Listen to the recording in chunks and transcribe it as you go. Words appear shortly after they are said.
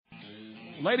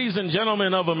Ladies and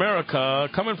gentlemen of America,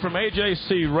 coming from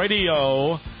AJC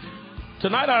Radio,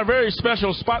 tonight our very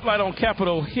special Spotlight on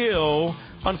Capitol Hill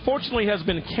unfortunately has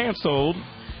been canceled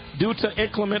due to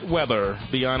inclement weather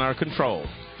beyond our control.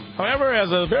 However,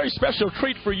 as a very special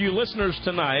treat for you listeners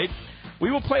tonight, we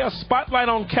will play a Spotlight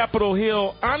on Capitol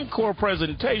Hill encore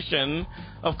presentation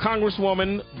of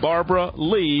Congresswoman Barbara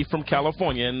Lee from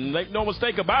California. And make no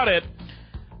mistake about it,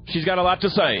 she's got a lot to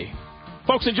say.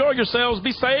 Folks, enjoy yourselves.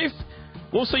 Be safe.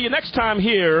 We'll see you next time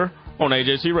here on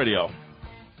AJC Radio.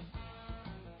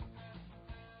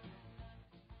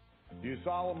 Do you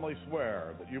solemnly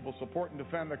swear that you will support and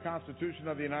defend the Constitution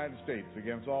of the United States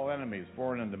against all enemies,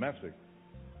 foreign and domestic,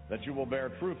 that you will bear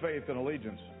true faith and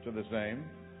allegiance to the same,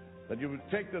 that you would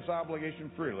take this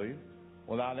obligation freely,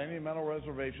 without any mental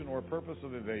reservation or purpose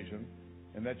of evasion,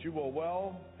 and that you will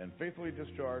well and faithfully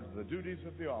discharge the duties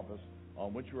of the office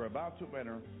on which you are about to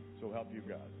enter, so help you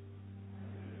God?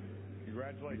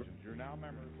 Congratulations. You're now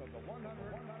members of the 100.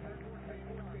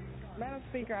 Madam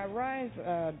Speaker, I rise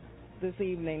this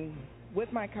evening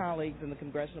with my colleagues in the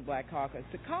Congressional Black Caucus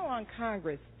to call on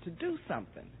Congress to do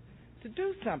something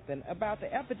about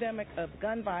the epidemic of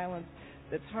gun violence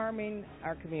that's harming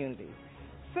our communities.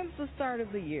 Since the start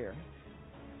of the year,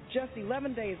 just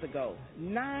 11 days ago,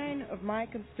 9 of my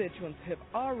constituents have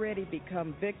already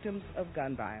become victims of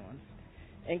gun violence,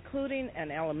 including an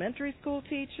elementary school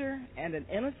teacher and an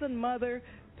innocent mother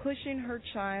pushing her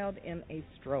child in a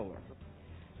stroller.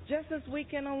 Just this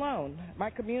weekend alone, my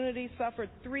community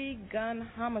suffered 3 gun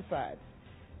homicides.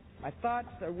 My thoughts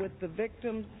are with the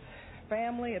victim's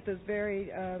family at this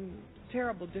very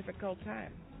terrible, difficult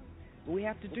time. We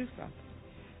have to do something.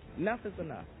 Enough is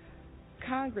enough.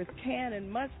 Congress can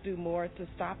and must do more to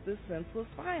stop this senseless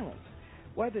violence.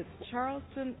 Whether it's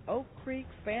Charleston, Oak Creek,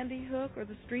 Sandy Hook, or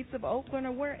the streets of Oakland,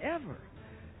 or wherever.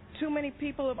 Too many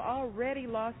people have already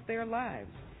lost their lives.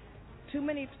 Too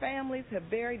many families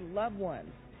have buried loved ones.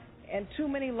 And too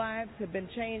many lives have been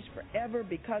changed forever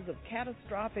because of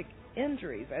catastrophic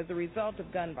injuries as a result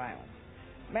of gun violence.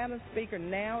 Madam Speaker,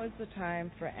 now is the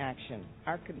time for action.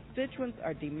 Our constituents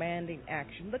are demanding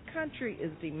action. The country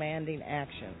is demanding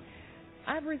action.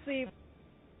 I've received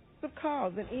of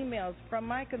calls and emails from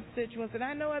my constituents, and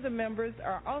I know other members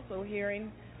are also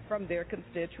hearing from their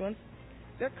constituents.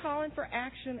 They're calling for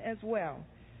action as well.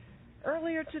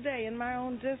 Earlier today in my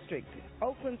own district,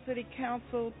 Oakland City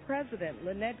Council President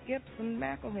Lynette Gibson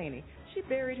McElhaney, she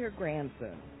buried her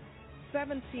grandson,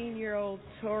 17-year-old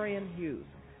Torian Hughes,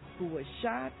 who was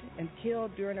shot and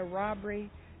killed during a robbery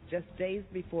just days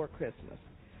before Christmas.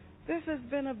 This has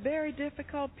been a very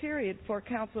difficult period for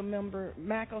Council Member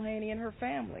McElhaney and her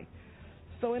family.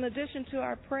 So in addition to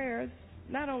our prayers,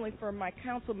 not only for my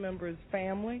council member's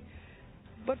family,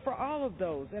 but for all of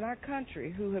those in our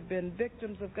country who have been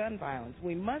victims of gun violence,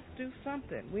 we must do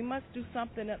something. We must do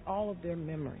something in all of their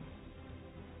memory.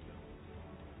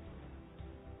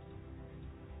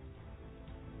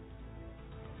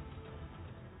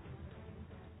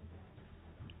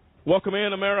 Welcome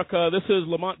in, America. This is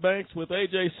Lamont Banks with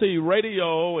AJC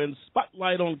Radio and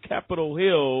Spotlight on Capitol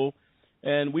Hill,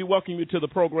 and we welcome you to the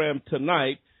program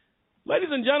tonight. Ladies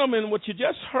and gentlemen, what you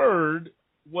just heard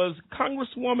was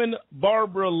Congresswoman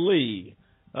Barbara Lee,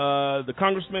 the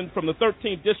congressman from the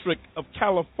 13th District of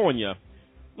California.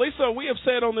 Lisa, we have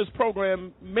said on this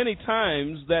program many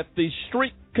times that the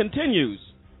streak continues.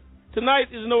 Tonight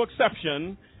is no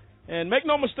exception, and make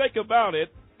no mistake about it,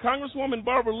 Congresswoman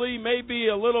Barbara Lee may be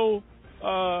a little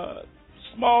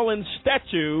small in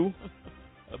stature,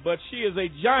 but she is a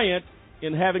giant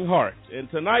in having heart. And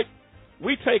tonight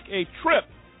we take a trip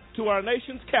to our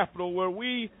nation's capital where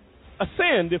we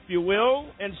ascend, if you will,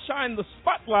 and shine the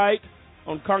spotlight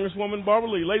on Congresswoman Barbara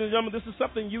Lee. Ladies and gentlemen, this is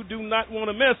something you do not want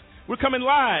to miss. We're coming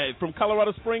live from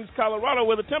Colorado Springs, Colorado,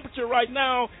 where the temperature right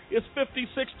now is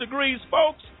 56 degrees.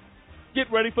 Folks,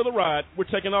 get ready for the ride. We're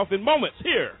taking off in moments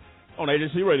here on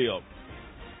AJC Radio.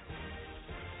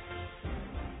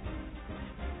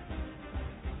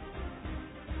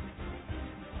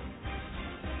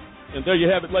 And there you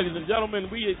have it, ladies and gentlemen.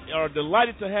 We are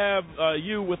delighted to have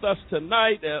you with us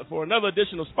tonight for another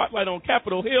edition of Spotlight on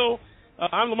Capitol Hill.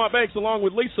 I'm Lamont Banks along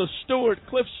with Lisa Stewart,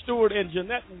 Cliff Stewart, and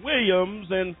Jeanette Williams.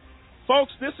 And,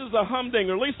 folks, this is a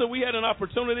humdinger. Lisa, we had an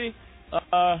opportunity,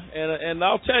 and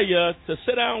I'll tell you, to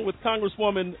sit down with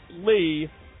Congresswoman Lee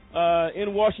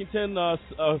in Washington a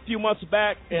few months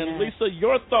back. And, Lisa,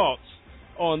 your thoughts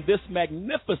on this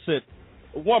magnificent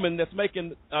woman that's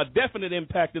making a definite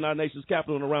impact in our nation's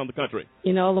capital and around the country.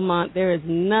 You know, Lamont, there is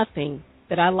nothing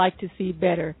that I like to see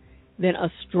better than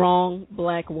a strong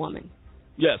black woman.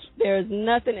 Yes. There is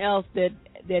nothing else that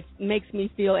that makes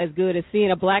me feel as good as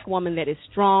seeing a black woman that is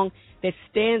strong, that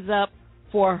stands up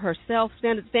for herself,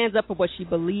 stands up for what she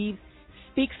believes,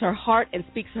 speaks her heart and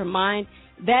speaks her mind.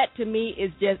 That, to me,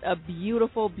 is just a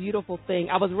beautiful, beautiful thing.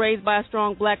 I was raised by a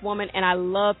strong black woman, and I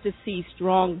love to see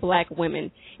strong black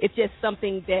women. It's just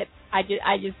something that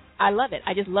I love it.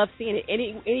 I just love seeing it.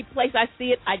 Any place I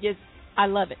see it, I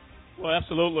love it. Well,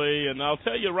 absolutely, and I'll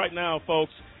tell you right now,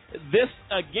 folks, this,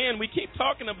 again, we keep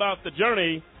talking about the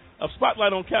journey of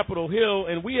Spotlight on Capitol Hill,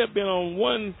 and we have been on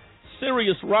one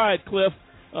serious ride, Cliff,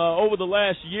 over the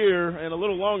last year and a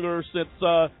little longer since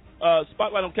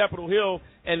Spotlight on Capitol Hill,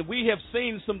 and we have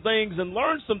seen some things and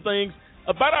learned some things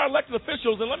about our elected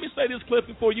officials. And let me say this, Cliff,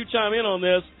 before you chime in on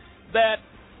this, that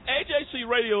AJC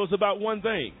Radio is about one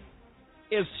thing,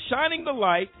 is shining the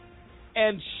light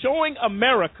and showing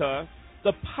America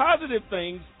the positive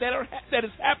things that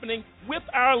is happening with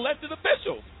our elected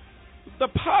officials, the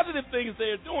positive things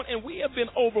they are doing, and we have been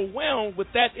overwhelmed with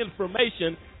that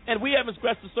information, and we haven't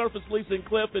scratched the surface, Lisa and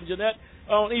Cliff and Jeanette,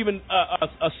 on even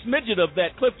a smidgen of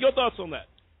that. Cliff, your thoughts on that?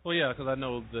 Well, yeah, because I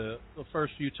know the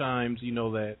first few times,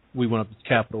 that we went up to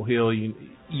Capitol Hill,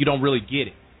 you don't really get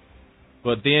it.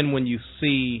 But then when you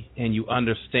see and you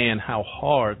understand how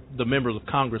hard the members of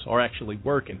Congress are actually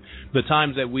working, the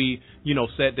times that we,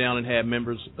 sat down and had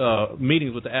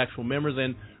meetings with the actual members,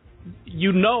 and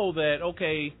that,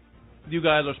 okay, you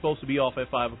guys are supposed to be off at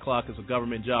 5 o'clock as a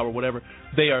government job or whatever,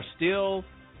 they are still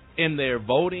in there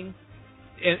voting.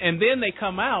 And then they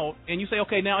come out and you say,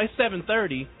 okay, now it's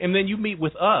 7:30, and then you meet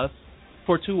with us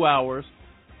for 2 hours,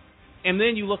 and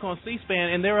then you look on C-SPAN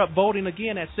and they're up voting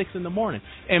again at 6 in the morning.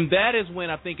 And that is when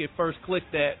I think it first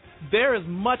clicked that there is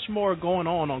much more going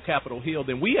on Capitol Hill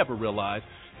than we ever realized,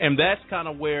 and that's kind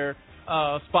of where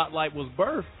Spotlight was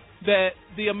birthed, that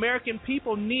the American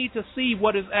people need to see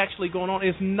what is actually going on.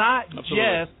 It's not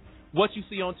just what you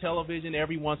see on television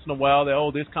every once in a while,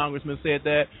 that, this congressman said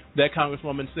that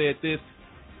congresswoman said this.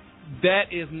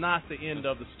 That is not the end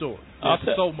of the story.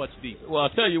 It's so much deeper. Well,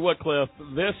 I'll tell you what, Cliff,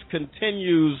 this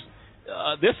continues.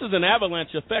 This is an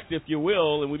avalanche effect, if you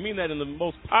will, and we mean that in the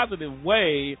most positive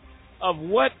way, of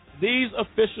what these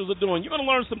officials are doing. You're going to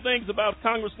learn some things about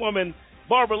Congresswoman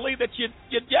Barbara Lee that you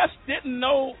just didn't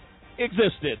know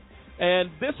existed.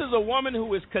 And this is a woman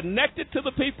who is connected to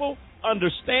the people,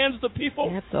 understands the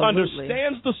people, Absolutely.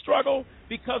 Understands the struggle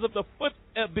because of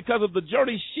the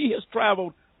journey she has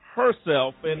traveled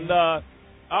herself. And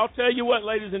I'll tell you what,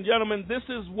 ladies and gentlemen, this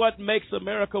is what makes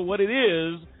America what it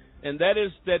is, and that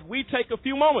is that we take a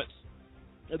few moments.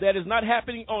 That is not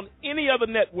happening on any other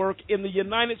network in the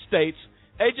United States.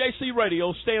 AJC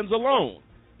Radio stands alone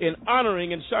in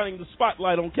honoring and shining the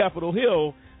spotlight on Capitol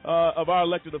Hill of our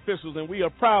elected officials, and we are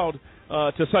proud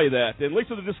to say that. And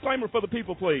Lisa, the disclaimer for the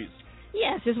people, please.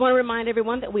 Yes, just want to remind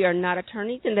everyone that we are not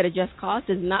attorneys and that a just cause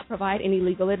does not provide any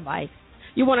legal advice.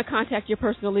 You want to contact your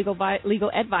personal legal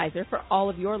advisor for all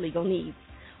of your legal needs.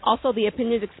 Also, the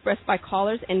opinions expressed by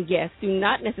callers and guests do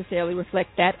not necessarily reflect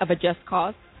that of a Just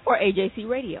Cause or AJC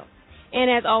Radio. And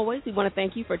as always, we want to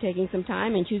thank you for taking some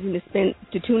time and choosing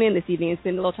to tune in this evening and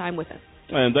spend a little time with us.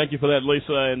 And thank you for that,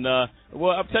 Lisa. And,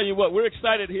 well, I'll tell you what, we're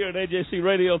excited here at AJC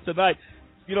Radio tonight.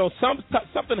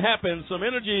 Something happens. Some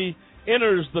energy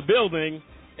enters the building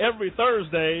every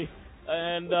Thursday.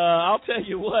 And I'll tell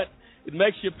you what, it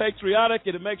makes you patriotic,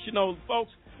 and it makes you know,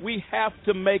 folks, we have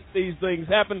to make these things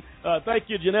happen. Thank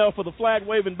you, Janelle, for the flag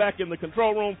waving back in the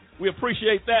control room. We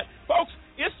appreciate that. Folks,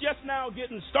 it's just now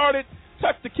getting started.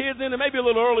 Tuck the kids in. It may be a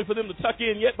little early for them to tuck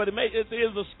in yet, but it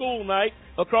is a school night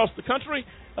across the country.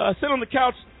 Sit on the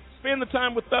couch, spend the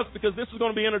time with us, because this is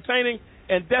going to be entertaining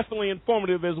and definitely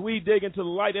informative as we dig into the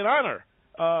light and honor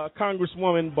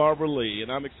Congresswoman Barbara Lee,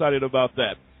 and I'm excited about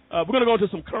that. We're going to go into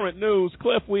some current news.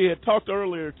 Cliff, we had talked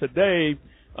earlier today,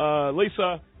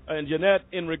 Lisa and Jeanette,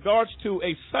 in regards to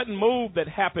a sudden move that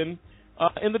happened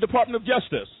in the Department of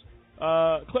Justice.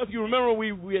 Cliff, you remember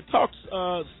we had talked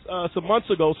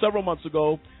several months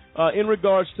ago, in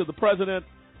regards to the president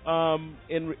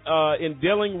in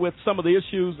dealing with some of the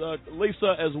issues,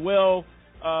 Lisa, as well,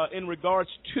 in regards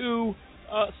to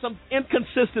some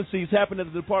inconsistencies happened at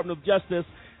the Department of Justice,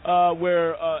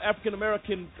 where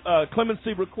African-American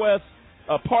clemency requests,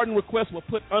 pardon requests were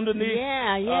put underneath.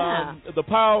 The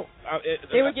pile.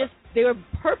 They were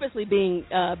purposely being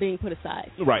put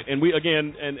aside. Right, and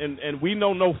we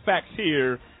know no facts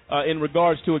here in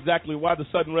regards to exactly why the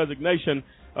sudden resignation.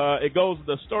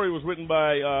 The story was written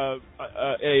by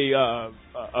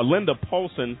a Linda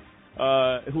Paulson,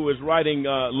 who is writing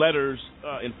letters,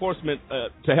 enforcement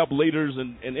to help leaders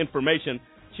and information.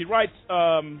 She writes.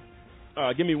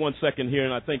 Give me 1 second here,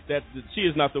 and I think that she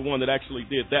is not the one that actually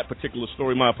did that particular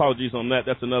story. My apologies on that.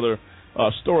 That's another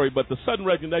story. But the sudden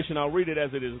resignation, I'll read it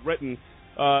as it is written,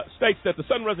 states that the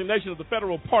sudden resignation of the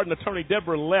federal pardon attorney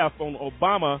Deborah Leff on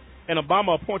Obama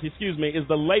appointee, is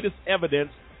the latest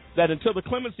evidence that until the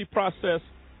clemency process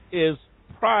is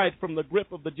pried from the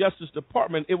grip of the Justice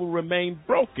Department, it will remain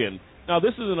broken. Now,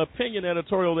 this is an opinion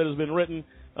editorial that has been written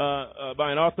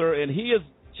by an author, and he is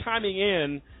chiming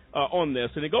in on this.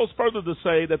 And it goes further to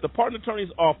say that the pardon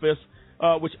attorney's office,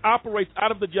 which operates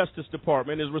out of the Justice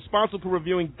Department, is responsible for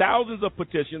reviewing thousands of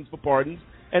petitions for pardons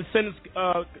and sentence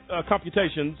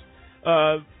computations,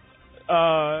 and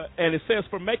it says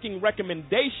for making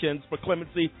recommendations for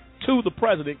clemency to the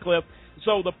president, Cliff.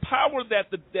 So the power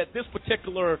that this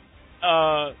particular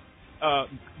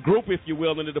group, if you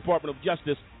will, in the Department of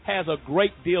Justice has a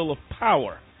great deal of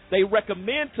power. They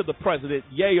recommend to the president,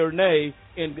 yay or nay,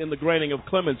 in the granting of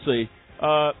clemency.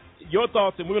 Your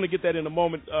thoughts, and we're going to get that in a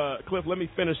moment. Cliff, let me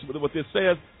finish with what this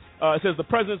says. It says the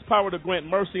president's power to grant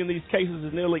mercy in these cases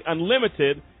is nearly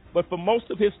unlimited, but for most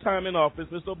of his time in office,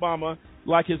 Mr. Obama,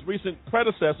 like his recent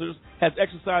predecessors, has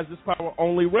exercised this power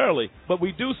only rarely. But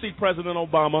we do see President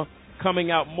Obama coming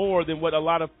out more than what a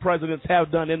lot of presidents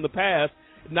have done in the past.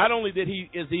 Not only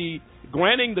is he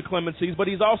granting the clemencies, but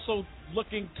he's also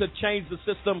looking to change the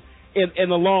system in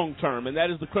the long term, and that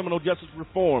is the criminal justice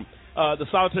reform, the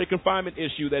solitary confinement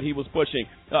issue that he was pushing,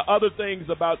 other things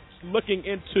about looking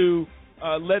into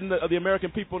letting the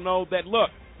American people know that, look,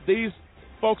 these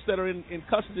folks that are in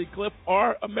custody, Cliff,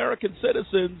 are American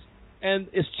citizens, and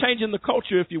it's changing the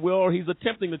culture, if you will, or he's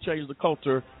attempting to change the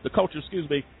culture,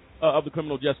 of the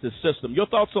criminal justice system. Your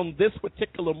thoughts on this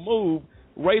particular move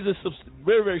raises some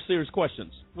very, very serious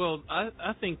questions. Well,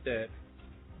 I think that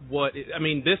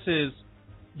this is,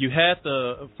 you had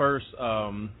the first,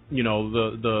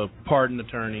 the pardon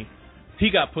attorney. He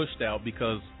got pushed out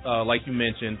because, like you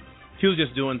mentioned, he was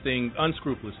just doing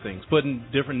unscrupulous things, putting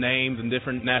different names and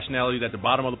different nationalities at the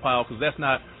bottom of the pile because that's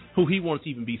not who he wants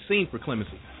to even be seen for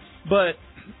clemency. But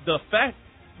the fact,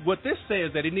 what this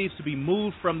says, that it needs to be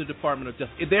moved from the Department of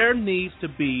Justice. There needs to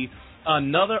be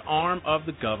another arm of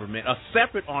the government, a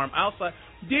separate arm outside.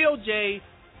 DOJ,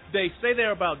 they say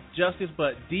they're about justice,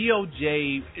 but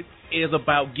DOJ is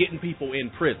about getting people in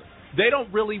prison. They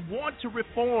don't really want to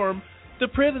reform the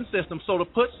prison system. So to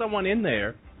put someone in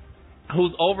there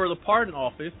who's over the pardon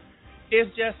office is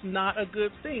just not a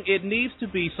good thing. It needs to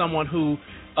be someone who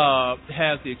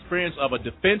has the experience of a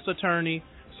defense attorney,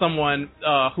 someone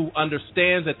who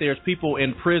understands that there's people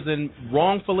in prison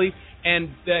wrongfully, and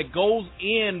that goes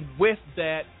in with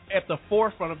that at the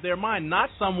forefront of their mind, not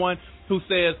someone who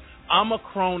says, I'm a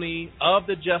crony of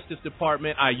the Justice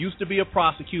Department, I used to be a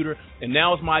prosecutor, and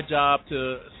now it's my job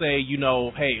to say,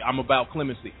 hey, I'm about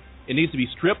clemency. It needs to be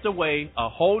stripped away, a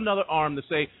whole nother arm to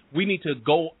say we need to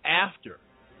go after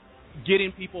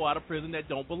getting people out of prison that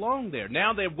don't belong there.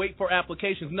 Now they wait for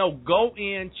applications. No, go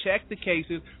in, check the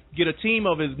cases, get a team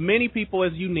of as many people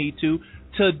as you need to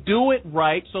do it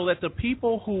right so that the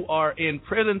people who are in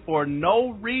prison for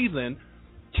no reason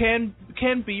can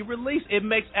be released. It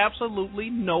makes absolutely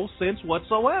no sense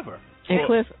whatsoever. And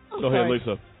Cliff, go ahead,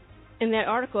 Lisa. In that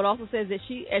article, it also says that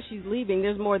as she's leaving,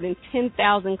 there's more than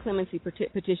 10,000 clemency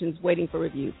petitions waiting for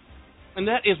review. And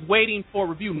that is waiting for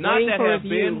review, not that have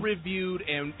been reviewed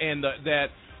and that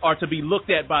are to be looked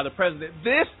at by the president.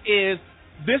 This is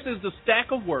the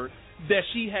stack of work that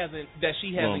she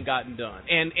hasn't gotten done,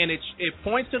 and it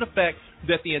points to the fact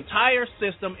that the entire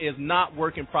system is not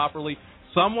working properly.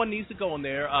 Someone needs to go in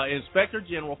there, Inspector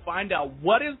General, find out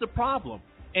what is the problem,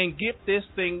 and get this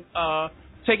thing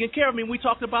taken care of. I mean, we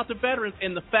talked about the veterans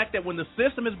and the fact that when the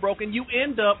system is broken, you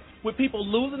end up with people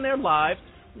losing their lives,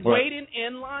 waiting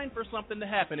in line for something to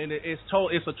happen, and it's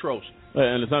atrocious.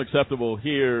 And it's unacceptable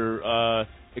here.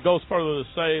 It goes further to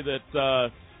say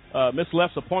that Ms.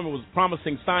 Leff's appointment was a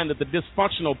promising sign that the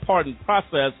dysfunctional pardon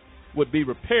process would be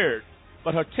repaired.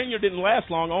 But her tenure didn't last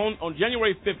long. On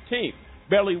January 15th,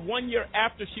 barely 1 year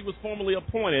after she was formally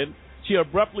appointed, she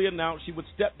abruptly announced she would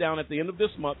step down at the end of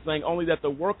this month, saying only that the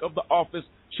work of the office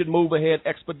should move ahead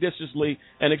expeditiously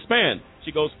and expand.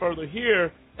 She goes further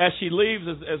here. As she leaves,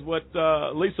 as what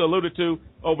Lisa alluded to,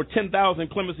 over 10,000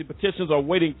 clemency petitions are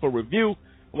waiting for review,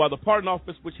 while the pardon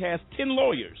office, which has 10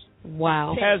 lawyers,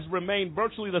 has remained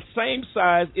virtually the same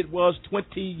size it was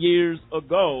 20 years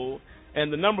ago,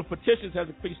 and the number of petitions has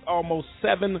increased almost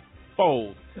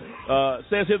sevenfold.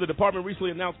 Says here the department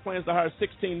recently announced plans to hire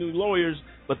 16 new lawyers,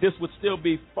 but this would still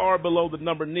be far below the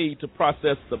number needed to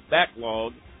process the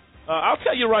backlog. I'll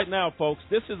tell you right now, folks,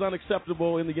 this is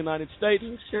unacceptable in the United States.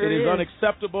 It is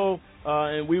unacceptable,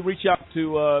 and we reach out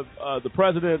to the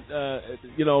president,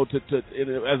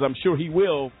 as I'm sure he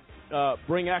will,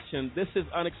 bring action. This is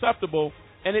unacceptable,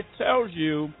 and it tells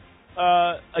you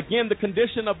again, the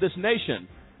condition of this nation.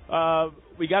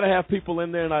 We got to have people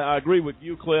in there, and I agree with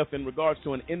you, Cliff, in regards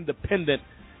to an independent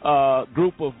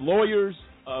group of lawyers,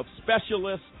 of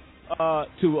specialists,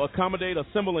 to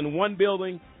assemble in one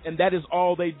building, and that is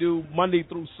all they do Monday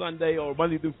through Sunday or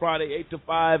Monday through Friday, 8 to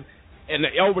 5, and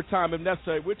overtime if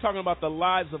necessary. We're talking about the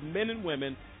lives of men and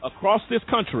women across this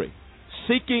country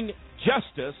seeking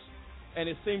justice, and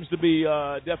it seems to be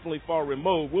definitely far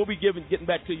removed. We'll be getting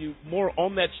back to you more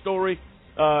on that story.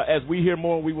 As we hear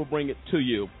more, we will bring it to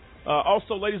you.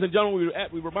 Also, ladies and gentlemen,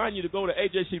 we remind you to go to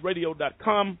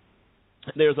ajcradio.com.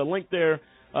 There's a link there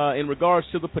in regards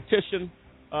to the petition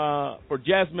for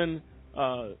Jasmine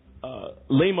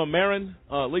Lima Marin.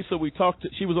 Lisa,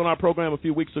 she was on our program a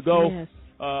few weeks ago. Yes.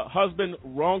 Husband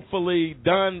wrongfully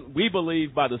done, we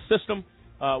believe, by the system,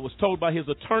 was told by his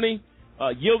attorney,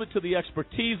 yielded to the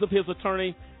expertise of his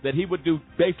attorney that he would do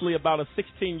basically about a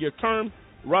 16-year term.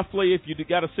 Roughly, if you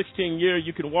got a 16-year,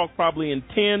 you can walk probably in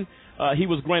 10. He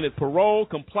was granted parole,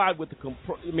 complied with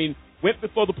went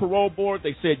before the parole board.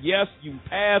 They said, yes, you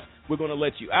passed. We're going to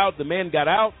let you out. The man got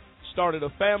out, started a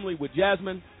family with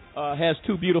Jasmine, has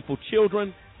 2 beautiful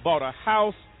children, bought a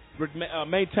house,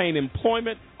 maintained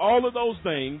employment, all of those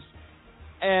things.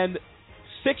 And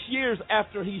 6 years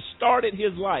after he started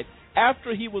his life,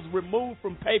 after he was removed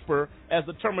from paper, as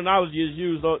the terminology is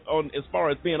used on as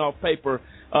far as being off paper,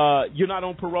 you're not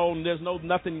on parole and there's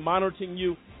nothing monitoring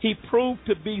you, he proved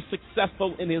to be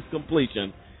successful in his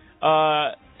completion.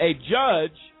 A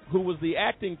judge who was the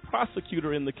acting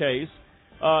prosecutor in the case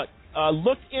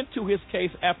looked into his case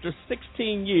after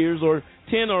 16 years or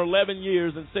 10 or 11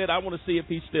 years and said, I want to see if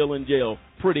he's still in jail,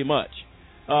 pretty much.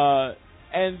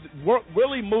 And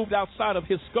really moved outside of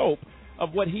his scope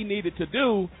of what he needed to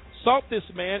do, sought this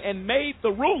man, and made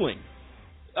the ruling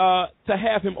to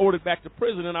have him ordered back to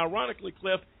prison. And ironically,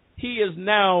 Cliff, he is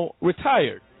now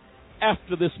retired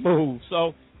after this move.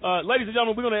 So, ladies and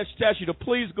gentlemen, we're going to ask you to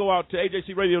please go out to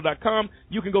ajcradio.com.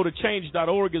 You can go to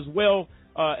change.org as well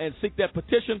and seek that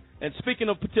petition. And speaking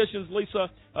of petitions, Lisa,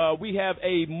 we have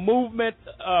a movement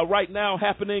right now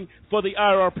happening for the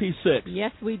IRP6.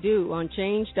 Yes, we do, on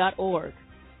change.org.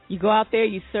 You go out there,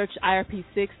 you search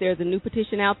IRP6. There's a new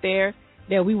petition out there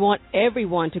that we want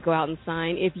everyone to go out and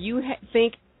sign. If you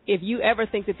ever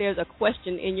think that there's a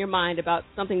question in your mind about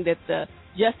something that the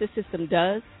justice system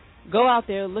does, go out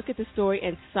there, look at the story,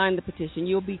 and sign the petition.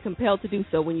 You'll be compelled to do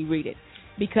so when you read it,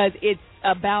 because it's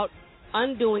about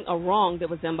undoing a wrong that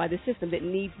was done by the system that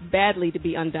needs badly to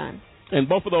be undone. And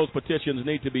both of those petitions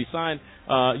need to be signed.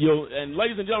 And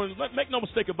ladies and gentlemen, make no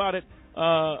mistake about it,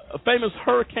 a famous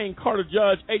Hurricane Carter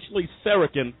judge, H. Lee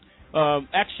Sarakin,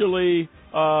 actually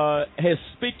is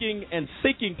speaking and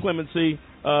seeking clemency,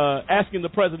 asking the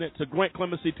president to grant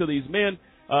clemency to these men.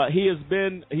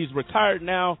 He's retired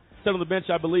now, sat on the bench,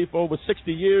 I believe, for over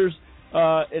 60 years,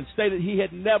 and stated he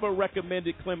had never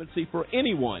recommended clemency for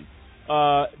anyone.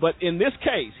 But in this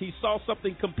case, he saw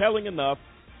something compelling enough,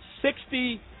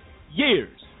 60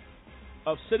 years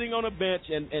of sitting on a bench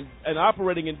and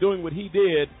operating and doing what he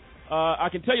did. I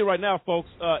can tell you right now, folks,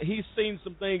 he's seen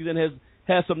some things and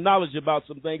has some knowledge about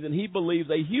some things, and he believes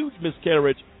a huge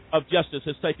miscarriage of justice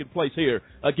has taken place here.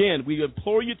 Again, we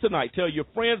implore you tonight, tell your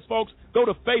friends, folks, go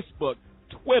to Facebook,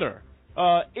 Twitter,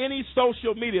 any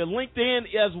social media, LinkedIn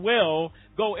as well.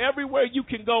 Go everywhere you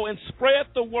can go and spread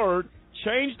the word,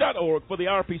 change.org for the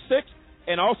RP6,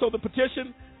 and also the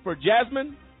petition for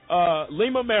Jasmine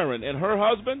Lima Marin and her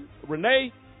husband,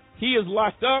 Renee. He is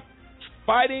locked up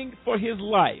fighting for his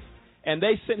life. And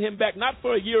they sent him back, not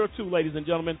for a year or two, ladies and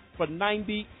gentlemen, for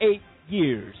 98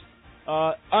 years.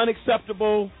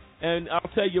 Unacceptable. And I'll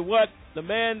tell you what, the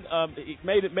man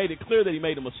made it clear that he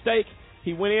made a mistake.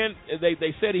 He went in.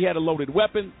 They said he had a loaded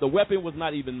weapon. The weapon was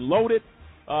not even loaded.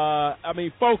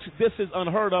 Folks, this is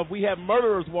unheard of. We have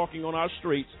murderers walking on our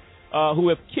streets who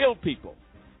have killed people.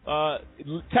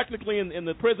 Technically, in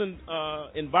the prison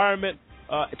environment,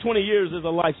 20 years is a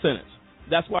life sentence.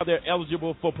 That's why they're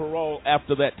eligible for parole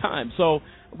after that time. So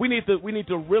we need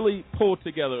to really pull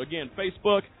together. Again,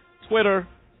 Facebook, Twitter,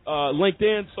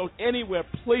 LinkedIn. So anywhere,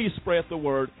 please spread the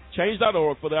word.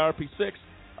 Change.org for the RP6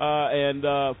 and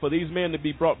for these men to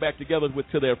be brought back together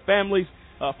to their families.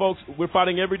 Folks, we're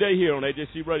fighting every day here on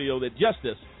AJC Radio that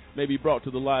justice may be brought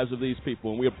to the lives of these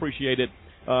people, and we appreciate it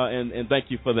and thank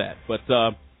you for that. But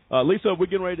Lisa, we're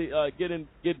getting ready to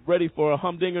get ready for a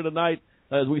humdinger tonight,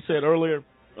 as we said earlier.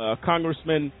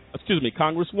 Congresswoman,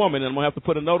 and I'm going to have to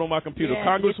put a note on my computer. Yeah,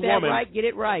 Congresswoman. Get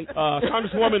it right.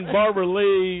 Congresswoman Barbara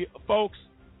Lee, folks,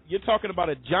 you're talking about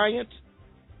a giant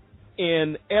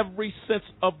in every sense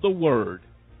of the word.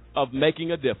 of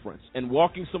making a difference and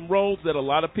walking some roads that a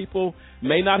lot of people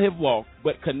may not have walked,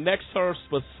 but connects her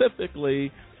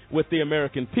specifically with the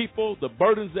American people, the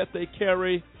burdens that they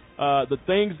carry, the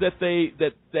things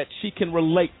that she can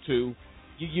relate to.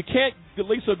 You can't,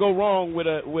 Lisa, go wrong with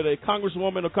a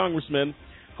congresswoman or congressman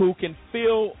who can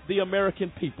feel the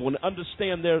American people and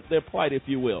understand their plight, if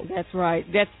you will. That's right.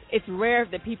 It's rare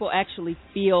that people actually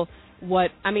feel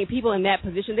people in that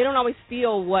position, they don't always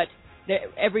feel what the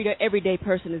everyday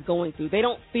person is going through. They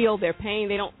don't feel their pain.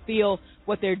 They don't feel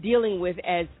what they're dealing with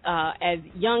as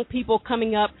young people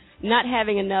coming up, not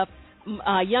having enough,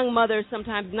 young mothers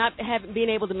sometimes not being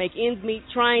able to make ends meet,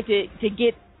 trying to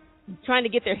get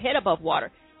their head above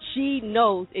water. She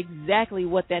knows exactly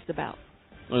what that's about.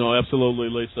 No, absolutely,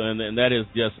 Lisa, and that is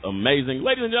just amazing.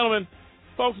 Ladies and gentlemen,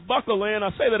 folks, buckle in.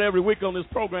 I say that every week on this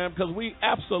program because we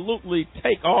absolutely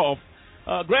take off.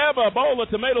 Grab a bowl of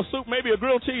tomato soup, maybe a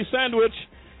grilled cheese sandwich,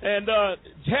 and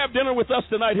have dinner with us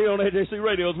tonight here on AJC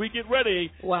Radio as we get ready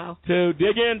to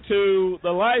dig into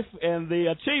the life and the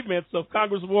achievements of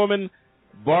Congresswoman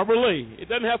Barbara Lee. It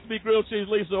doesn't have to be grilled cheese,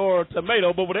 Lisa, or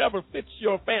tomato, but whatever fits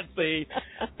your fancy,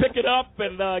 pick it up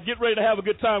and get ready to have a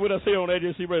good time with us here on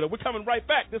AJC Radio. We're coming right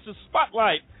back. This is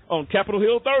Spotlight on Capitol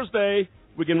Hill Thursday.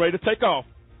 We're getting ready to take off.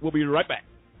 We'll be right back.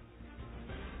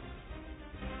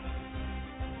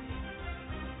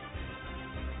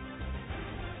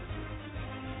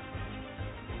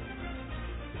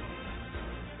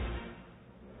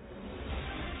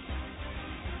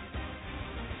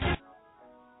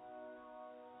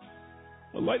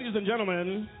 Ladies and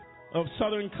gentlemen of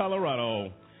Southern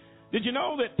Colorado, did you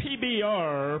know that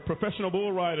PBR, Professional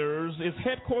Bull Riders, is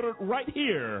headquartered right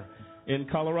here in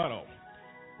Colorado?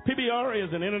 PBR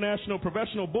is an international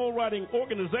professional bull riding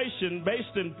organization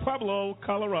based in Pueblo,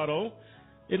 Colorado.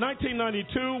 In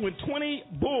 1992, when 20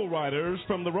 bull riders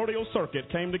from the rodeo circuit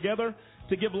came together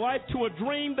to give life to a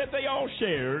dream that they all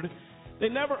shared, they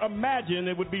never imagined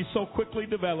it would be so quickly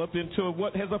developed into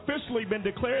what has officially been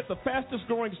declared the fastest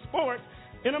growing sport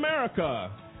in America.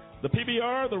 The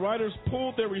PBR, the riders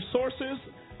pooled their resources,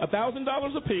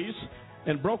 $1,000 apiece,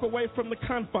 and broke away from the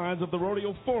confines of the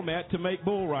rodeo format to make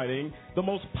bull riding the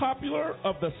most popular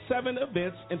of the 7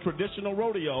 events in traditional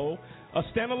rodeo, a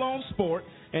standalone sport,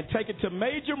 and take it to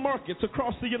major markets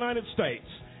across the United States.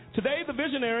 Today, the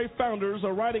visionary founders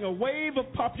are riding a wave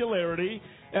of popularity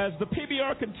as the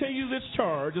PBR continues its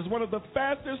charge as one of the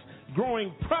fastest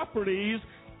growing properties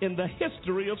in the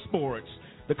history of sports.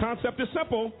 The concept is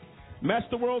simple. Match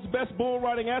the world's best bull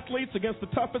riding athletes against the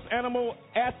toughest animal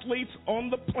athletes on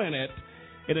the planet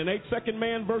in an 8-second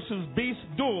man versus beast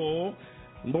duel.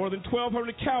 More than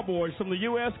 1,200 cowboys from the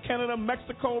U.S., Canada,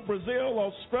 Mexico, Brazil,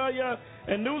 Australia,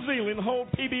 and New Zealand hold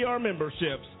PBR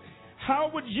memberships. How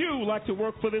would you like to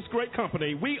work for this great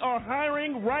company? We are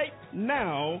hiring right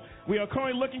now. We are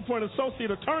currently looking for an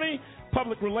associate attorney,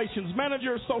 public relations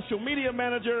manager, social media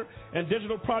manager, and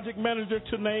digital project manager,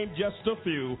 to name just a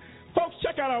few. Folks,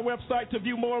 check out our website to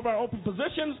view more of our open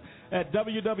positions at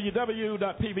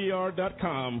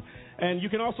www.pbr.com. And you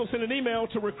can also send an email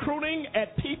to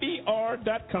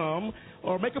recruiting@pbr.com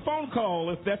or make a phone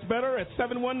call, if that's better, at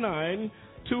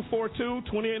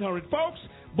 719-242-2800. Folks,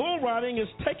 bull riding is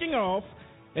taking off,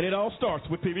 and it all starts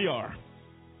with PBR.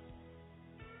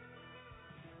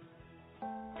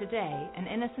 Today, an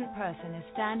innocent person is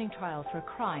standing trial for a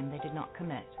crime they did not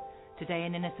commit. Today,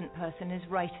 an innocent person is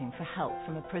writing for help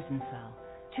from a prison cell.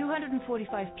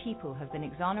 245 people have been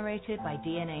exonerated by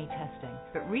DNA testing,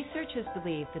 but researchers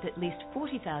believe that at least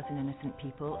 40,000 innocent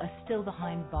people are still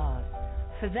behind bars.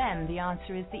 For them, the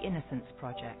answer is the Innocence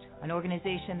Project, an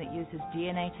organization that uses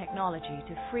DNA technology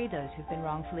to free those who've been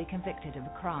wrongfully convicted of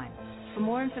a crime. For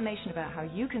more information about how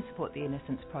you can support the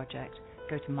Innocence Project,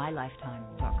 go to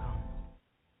mylifetime.com.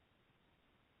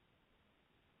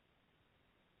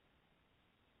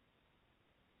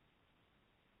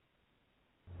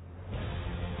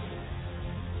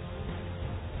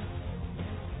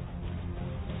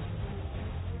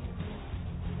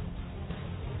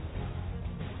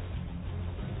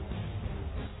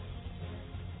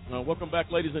 Welcome back,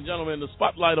 ladies and gentlemen, to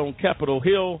Spotlight on Capitol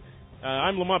Hill.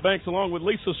 I'm Lamont Banks along with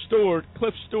Lisa Stewart,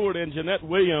 Cliff Stewart, and Jeanette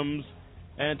Williams.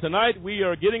 And tonight we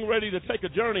are getting ready to take a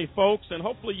journey, folks, and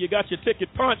hopefully you got your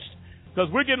ticket punched, because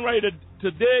we're getting ready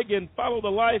to dig and follow the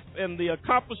life and the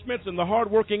accomplishments and the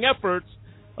hard-working efforts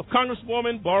of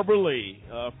Congresswoman Barbara Lee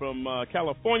from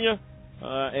California.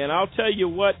 And I'll tell you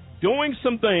what, doing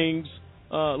some things,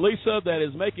 Lisa, that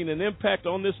is making an impact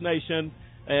on this nation.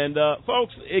 And,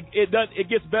 folks, it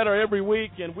gets better every week,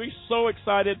 and we're so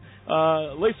excited.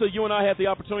 Lisa, you and I had the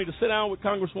opportunity to sit down with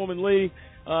Congresswoman Lee.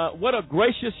 What a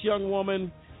gracious young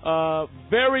woman.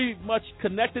 very much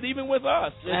connected even with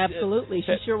us. Absolutely,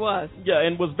 she sure was. Yeah,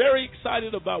 and was very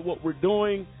excited about what we're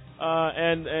doing,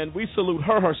 and we salute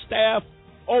her staff,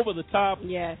 over the top.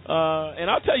 Yes. And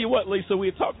I'll tell you what, Lisa, we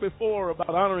had talked before about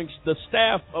honoring the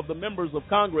staff of the members of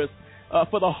Congress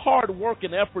for the hard work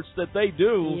and efforts that they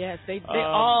do. Yes, they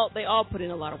all put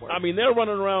in a lot of work. I mean, they're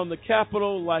running around the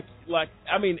Capitol like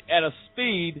at a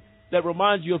speed that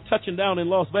reminds you of touching down in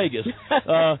Las Vegas.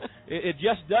 It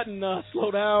just doesn't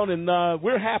slow down, and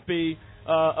we're happy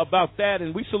about that,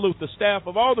 and we salute the staff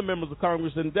of all the members of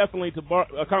Congress, and definitely to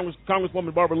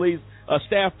Congresswoman Barbara Lee's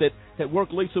staff that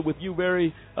worked, Lisa, with you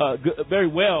very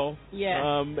well. Yes.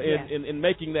 In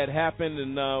making that happen,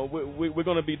 and we're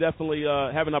going to be definitely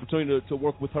have an opportunity to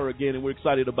work with her again, and we're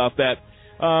excited about that.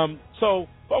 So,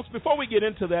 folks, before we get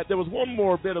into that, there was one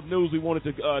more bit of news we wanted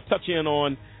to touch in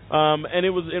on, and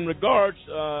it was in regards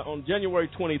on January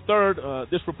 23rd.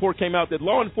 This report came out that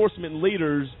law enforcement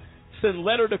leaders sent a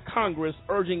letter to Congress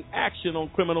urging action on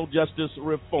criminal justice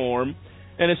reform.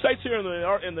 And it states here in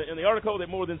the article that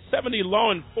more than 70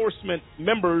 law enforcement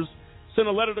members sent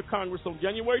a letter to Congress on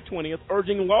January 20th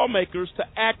urging lawmakers to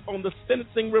act on the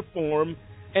Sentencing Reform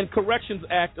and Corrections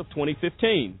Act of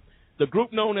 2015. The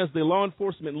group, known as the Law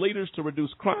Enforcement Leaders to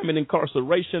Reduce Crime and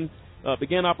Incarceration,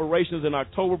 began operations in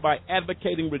October by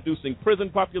advocating reducing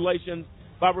prison populations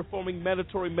by reforming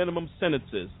mandatory minimum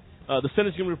sentences. The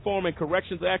Sentencing Reform and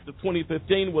Corrections Act of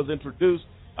 2015 was introduced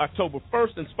October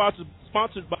 1st and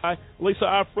sponsored by, Lisa,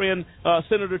 our friend,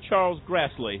 Senator Charles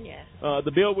Grassley. Yes.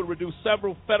 The bill would reduce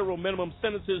several federal minimum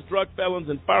sentences, drug felons,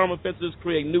 and firearm offenses,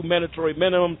 create new mandatory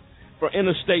minimums for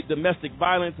interstate domestic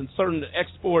violence and certain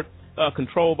export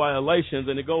control violations,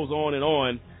 and it goes on and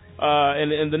on.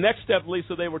 And the next step,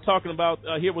 Lisa, they were talking about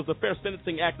here was the Fair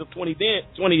Sentencing Act of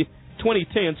 2010,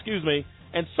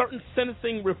 and certain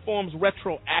sentencing reforms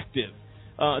retroactive.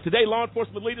 Today, law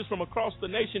enforcement leaders from across the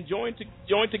nation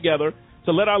joined together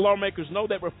to let our lawmakers know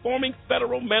that reforming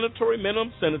federal mandatory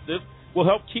minimum sentences will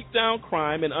help keep down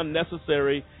crime and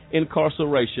unnecessary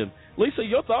incarceration. Lisa,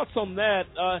 your thoughts on that?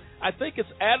 I think it's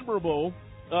admirable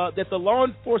that the law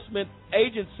enforcement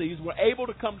agencies were able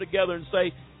to come together and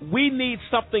say, we need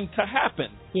something to happen.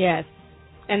 Yes.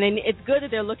 And then it's good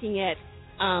that they're looking at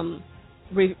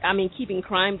keeping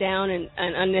crime down and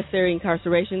unnecessary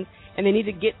incarcerations, and they need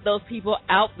to get those people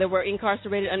out that were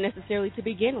incarcerated unnecessarily to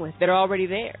begin with, that are already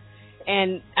there.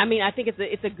 And I think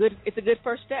it's a good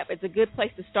first step. It's a good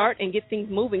place to start and get things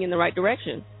moving in the right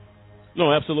direction.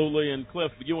 No, absolutely. And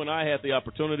Cliff, you and I had the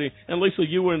opportunity, and Lisa,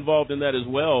 you were involved in that as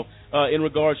well, in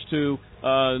regards to,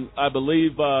 I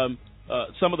believe,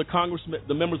 some of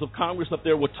the members of Congress up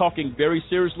there were talking very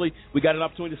seriously. We got an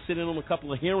opportunity to sit in on a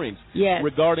couple of hearings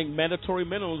regarding mandatory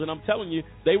minimums, and I'm telling you,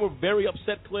 they were very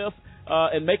upset, Cliff,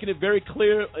 and making it very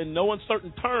clear in no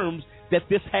uncertain terms that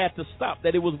this had to stop,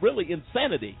 that it was really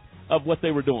insanity of what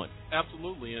they were doing.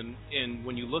 Absolutely, and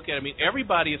when you look at it,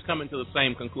 everybody is coming to the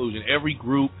same conclusion. Every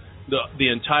group, the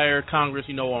entire Congress,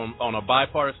 on a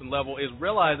bipartisan level, is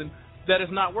realizing that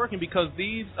it's not working because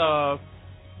these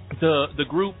the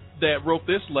group that wrote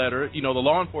this letter, the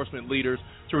law enforcement leaders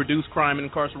to reduce crime and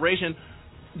incarceration,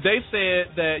 they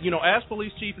said that, as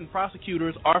police chief and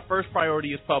prosecutors, our first priority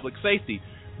is public safety.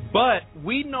 But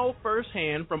we know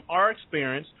firsthand from our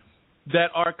experience that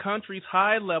our country's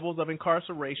high levels of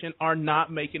incarceration are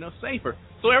not making us safer.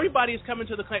 So everybody is coming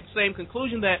to the same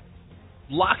conclusion that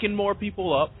locking more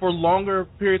people up for longer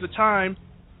periods of time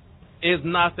is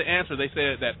not the answer. They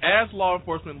said that as law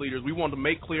enforcement leaders, we want to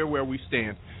make clear where we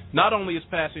stand. Not only is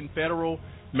passing federal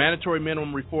mandatory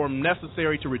minimum reform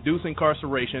necessary to reduce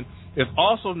incarceration, it's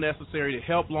also necessary to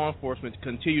help law enforcement to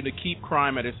continue to keep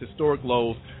crime at its historic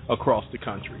lows across the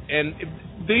country. And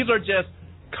these are just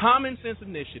common sense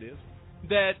initiatives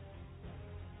that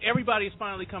everybody is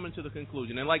finally coming to the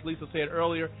conclusion. And like Lisa said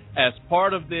earlier, as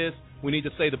part of this, we need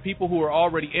to say the people who are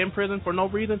already in prison for no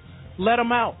reason, let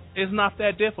them out. It's not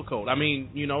that difficult. They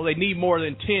need more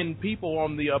than 10 people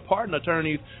on the pardon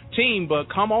attorney's team, but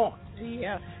come on.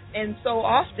 Yeah, and so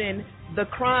often the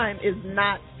crime is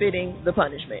not fitting the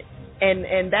punishment,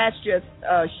 and that's just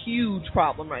a huge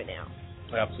problem right now.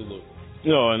 Absolutely.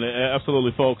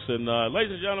 Absolutely, folks. And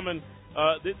ladies and gentlemen,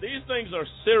 these things are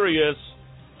serious,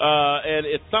 and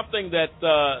it's something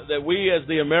that we as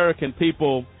the American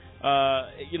people,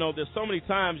 there's so many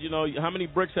times, how many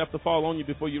bricks have to fall on you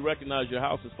before you recognize your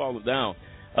house has fallen down.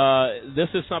 This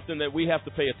is something that we have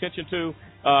to pay attention to.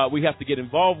 We have to get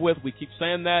involved with. We keep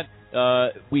saying that.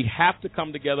 We have to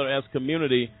come together as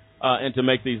community and to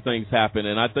make these things happen.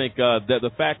 And I think that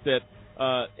the fact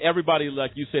that everybody,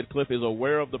 like you said, Cliff, is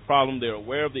aware of the problem. They're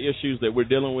aware of the issues that we're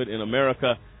dealing with in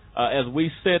America. as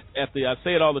we sit I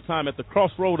say it all the time, at the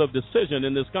crossroad of decision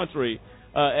in this country,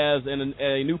 as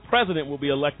a new president will be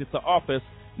elected to office,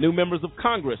 new members of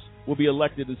Congress will be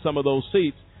elected in some of those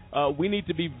seats. We need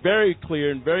to be very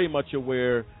clear and very much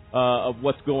aware of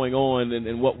what's going on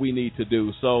and what we need to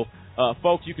do. So,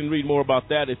 folks, you can read more about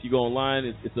that if you go online.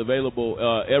 It's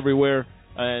available everywhere.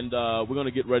 And we're going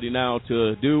to get ready now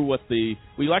to do what we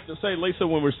like to say, Lisa,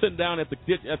 when we're sitting down at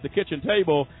the kitchen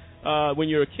table when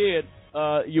you're a kid,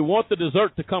 you want the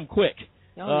dessert to come quick.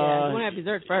 Oh, yeah, you want to have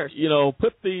dessert first.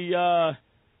 Put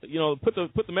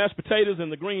the mashed potatoes and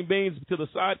the green beans to the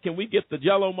side. Can we get the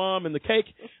Jell-O Mom and the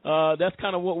cake? That's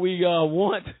kind of what we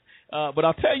want. But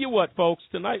I'll tell you what, folks,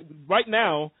 tonight, right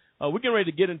now, we're getting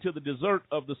ready to get into the dessert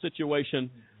of the situation,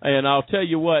 and I'll tell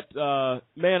you what,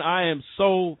 man, I am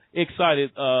so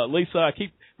excited. Lisa, I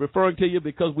keep referring to you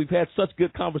because we've had such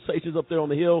good conversations up there on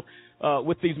the Hill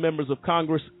with these members of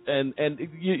Congress, and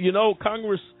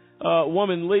Congresswoman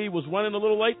Lee was running a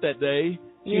little late that day.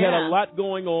 She had a lot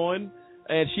going on,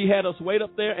 and she had us wait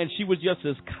up there, and she was just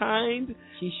as kind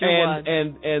she sure was.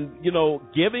 and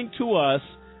giving to us.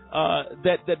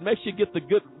 That makes you get the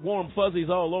good warm fuzzies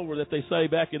all over that they say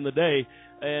back in the day,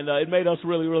 and it made us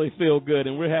really, really feel good,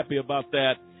 and we're happy about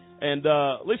that. And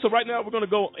Lisa, right now we're going to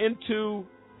go into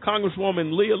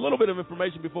Congresswoman Lee, a little bit of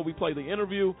information before we play the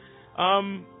interview.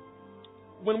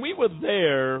 When we were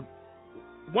there,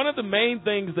 one of the main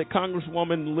things that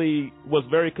Congresswoman Lee was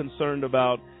very concerned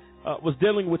about was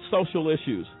dealing with social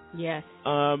issues. Yes.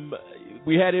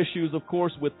 We had issues, of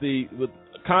course, with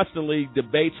constantly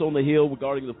debates on the Hill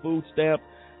regarding the food stamp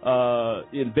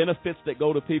and benefits that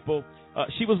go to people.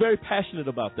 She was very passionate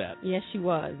about that. Yes, she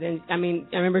was. And, I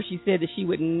remember she said that she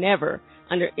would never,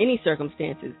 under any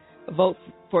circumstances, vote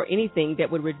for anything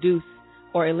that would reduce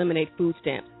or eliminate food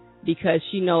stamps, because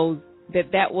she knows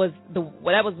that was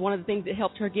one of the things that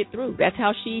helped her get through. That's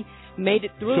how she made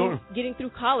it through, getting through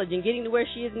college and getting to where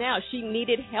she is now. She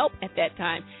needed help at that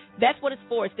time. That's what it's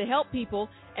for. It's to help people,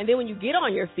 and then when you get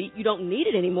on your feet, you don't need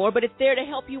it anymore, but it's there to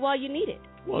help you while you need it.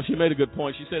 Well, she made a good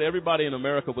point. She said everybody in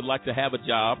America would like to have a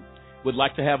job, would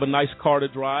like to have a nice car to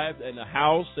drive and a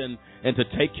house and to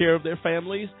take care of their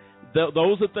families.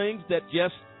 Those are things that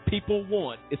just people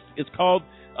want. It's called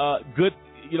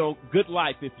good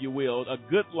life, if you will, a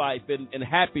good life and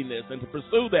happiness, and to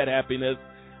pursue that happiness.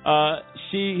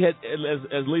 She had,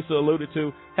 as Lisa alluded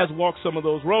to, has walked some of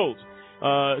those roads.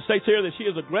 States here that she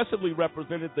has aggressively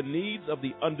represented the needs of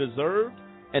the undeserved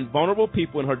and vulnerable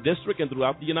people in her district and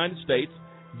throughout the United States,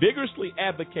 vigorously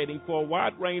advocating for a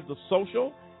wide range of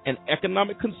social and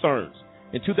economic concerns.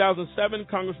 In 2007,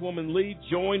 Congresswoman Lee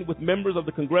joined with members of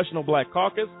the Congressional Black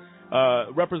Caucus,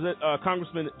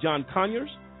 Congressman John Conyers,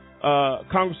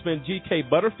 Congressman G.K.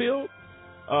 Butterfield,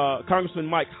 Congressman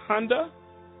Mike Honda,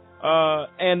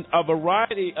 and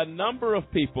a number of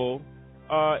people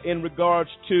in regards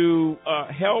to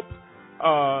help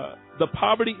the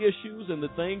poverty issues and the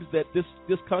things that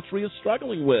this country is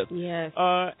struggling with. Yes.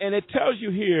 And it tells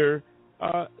you here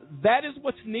that is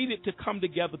what's needed to come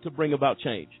together to bring about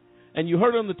change. And you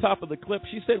heard on the top of the clip,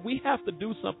 she said we have to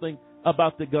do something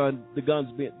about the gun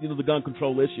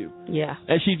control issue. Yeah.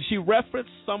 And she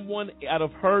referenced someone out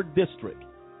of her district,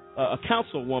 a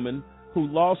councilwoman who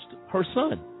lost her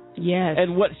son. Yes.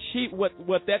 And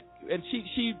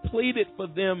she pleaded for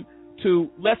them to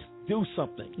let's do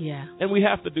something. Yeah. And we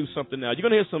have to do something now. You're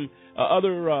going to hear some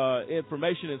other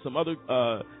information and some other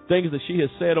things that she has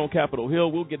said on Capitol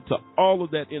Hill. We'll get to all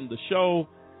of that in the show.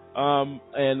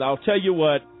 And I'll tell you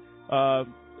what,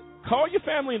 call your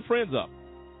family and friends up.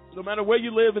 No matter where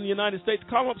you live in the United States,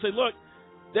 call them up and say, look,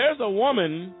 there's a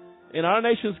woman in our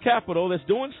nation's capital that's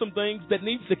doing some things that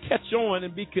needs to catch on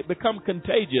and become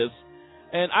contagious.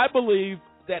 And I believe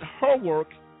that her work,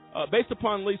 based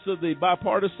upon, Lisa, the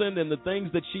bipartisan and the things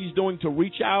that she's doing to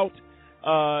reach out,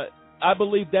 I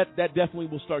believe that definitely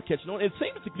will start catching on. It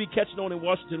seems to be catching on in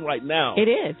Washington right now. It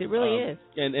is. It really is.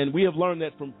 And we have learned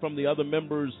that from the other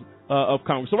members of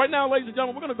Congress. So right now, ladies and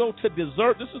gentlemen, we're going to go to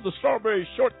dessert. This is the strawberry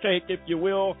shortcake, if you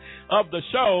will, of the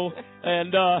show.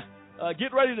 And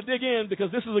get ready to dig in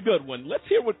because this is a good one. Let's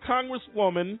hear what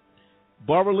Congresswoman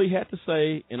Barbara Lee had to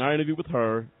say in our interview with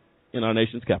her in our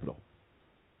nation's capital.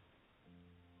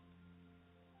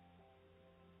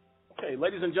 Okay,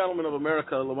 ladies and gentlemen of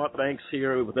America, Lamont Banks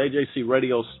here with AJC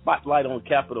Radio Spotlight on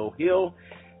Capitol Hill,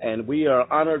 and we are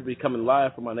honored to be coming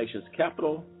live from our nation's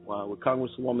capital with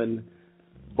Congresswoman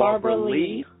Barbara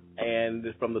Lee, and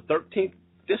from the 13th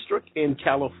District in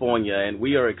California, and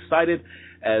we are excited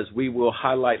as we will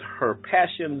highlight her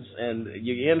passions, and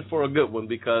you're in for a good one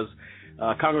because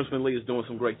Congressman Lee is doing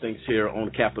some great things here on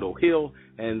Capitol Hill,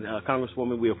 and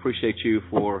Congresswoman, we appreciate you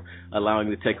for allowing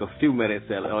me to take a few minutes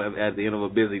at the end of a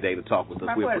busy day to talk with us.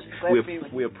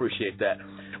 We appreciate that.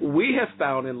 We have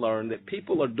found and learned that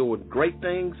people are doing great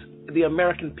things. The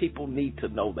American people need to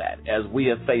know that. As we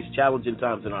have faced challenging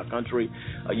times in our country,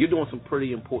 you're doing some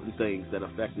pretty important things that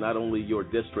affect not only your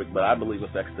district, but I believe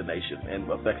affects the nation and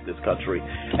affects this country.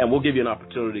 And we'll give you an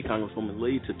opportunity, Congresswoman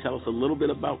Lee, to tell us a little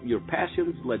bit about your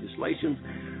passions, legislations,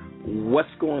 what's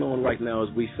going on right now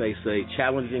as we face a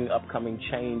challenging upcoming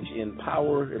change in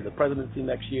power in the presidency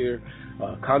next year.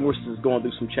 Congress is going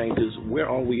through some changes. Where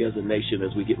are we as a nation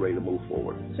as we get ready to move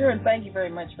forward? Sure, and thank you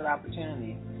very much for the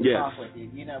opportunity to talk with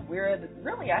you. You know, we're at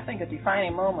really, I think, a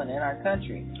defining moment in our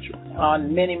country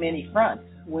on many, many fronts.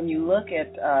 When you look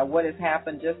at what has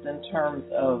happened just in terms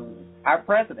of our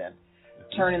president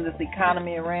turning this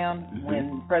economy around.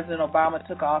 When President Obama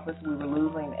took office, we were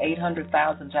losing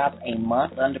 800,000 jobs a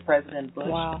month under President Bush.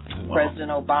 Wow.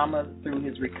 President Obama, through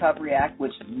his Recovery Act,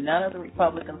 which none of the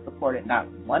Republicans supported,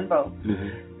 not one vote,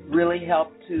 really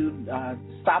helped to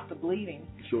stop the bleeding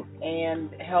and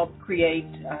help create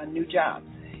new jobs.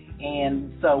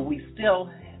 And so we still,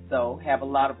 though, have a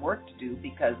lot of work to do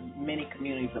because many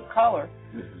communities of color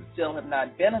still have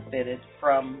not benefited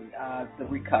from the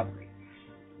recovery.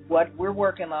 What we're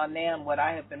working on now and what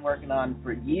I have been working on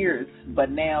for years,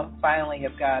 but now finally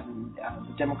have gotten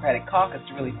the Democratic caucus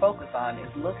to really focus on,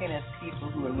 is looking at people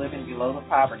who are living below the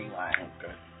poverty line.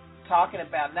 Talking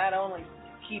about not only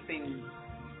keeping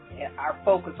our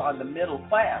focus on the middle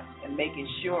class and making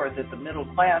sure that the middle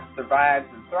class survives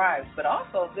and thrives, but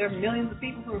also there are millions of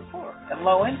people who are poor and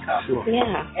low income,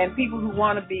 and people who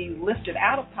want to be lifted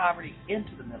out of poverty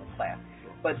into the middle class.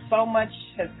 But so much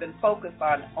has been focused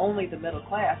on only the middle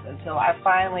class until I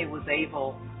finally was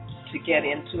able to get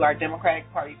into our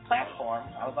Democratic Party platform.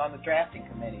 I was on the drafting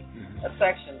committee, a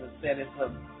section that said it's a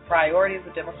priority of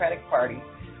the Democratic Party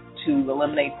to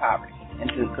eliminate poverty and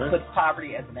to put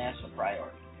poverty as a national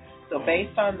priority. So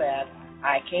based on that,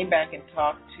 I came back and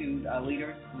talked to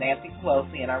Leader Nancy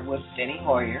Pelosi and our whip, Steny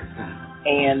Hoyer,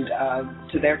 and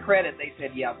to their credit, they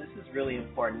said, yeah, this is really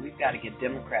important. We've got to get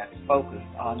Democrats focused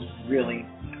on really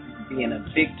being a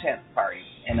big tent party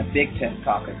and a big tent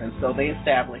caucus. And so they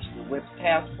established the WHIP's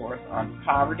task force on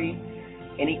poverty,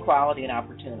 inequality, and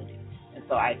opportunity. And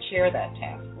so I chair that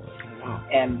task force.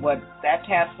 And what that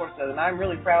task force does, and I'm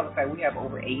really proud of the fact we have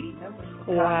over 80 members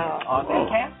on that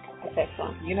task force. That's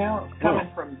excellent. You know, coming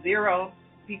from zero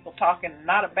people talking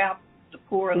not about the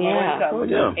poor and low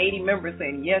income, 80 members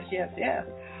saying yes, yes, yes.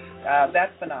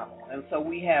 That's phenomenal. And so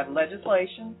we have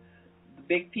legislation. The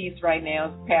big piece right now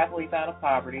is Pathways Out of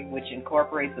Poverty, which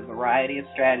incorporates a variety of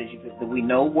strategies that we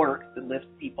know works to lift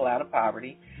people out of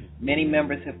poverty. Many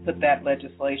members have put that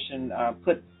legislation,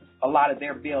 put a lot of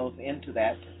their bills into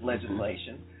that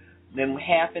legislation. Then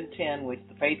half in 10, which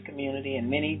the faith community and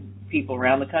many people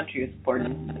around the country are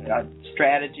supporting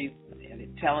strategies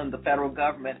and telling the federal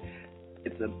government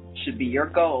it should be your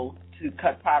goal to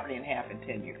cut poverty in half in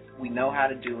 10 years. We know how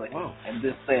to do it, and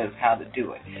this says how to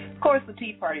do it. Of course, the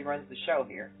Tea Party runs the show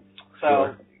here.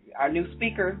 So our new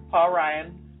speaker, Paul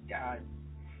Ryan,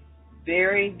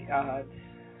 very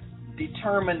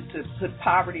determined to put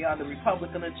poverty on the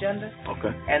Republican agenda.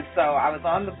 And so I'm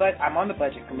on the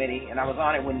Budget Committee, and I was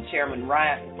on it when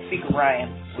Speaker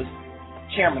Ryan was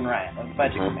Chairman Ryan of the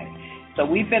Budget Committee. So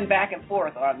we've been back and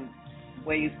forth on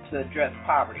ways to address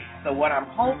poverty. So what I'm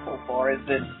hopeful for is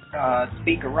that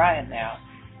Speaker Ryan now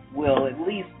will at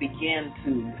least begin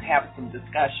to have some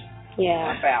discussion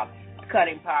about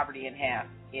cutting poverty in half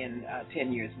in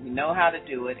 10 years. We know how to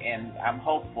do it, and I'm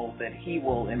hopeful that he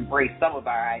will embrace some of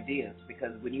our ideas,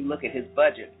 because when you look at his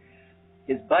budget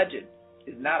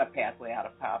is not a pathway out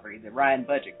of poverty. The Ryan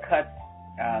budget cuts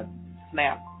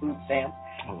SNAP, food stamps,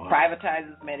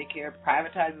 privatizes Medicare,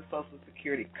 privatizes Social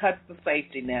Security, cuts the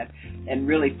safety net, and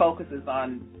really focuses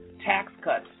on tax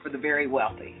cuts for the very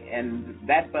wealthy. And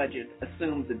that budget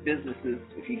assumes that businesses,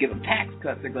 if you give them tax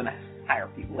cuts, they're going to hire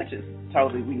people, which is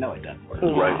totally, we know it doesn't work.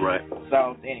 Right.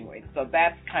 So anyway, so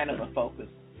that's kind of a focus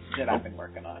that I've been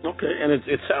working on. Okay, and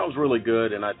it sounds really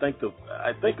good, and I think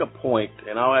a point,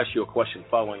 and I'll ask you a question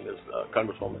following this,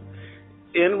 Congresswoman,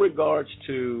 in regards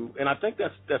to, and I think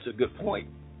that's a good point,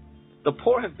 the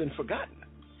poor have been forgotten.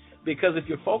 Because if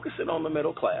you're focusing on the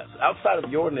middle class, outside of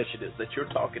your initiatives that you're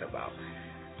talking about,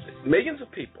 millions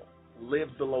of people live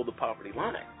below the poverty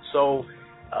line. So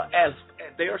as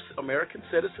they are American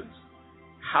citizens,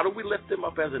 how do we lift them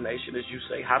up as a nation, as you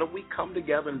say? How do we come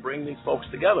together and bring these folks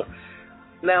together?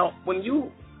 Now, when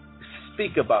you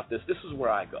speak about this is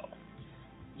where I go.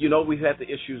 We've had the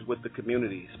issues with the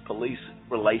communities, police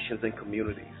relations in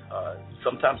communities,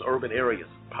 sometimes urban areas,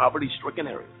 poverty-stricken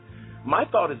areas. My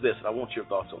thought is this, and I want your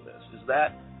thoughts on this, is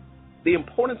that the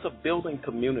importance of building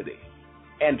community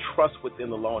and trust within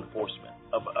the law enforcement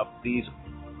of these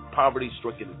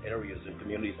poverty-stricken areas and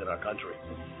communities in our country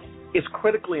is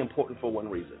critically important for one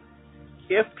reason.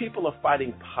 If people are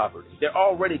fighting poverty, they're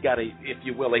already got a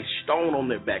stone on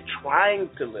their back trying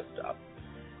to lift up.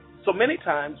 So many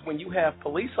times when you have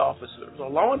police officers or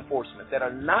law enforcement that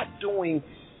are not doing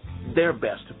their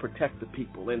best to protect the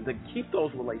people and to keep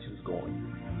those relations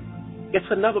going, it's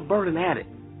another burden added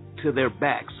to their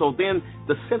back. So then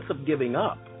the sense of giving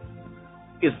up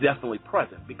is definitely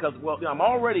present because, I'm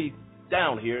already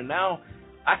down here, and now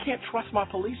I can't trust my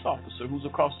police officer who's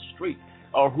across the street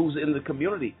or who's in the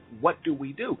community. What do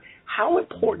we do? How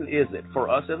important is it for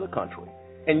us as a country?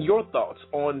 And your thoughts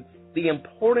on the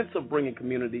importance of bringing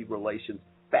community relations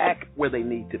back where they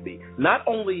need to be, not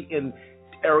only in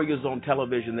areas on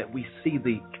television that we see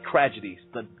the tragedies,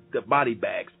 the body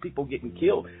bags, people getting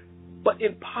killed, but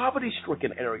in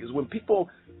poverty-stricken areas when people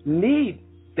need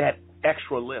that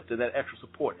extra lift and that extra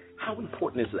support. How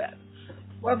important is that?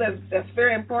 Well, that's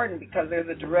very important because there's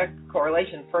a direct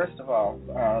correlation, first of all,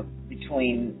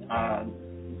 between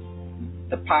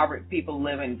the poverty, people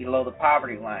living below the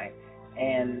poverty line,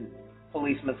 and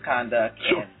police misconduct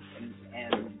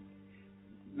and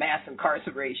mass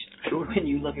incarceration. Sure. When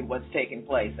you look at what's taking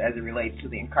place as it relates to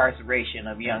the incarceration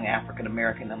of young African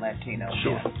American and Latino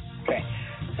Sure. men. Okay.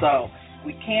 So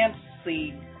we can't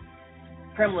see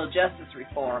criminal justice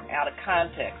reform out of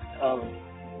context of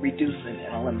reducing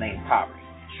and eliminating poverty.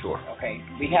 Sure. Okay.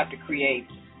 We have to create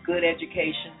good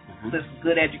education,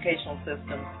 good educational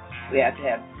systems. We have to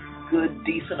have good,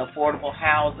 decent, affordable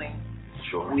housing.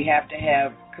 Sure. We have to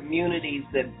have communities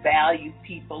that value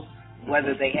people,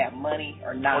 whether they have money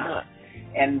or not.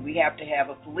 And we have to have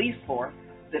a police force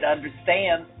that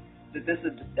understands that this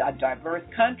is a diverse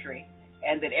country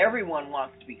and that everyone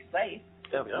wants to be safe.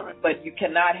 Yeah, all right. But you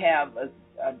cannot have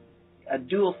a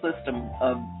dual system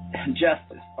of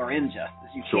justice or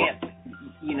injustice. You Sure. can't,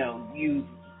 use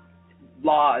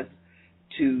laws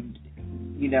to,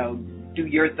 do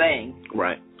your thing.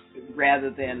 Right. Rather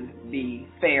than be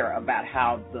fair about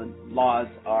how the laws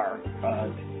are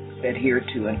adhered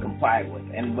to and complied with.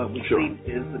 And what we Sure.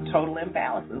 see is the total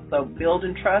imbalance. And so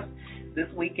building trust,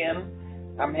 this weekend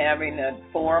I'm having a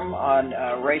forum on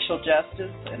racial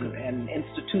justice and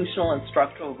institutional and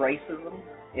structural racism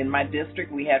in my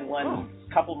district. We had one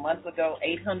a couple months ago.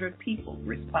 800 people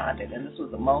responded, and this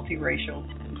was a multiracial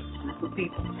group of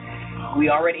people. We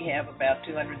already have about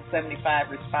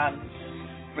 275 respondents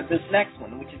for this next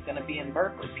one, which is going to be in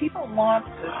Berkeley. People want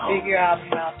to figure out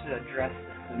how to address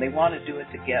this, and they want to do it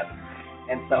together.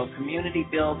 And so community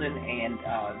building and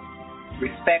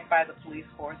respect by the police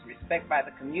force, respect by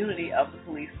the community of the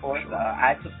police force.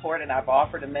 I support and I've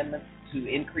offered amendments to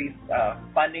increase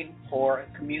funding for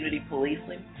community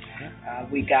policing.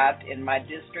 We got in my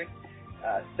district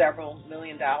several $1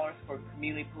 million for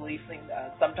community policing.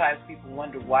 Sometimes people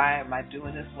wonder, why am I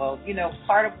doing this? Well,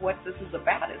 part of what this is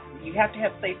about is you have to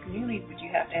have safe communities, but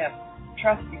you have to have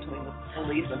trust between the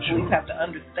police, and police have to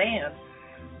understand,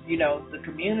 the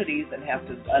communities and have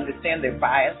to understand their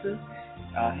biases,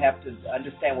 have to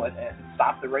understand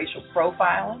stop the racial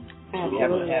profiling. We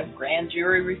have to have grand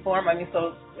jury reform.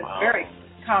 So it's very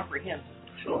comprehensive.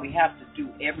 Sure. We have to do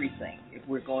everything if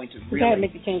we're going to really... You got to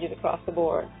make the changes across the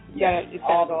board. It's got to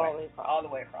go all the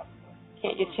way across the board. You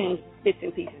can't just change bits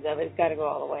and pieces of it. It's got to go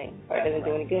all the way, or it doesn't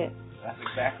do any good. That's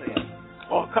exactly it.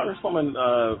 Well,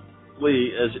 Congresswoman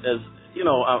Lee, as you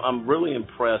know, I'm really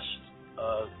impressed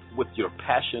with your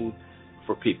passion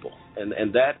for people,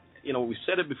 and that, we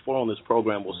said it before on this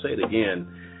program, we'll say it again.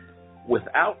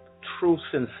 Without true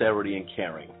sincerity and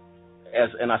caring,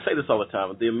 and I say this all the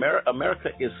time, America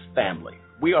is family.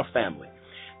 We are family.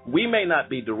 We may not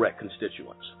be direct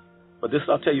constituents, but this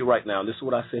I'll tell you right now, and this is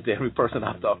what I said to every person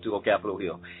I've talked to on Capitol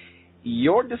Hill.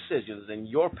 Your decisions and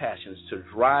your passions to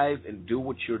drive and do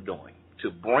what you're doing,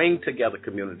 to bring together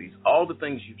communities, all the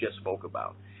things you just spoke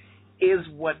about, is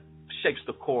what shapes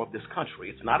the core of this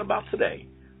country. It's not about today.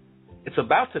 It's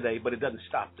about today, but it doesn't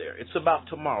stop there. It's about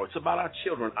tomorrow. It's about our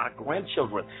children, our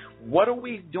grandchildren. What are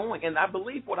we doing? And I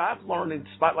believe what I've learned in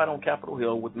Spotlight on Capitol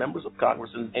Hill with members of Congress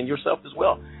and yourself as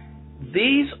well,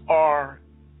 these are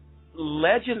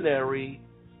legendary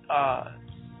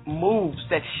moves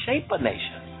that shape a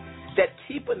nation, that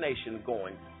keep a nation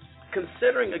going,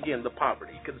 considering, again, the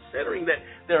poverty, considering that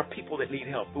there are people that need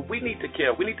help. But we need to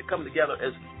care. We need to come together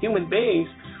as human beings.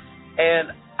 And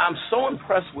I'm so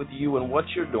impressed with you and what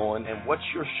you're doing and what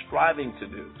you're striving to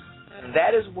do.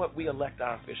 That is what we elect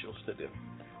our officials to do.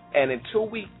 And until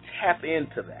we tap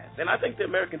into that, then I think the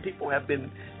American people have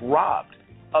been robbed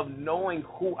of knowing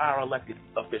who our elected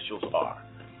officials are.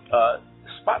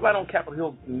 Spotlight on Capitol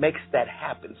Hill makes that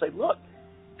happen. Say, look,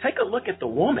 take a look at the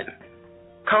woman,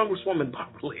 Congresswoman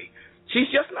Barbara Lee. She's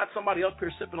just not somebody up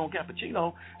here sipping on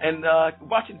cappuccino and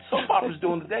watching soap operas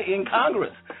during the day in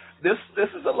Congress. This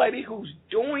is a lady who's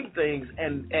doing things,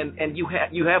 and you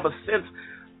have a sense.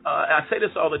 I say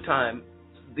this all the time: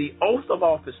 the oath of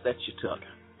office that you took,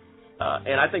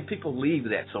 and I think people leave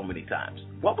that so many times.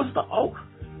 What was the oath?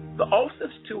 The oath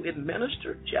is to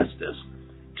administer justice,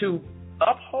 to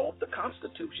uphold the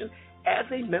Constitution as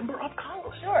a member of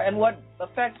Congress. Sure, and what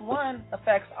affects one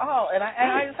affects all. And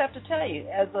I just have to tell you,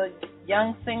 as a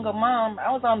young single mom,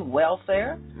 I was on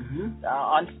welfare,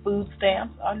 on food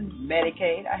stamps, on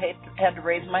Medicaid. I had to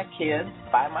raise my kids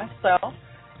by myself,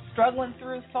 struggling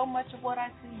through so much of what I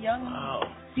see young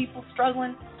people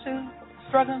struggling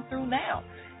through now.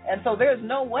 And so there's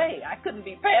no way I couldn't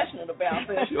be passionate about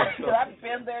this. Sure. I've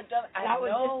been there, done it. I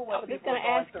was just going to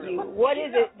ask you, what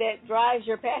is it that drives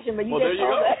your passion? But you there you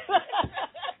go. that.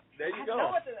 There you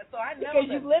go. So I know because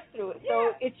you've lived through it.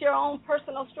 So it's your own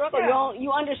personal struggle. Yeah.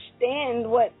 You understand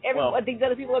what these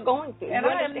other people are going through. And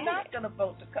I am not going to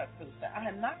vote to cut food stamps. I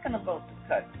am not going to vote to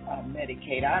cut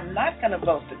Medicaid. I'm not going to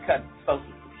vote to cut Social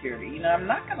Security. I'm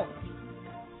not going to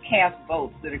cast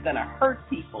votes that are going to hurt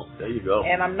people. There you go.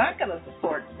 And I'm not going to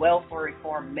support welfare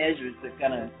reform measures that are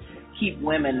going to keep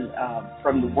women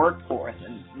from the workforce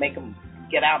and make them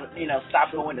get out of,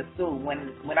 stop going to school.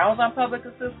 When I was on public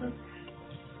assistance,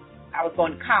 I was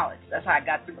going to college. That's how I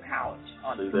got through college,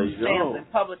 on food stamps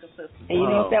and public assistance. And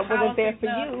if that wasn't there for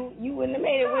you wouldn't have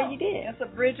made it where you did. It's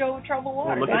a bridge over troubled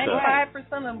water.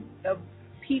 95% of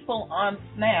people on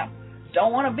SNAP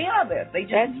don't want to be on this. They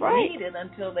just need it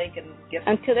until they can get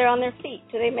until they're on their feet,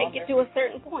 till they make it to a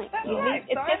certain point. That's right.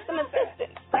 It's just some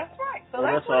assistance. That's right. So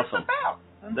that's what it's about.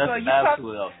 And that's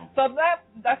absolutely awesome. So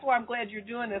that's why I'm glad you're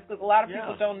doing this, because a lot of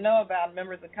people don't know about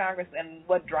members of Congress and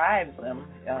what drives them.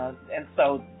 And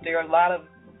so there are a lot of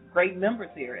great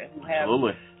members here who have.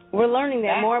 Absolutely. We're learning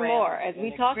that more and more as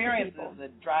we talk to people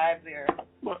that drive their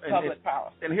public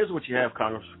policy. And here's what you have,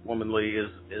 Congresswoman Lee,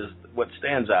 is what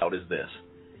stands out is this.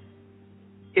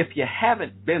 If you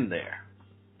haven't been there,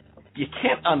 you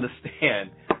can't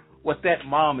understand what that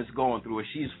mom is going through as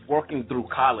she's working through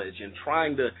college and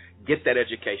trying to get that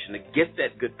education, to get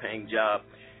that good-paying job.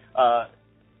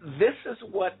 This is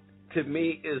what, to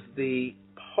me, is the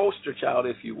poster child,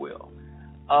 if you will,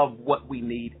 of what we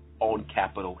need on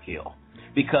Capitol Hill.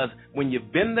 Because when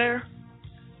you've been there,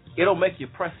 it'll make you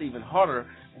press even harder.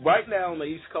 Right now on the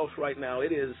East Coast right now,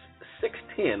 it is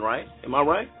 6:10, right? Am I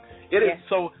right? It is.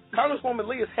 So Congresswoman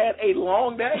Lee has had a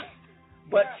long day,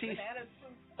 but she's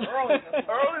early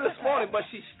this morning, but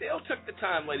she still took the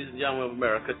time, ladies and gentlemen of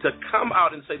America, to come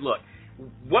out and say, look,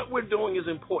 what we're doing is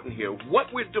important here. What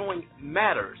we're doing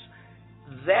matters.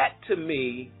 That, to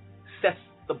me, sets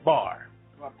the bar.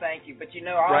 Well, thank you. But,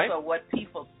 also what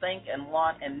people think and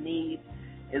want and need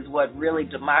is what really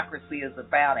democracy is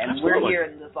about. And Absolutely. We're here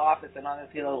in this office and on this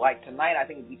Hill, like tonight, I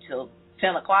think it'll be till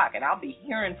 10 o'clock, and I'll be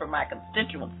hearing from my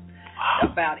constituents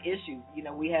about issues.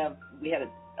 We had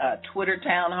a Twitter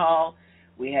town hall.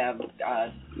 We have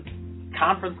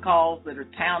conference calls that are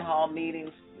town hall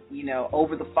meetings,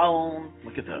 over the phone.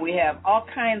 Look at that. We have all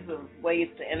kinds of ways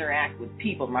to interact with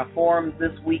people. My forums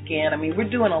this weekend. We're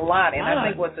doing a lot. And I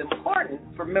think what's important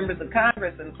for members of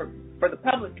Congress and for the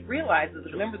public to realize is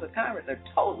that members of Congress are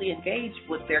totally engaged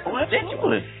with their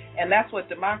constituents. And that's what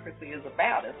democracy is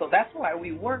about. And so that's why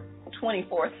we work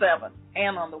 24/7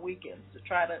 and on the weekends to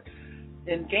try to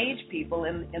engage people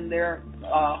in their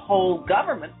whole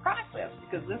government process,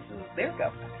 because this is their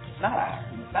government. It's not ours.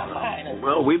 It's not mine.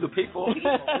 Well, we the people.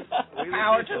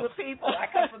 Power to the people. I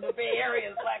come from the Bay Area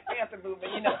and Black Panther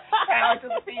movement. Power to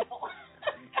the people.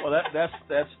 Well,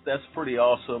 that's pretty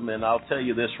awesome, and I'll tell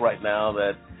you this right now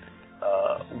that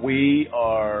we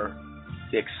are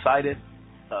excited,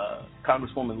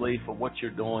 Congresswoman Lee, for what you're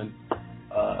doing.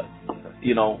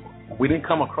 We didn't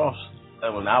come across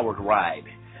an hour's ride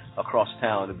across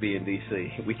town to be in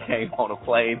D.C. We came on a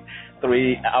plane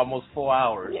almost 4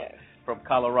 hours from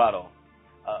Colorado.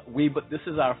 But this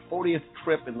is our 40th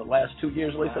trip in the last 2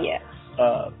 years, Lisa. Yes.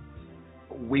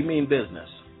 We mean business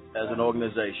as an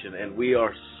organization, and we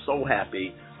are so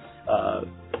happy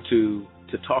to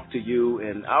talk to you.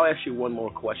 And I'll ask you one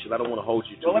more question. I don't want to hold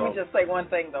you too long. Well, let me just say one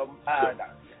thing, though.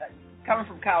 Coming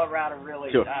from Colorado,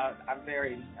 really, I'm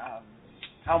very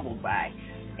humbled by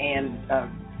and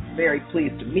very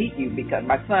pleased to meet you, because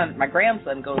my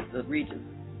grandson goes to Regis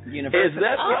University. Is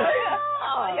that right?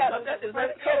 Oh, yeah. Is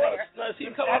that Colorado? No, is he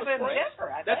in Colorado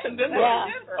Springs? That's in Denver. Yeah.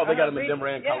 Oh, they got him in Denver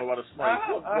and Colorado Springs.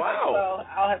 Wow. Well,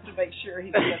 I'll have to make sure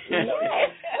he's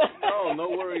Oh, no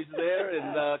worries there.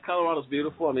 And Colorado's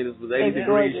beautiful. I mean, it was 80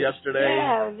 degrees yesterday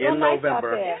in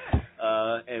November.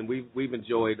 And we've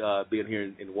enjoyed being here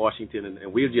in Washington,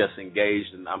 and we're just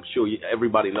engaged. And I'm sure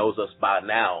everybody knows us by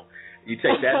now. You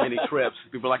take that many trips,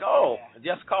 people are like, oh, it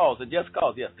just calls,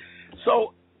 yes.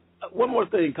 So one more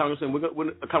thing, Congresswoman, we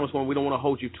don't want to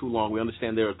hold you too long. We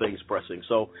understand there are things pressing.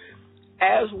 So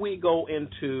as we go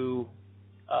into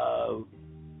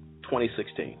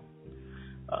 2016,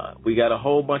 we got a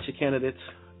whole bunch of candidates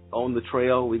on the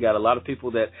trail. We got a lot of people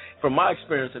that, from my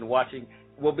experience in watching,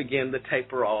 will begin to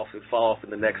taper off and fall off in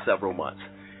the next several months.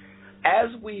 As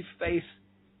we face,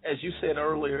 as you said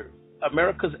earlier,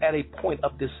 America's at a point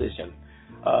of decision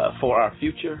for our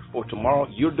future, for tomorrow.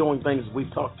 You're doing things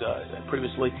we've talked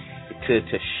previously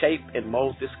to shape and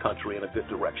mold this country in a good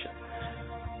direction.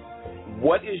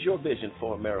 What is your vision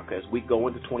for America as we go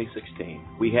into 2016?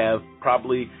 We have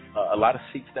probably a lot of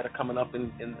seats that are coming up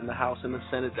in the House and the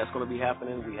Senate. That's going to be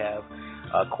happening. We have,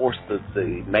 of course,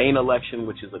 the main election,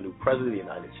 which is a new president of the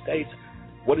United States.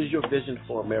 What is your vision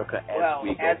for America as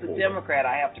we go as a forward? Democrat,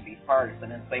 I have to be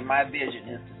partisan and say my vision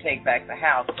is to take back the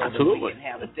House so that we can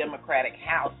have a Democratic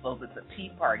House so that the Tea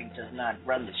Party does not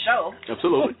run the show.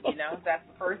 Absolutely. That's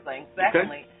the first thing.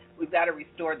 Secondly, we've got to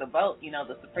restore the vote.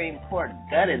 The Supreme Court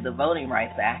gutted the Voting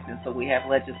Rights Act, and so we have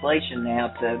legislation now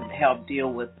to help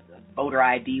deal with voter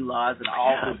ID laws and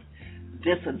all the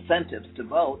disincentives to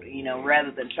vote, rather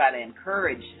than try to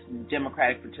encourage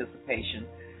democratic participation.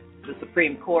 The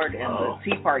Supreme Court and the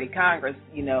Tea Party Congress,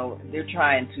 they're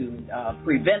trying to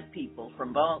prevent people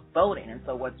from voting. And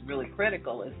so what's really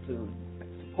critical is to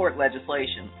support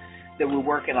legislation that we're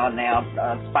working on now,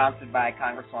 sponsored by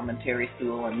Congresswoman Terry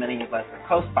Sewell, and many of us are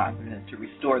co-sponsoring it, to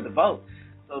restore the vote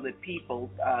so that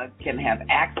people can have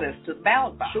access to the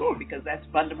ballot box. Sure. Because that's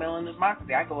fundamental in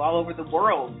democracy. I go all over the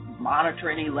world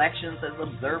monitoring elections as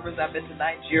observers. I've been to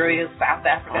Nigeria, South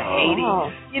Africa, Haiti.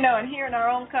 And here in our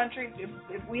own country,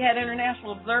 if we had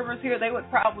international observers here, they would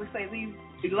probably say these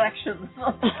elections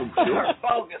are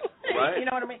bogus. Right. You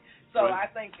know what I mean? So I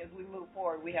think as we move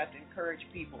forward, we have to encourage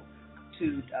people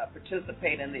to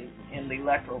participate in the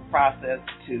electoral process,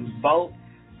 to vote,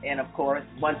 and of course,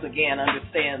 once again,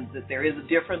 understand that there is a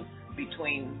difference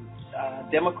between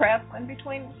Democrats and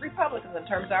between Republicans in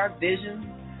terms of our vision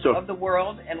of the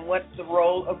world and what the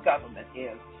role of government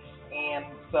is. And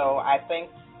so I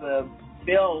think the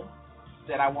bill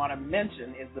that I want to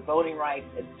mention is the Voting Rights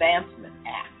Advancement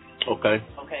Act. Okay,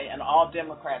 and all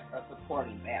Democrats are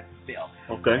supporting that bill.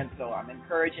 Okay. And so I'm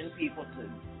encouraging people to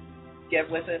get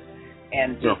with it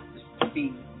and just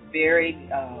be very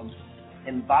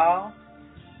involved,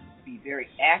 be very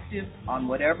active on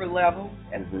whatever level,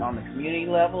 and on the community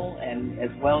level, and as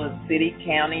well as city,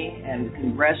 county, and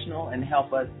congressional, and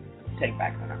help us take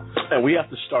back the House. And we have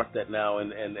to start that now.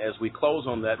 And as we close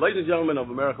on that, ladies and gentlemen of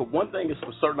America, one thing is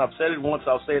for certain. I've said it once,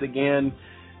 I'll say it again.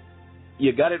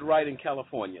 You got it right in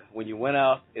California when you went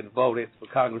out and voted for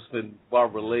Congresswoman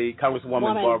Barbara Lee.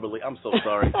 I'm so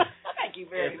sorry. Thank you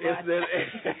very much.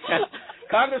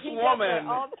 Congresswoman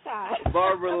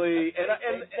Barbara Lee.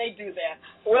 And they do that.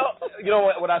 Well,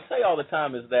 what I say all the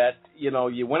time is that,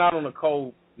 you went out on a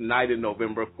cold night in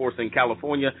November. Of course, in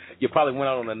California, you probably went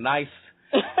out on a nice,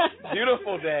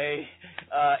 beautiful day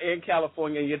in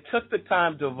California. You took the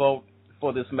time to vote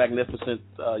for this magnificent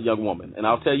young woman. And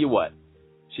I'll tell you what,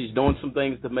 she's doing some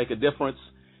things to make a difference.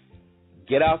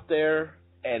 Get out there.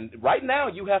 And right now,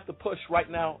 you have to push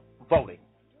voting.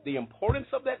 The importance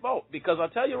of that vote, because I'll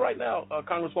tell you right now,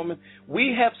 Congresswoman,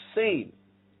 we have seen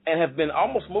and have been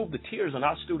almost moved to tears in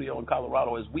our studio in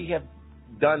Colorado as we have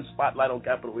done Spotlight on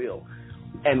Capitol Hill.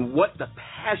 And what the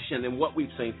passion and what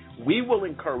we've seen, we will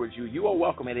encourage you. You are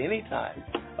welcome at any time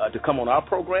to come on our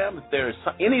program. If there is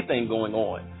anything going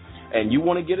on and you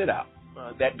want to get it out,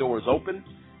 that door is open,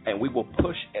 and we will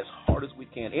push as hard as we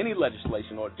can any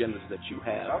legislation or agendas that you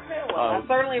have. Okay, well, I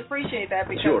certainly appreciate that,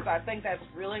 because I think that's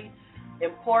really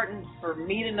important for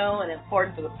me to know and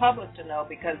important for the public to know,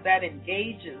 because that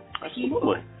engages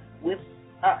people with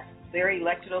us, their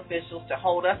elected officials, to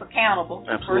hold us accountable,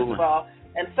 first of all,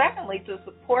 and secondly, to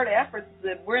support efforts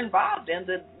that we're involved in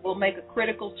that will make a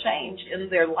critical change in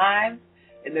their lives,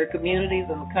 in their communities,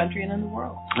 in the country, and in the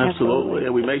world. Absolutely.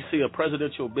 And we may see a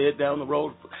presidential bid down the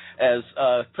road as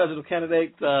presidential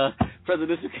candidate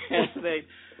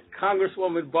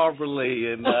Congresswoman Barbara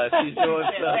Lee, and she's doing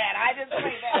stuff. I didn't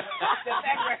say that.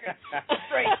 That record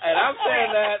straight. And I'm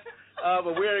saying that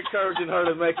But we're encouraging her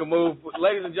to make a move.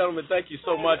 Ladies and gentlemen, thank you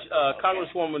so much.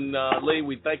 Congresswoman Lee,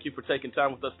 we thank you for taking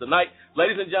time with us tonight.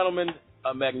 Ladies and gentlemen,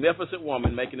 a magnificent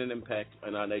woman making an impact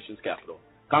in our nation's capital.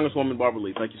 Congresswoman Barbara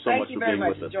Lee, thank you so much for being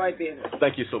with us. Enjoyed being here.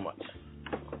 Thank you so much.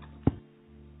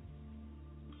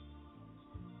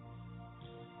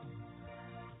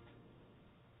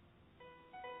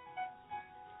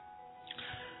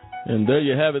 And there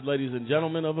you have it, ladies and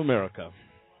gentlemen of America.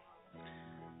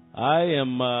 I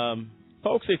am,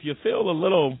 folks, if you feel a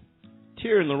little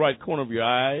tear in the right corner of your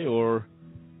eye, or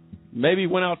maybe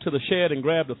went out to the shed and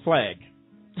grabbed a flag,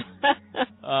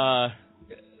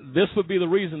 this would be the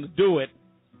reason to do it.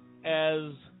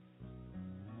 As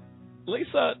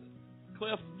Lisa,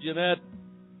 Cliff, Jeanette,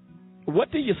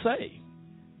 what do you say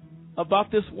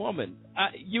about this woman?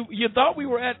 You thought we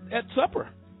were at supper.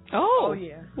 Oh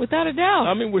yeah, without a doubt.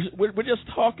 I mean, we're just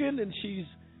talking, and she's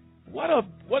what a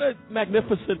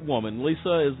magnificent woman.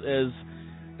 Lisa is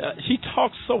she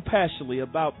talks so passionately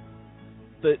about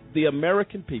the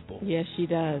American people. Yes, she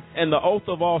does. And the oath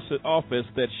of office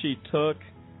that she took,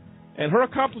 and her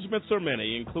accomplishments are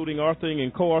many, including authoring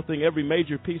and co-authoring every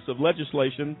major piece of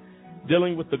legislation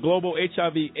dealing with the global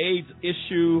HIV/AIDS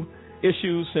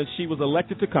issues since she was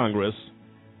elected to Congress.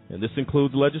 And this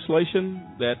includes legislation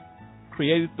that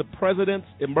created the President's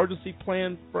Emergency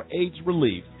Plan for AIDS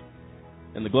Relief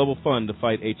and the Global Fund to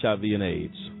fight HIV and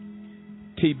AIDS,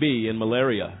 TB and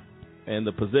malaria, and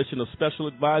the position of Special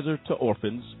Advisor to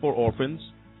orphans.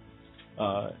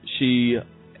 She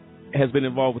has been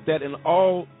involved with that and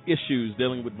all issues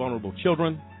dealing with vulnerable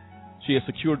children. She has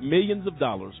secured millions of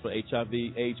dollars for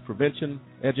HIV/AIDS prevention,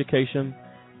 education,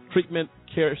 treatment,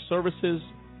 care services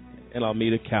in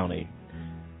Alameda County.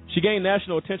 She gained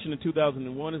national attention in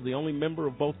 2001 as the only member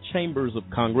of both chambers of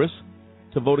Congress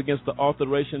to vote against the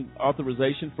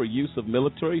authorization for use of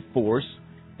military force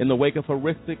in the wake of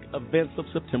horrific events of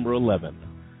September 11th.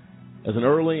 As an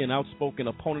early and outspoken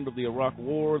opponent of the Iraq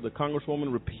War, the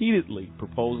Congresswoman repeatedly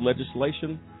proposed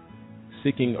legislation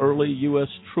seeking early U.S.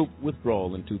 troop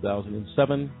withdrawal in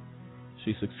 2007.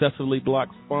 She successfully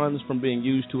blocked funds from being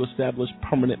used to establish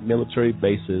permanent military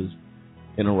bases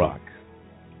in Iraq.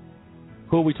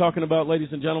 Who are we talking about,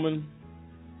 ladies and gentlemen?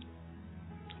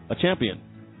 A champion,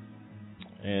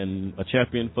 and a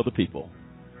champion for the people.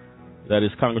 That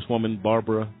is Congresswoman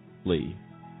Barbara Lee.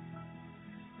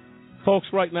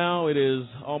 Folks, right now it is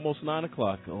almost 9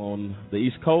 o'clock on the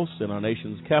East Coast in our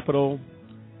nation's capital,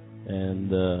 and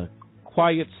the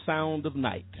quiet sound of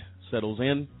night settles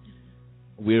in.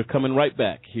 We're coming right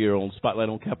back here on Spotlight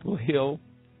on Capitol Hill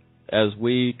as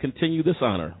we continue this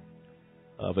honor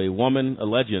of a woman, a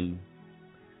legend,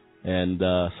 and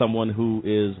someone who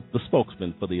is the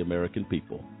spokesman for the American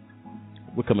people.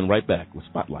 We're coming right back with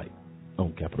Spotlight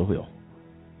on Capitol Hill.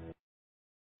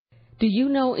 Do you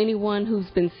know anyone who's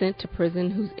been sent to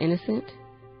prison who's innocent?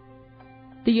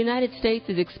 The United States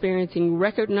is experiencing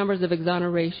record numbers of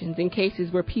exonerations in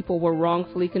cases where people were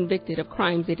wrongfully convicted of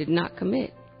crimes they did not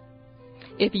commit.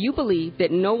 If you believe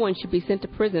that no one should be sent to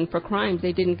prison for crimes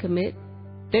they didn't commit,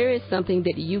 there is something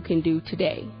that you can do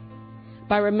today.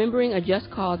 By remembering a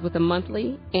just cause with a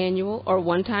monthly, annual, or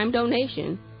one-time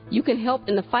donation, you can help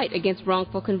in the fight against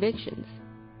wrongful convictions.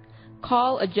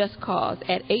 Call a just cause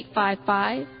at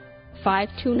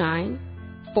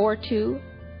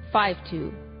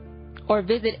 855-529-4252 or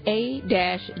visit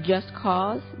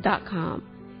a-justcause.com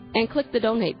and click the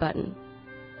donate button.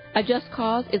 A Just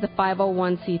Cause is a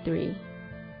 501c3.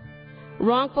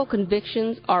 Wrongful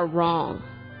convictions are wrong.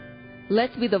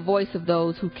 Let's be the voice of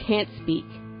those who can't speak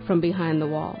from behind the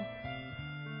wall.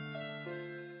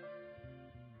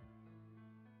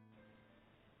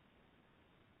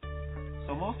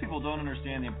 So most people don't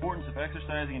understand the importance of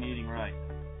exercising and eating right.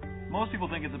 Most people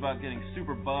think it's about getting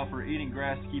super buff or eating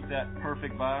grass to keep that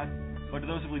perfect bod, but to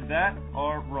those who believe that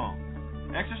are wrong.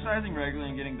 Exercising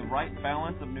regularly and getting the right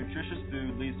balance of nutritious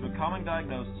food leads to a common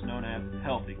diagnosis known as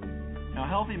healthy. Now,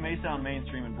 healthy may sound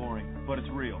mainstream and boring, but it's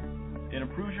real. It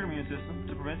improves your immune system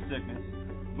to prevent sickness,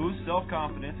 boosts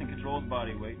self-confidence and controls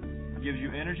body weight, gives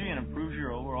you energy, and improves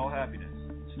your overall happiness.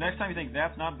 So next time you think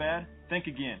that's not bad, think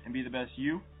again and be the best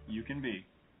you can be.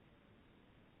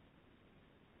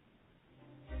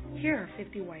 Here are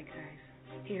 50 white guys.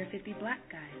 Here are 50 black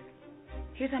guys.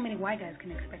 Here's how many white guys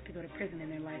can expect to go to prison in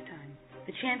their lifetime.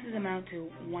 The chances amount to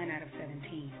 1 out of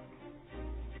 17.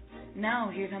 Now,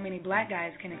 here's how many black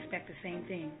guys can expect the same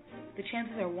thing. The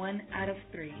chances are 1 out of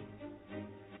 3.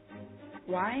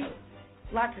 Why?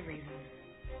 Lots of reasons.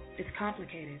 It's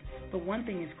complicated, but one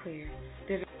thing is clear.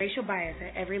 There's a racial bias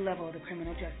at every level of the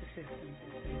criminal justice system.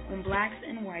 When blacks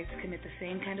and whites commit the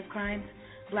same kind of crimes,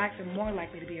 blacks are more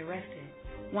likely to be arrested.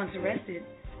 Once arrested,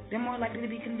 they're more likely to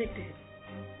be convicted.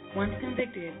 Once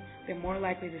convicted, they're more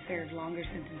likely to serve longer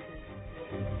sentences.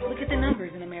 Look at the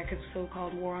numbers in America's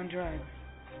so-called war on drugs.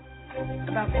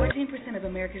 About 14% of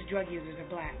America's drug users are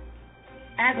black,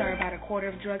 as are about a quarter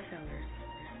of drug sellers.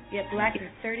 Yet blacks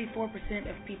are 34%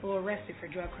 of people arrested for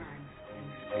drug crimes.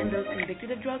 And those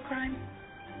convicted of drug crimes,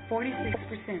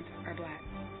 46% are black.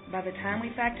 By the time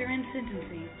we factor in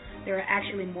sentencing, there are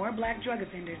actually more black drug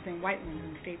offenders than white ones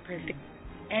in state prisons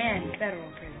and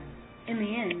federal prisons. In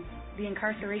the end, the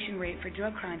incarceration rate for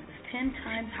drug crimes is 10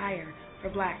 times higher for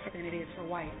blacks than it is for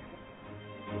whites.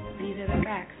 These are the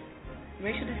facts.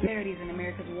 Racial disparities in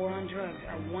America's war on drugs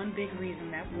are one big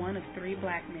reason that 1 of 3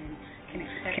 black men can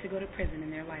expect to go to prison in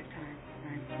their lifetime.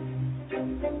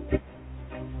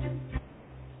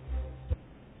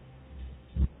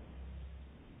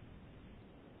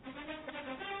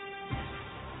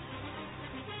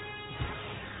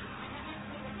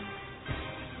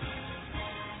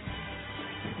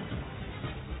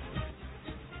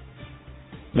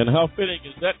 And how fitting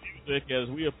is that music as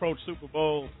we approach Super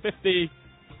Bowl 50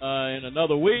 in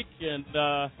another week, and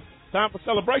time for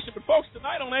celebration. But folks,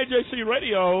 tonight on AJC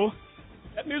Radio,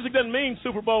 that music doesn't mean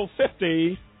Super Bowl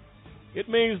 50. It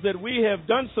means that we have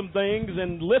done some things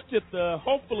and lifted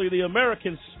hopefully the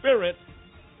American spirit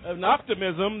and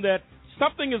optimism that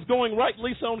something is going right,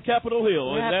 Lisa, on Capitol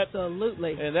Hill.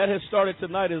 Absolutely. And that has started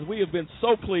tonight, as we have been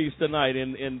so pleased tonight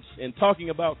in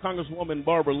talking about Congresswoman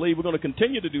Barbara Lee. We're going to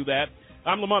continue to do that.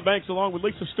 I'm Lamont Banks, along with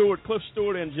Lisa Stewart, Cliff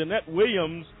Stewart, and Jeanette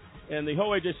Williams, and the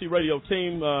whole AJC Radio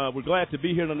team. We're glad to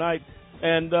be here tonight.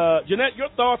 And, Jeanette, your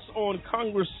thoughts on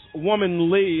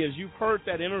Congresswoman Lee, as you've heard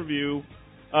that interview,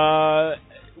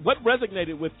 what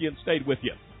resonated with you and stayed with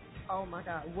you? Oh, my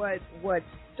God. What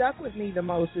stuck with me the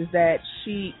most is that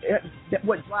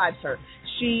what drives her.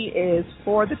 She is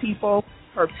for the people,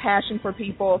 her passion for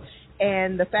people,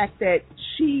 and the fact that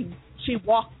she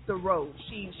walked the road.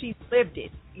 She lived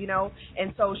it, you know,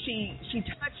 and so she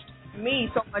touched me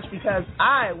so much because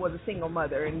I was a single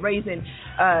mother and raising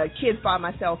kids by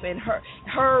myself, and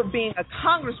her being a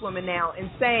congresswoman now and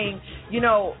saying, you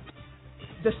know,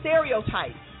 the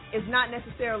stereotype is not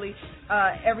necessarily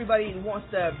everybody wants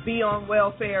to be on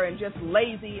welfare and just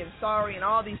lazy and sorry and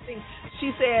all these things.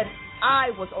 She said,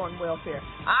 I was on welfare.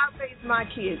 I raised my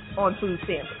kids on food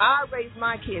stamps. I raised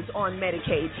my kids on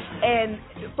Medicaid. And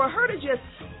for her to just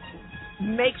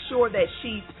make sure that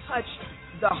she touched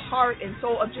the heart and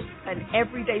soul of just an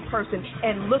everyday person,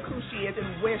 and look who she is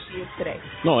and where she is today.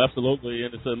 No, absolutely.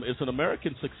 And it's an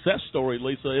American success story,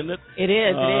 Lisa, isn't it? It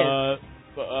is.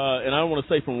 And I don't want to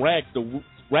say from rags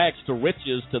to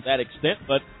riches to that extent,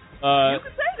 but you can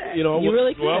say that. You know, you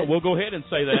really could. Well, we'll go ahead and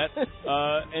say that.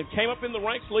 And came up in the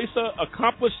ranks, Lisa,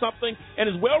 accomplished something, and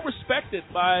is well respected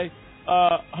by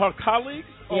her colleagues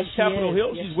on Capitol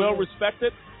Hill. She's well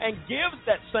respected and gives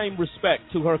that same respect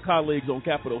to her colleagues on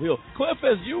Capitol Hill. Cliff,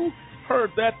 as you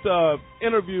heard that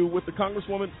interview with the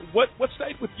Congresswoman, what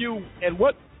stayed with you, and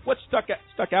what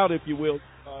stuck out, if you will,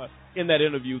 in that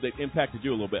interview that impacted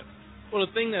you a little bit? Well,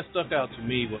 the thing that stuck out to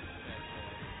me was,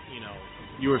 you know,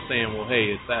 you were saying, well,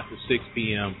 hey, it's after 6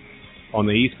 p.m. on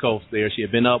the East Coast there. She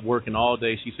had been up working all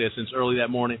day, she said, since early that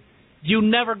morning. You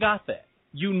never got that.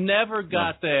 You never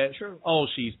got that. True. Oh,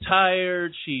 she's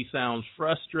tired. She sounds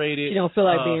frustrated. She don't feel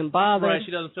like being bothered. Right.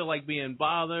 She doesn't feel like being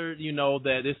bothered. You know,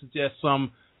 that this is just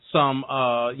some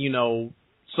you know,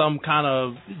 some kind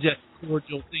of just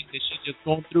cordial thing that she's just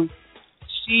going through.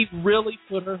 She really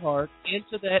put her heart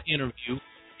into that interview.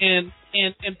 And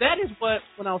that is what,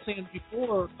 when I was saying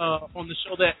before on the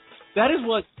show, that is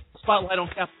what Spotlight on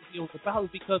Capitol Hill is about,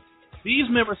 because these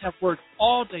members have worked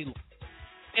all day long.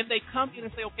 And they come in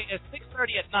and say, okay, at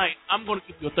 6:30 at night, I'm going to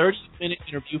give you a 30-minute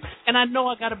interview, and I know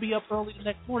I got to be up early the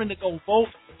next morning to go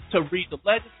vote, to read the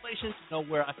legislation, to know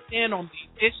where I stand on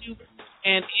these issues.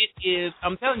 And it is,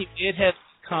 I'm telling you, it has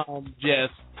become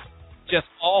just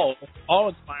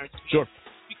all-inspiring to me. Sure.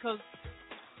 Because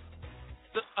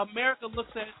America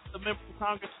looks at the members of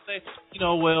Congress and say, you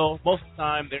know, well, most of the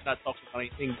time they're not talking about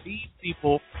anything. These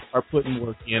people are putting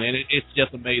work in, and it's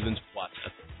just amazing to watch.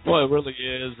 Well, it really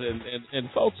is, and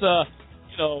folks,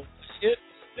 you know,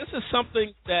 this is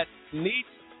something that needs.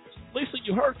 Lisa,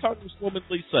 you heard Congresswoman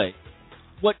Lee say,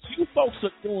 what you folks are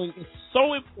doing is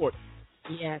so important.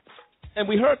 Yes. And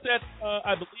we heard that,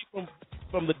 I believe,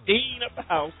 from the dean of the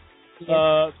House. Yes.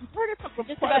 We've heard it from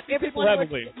just about everyone.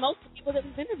 Most of the people that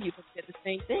we've interviewed have said the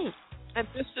same thing. And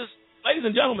this is, ladies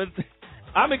and gentlemen,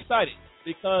 I'm excited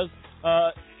because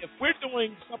if we're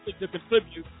doing something to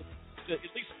contribute to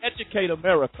at least educate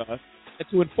America and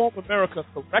to inform America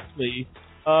correctly,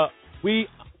 we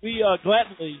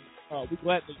gladly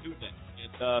do that.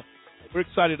 And We're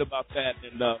excited about that.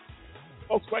 And,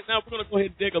 folks, right now we're going to go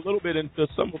ahead and dig a little bit into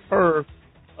some of her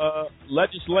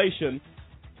legislation.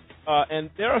 And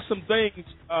there are some things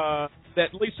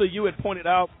that, Lisa, you had pointed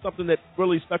out, something that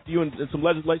really stuck to you in some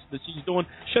legislation that she's doing.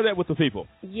 Share that with the people.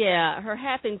 Yeah, her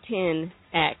Half in 10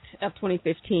 Act of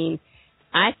 2015,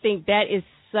 I think that is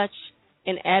such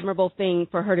an admirable thing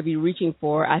for her to be reaching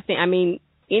for. I mean,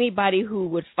 anybody who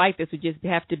would fight this would just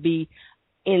have to be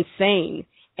insane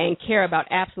and care about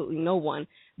absolutely no one.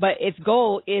 But its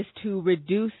goal is to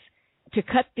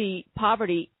cut the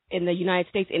poverty in the United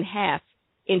States in half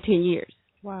in 10 years.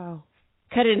 Wow.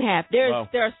 Cut it in half. There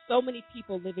are so many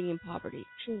people living in poverty.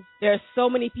 There are so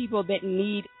many people that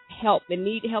need help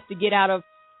to get out of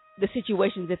the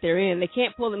situations that they're in. They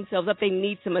can't pull themselves up. They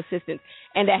need some assistance.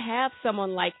 And to have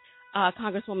someone like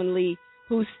Congresswoman Lee,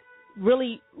 who's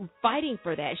really fighting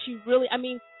for that.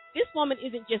 This woman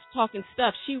isn't just talking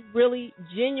stuff. She really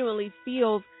genuinely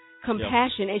feels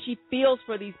compassion, and she feels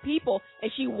for these people,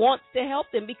 and she wants to help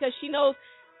them because she knows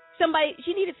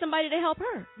she needed somebody to help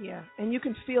her. Yeah, and you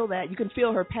can feel that. You can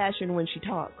feel her passion when she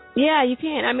talks. Yeah, you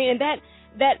can. And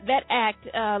that act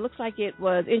looks like it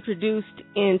was introduced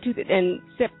in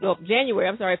January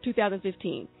of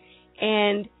 2015.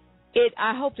 And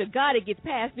I hope to God it gets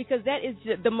passed, because that is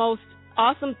the most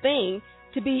awesome thing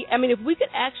to be. If we could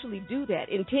actually do that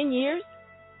in 10 years,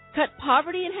 cut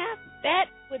poverty in half, that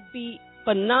would be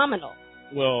phenomenal.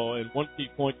 Well, and one key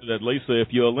point to that, Lisa, if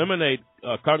you eliminate,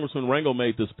 Congressman Rangel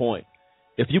made this point,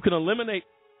 if you can eliminate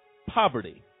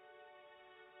poverty,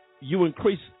 you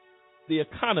increase the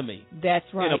economy. That's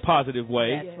right. In a positive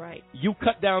way. That's right. You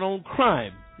cut down on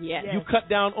crime. Yes. You cut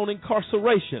down on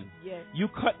incarceration. Yes. You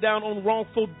cut down on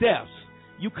wrongful deaths.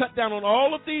 You cut down on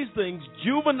all of these things,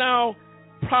 juvenile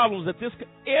problems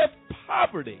if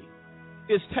poverty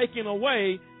is taken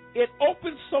away, it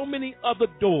opens so many other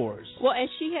doors. Well, and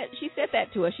she said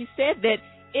that to us. She said that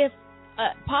if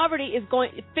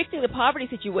fixing the poverty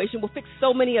situation will fix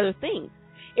so many other things.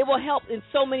 It will help in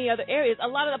so many other areas. A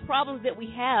lot of the problems that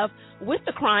we have with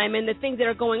the crime and the things that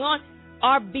are going on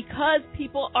are because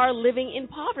people are living in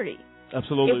poverty.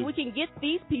 Absolutely. If we can get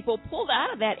these people pulled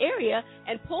out of that area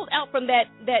and pulled out from that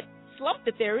slump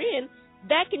that they're in,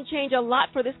 that can change a lot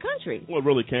for this country. Well, it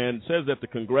really can. It says that the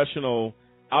Congressional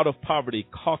Out of Poverty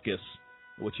Caucus,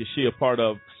 which is she a part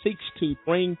of, seeks to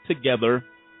bring together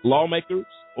lawmakers,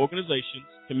 organizations,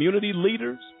 community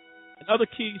leaders, and other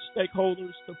key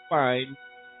stakeholders to find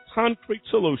concrete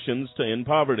solutions to end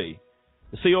poverty.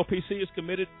 The COPC is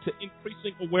committed to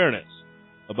increasing awareness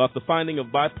about the finding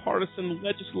of bipartisan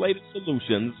legislative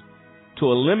solutions to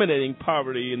eliminating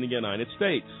poverty in the United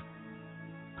States.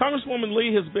 Congresswoman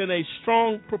Lee has been a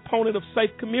strong proponent of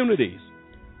safe communities,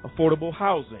 affordable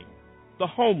housing, the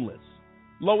homeless,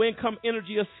 low-income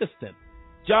energy assistance,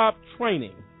 job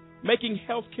training, making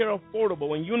health care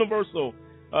affordable and universal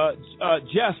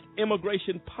just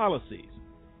immigration policies,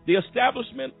 the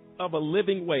establishment of a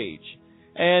living wage.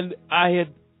 And I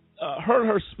had heard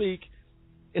her speak.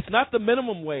 It's not the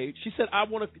minimum wage. She said,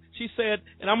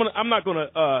 and I'm not going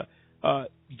to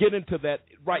get into that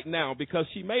right now, because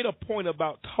she made a point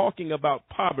about talking about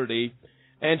poverty,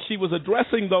 and she was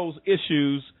addressing those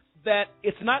issues that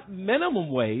it's not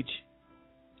minimum wage,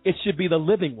 it should be the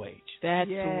living wage. That's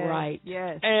right.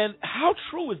 Yes. And how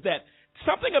true is that?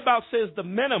 Something about says the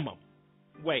minimum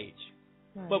wage,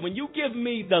 but when you give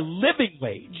me the living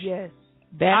wage, yes,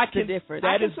 that's the difference.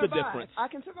 That is the difference. I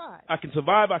can survive. I can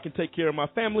survive. I can take care of my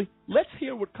family. Let's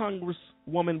hear what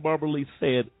Congresswoman Barbara Lee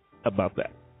said about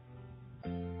that.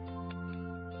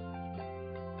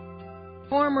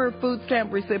 Former food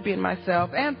stamp recipient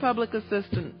myself and public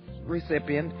assistance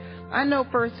recipient, I know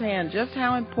firsthand just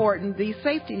how important these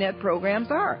safety net programs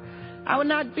are. I would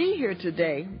not be here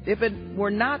today if it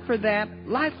were not for that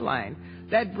lifeline,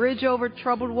 that bridge over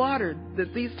troubled water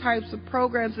that these types of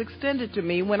programs extended to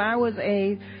me when I was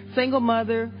a single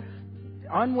mother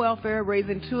on welfare,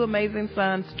 raising two amazing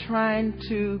sons, trying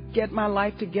to get my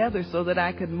life together so that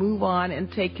I could move on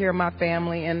and take care of my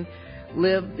family and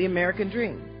live the American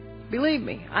dream. Believe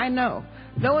me, I know.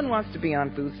 No one wants to be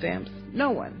on food stamps.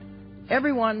 No one.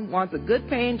 Everyone wants a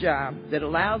good-paying job that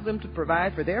allows them to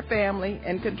provide for their family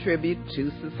and contribute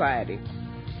to society.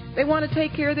 They want to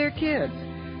take care of their kids.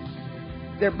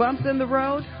 There are bumps in the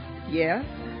road, yes.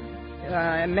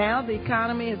 And now the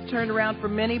economy has turned around for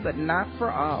many, but not for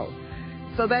all.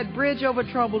 So that bridge over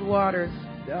troubled waters,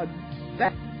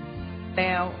 that's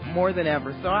now more than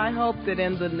ever. So I hope that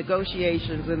in the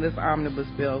negotiations in this omnibus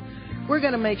bill, we're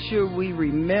going to make sure we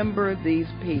remember these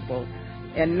people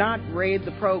and not raid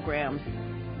the programs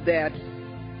that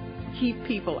keep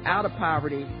people out of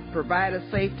poverty, provide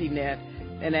a safety net,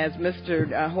 And as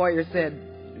Mr. Hoyer said,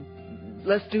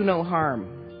 let's do no harm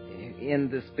in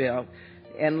this bill,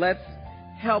 and let's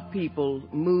help people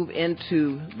move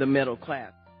into the middle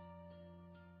class.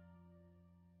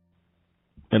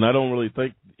 And I don't really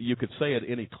think you could say it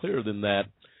any clearer than that.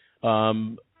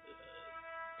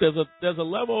 There's a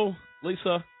level,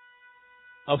 Lisa,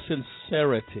 of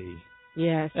sincerity.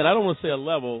 Yes. And I don't want to say a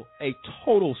level, a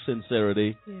total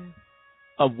sincerity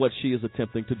of what she is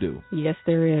attempting to do. Yes,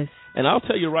 there is. And I'll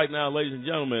tell you right now, ladies and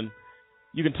gentlemen,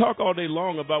 you can talk all day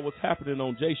long about what's happening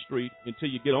on J Street until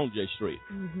you get on J Street.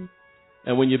 Mm-hmm.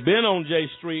 And when you've been on J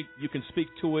Street, you can speak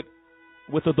to it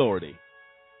with authority.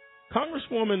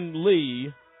 Congresswoman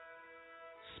Lee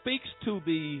speaks to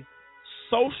the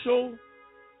social,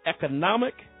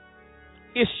 economic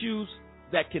issues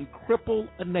that can cripple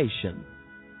a nation.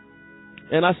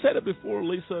 And I said it before,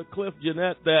 Lisa, Cliff,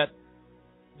 Jeanette, that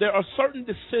there are certain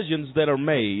decisions that are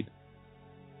made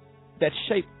that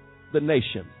shape the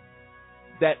nation,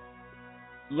 that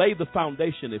lay the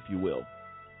foundation, if you will.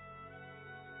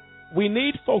 We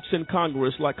need folks in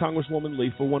Congress like Congresswoman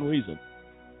Lee for one reason.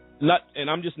 And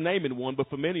I'm just naming one, but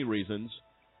for many reasons.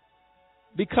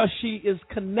 Because she is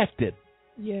connected.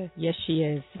 Yes. Yes, she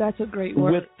is. That's a great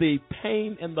word. With the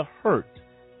pain and the hurt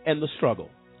and the struggle.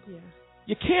 Yeah.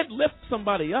 You can't lift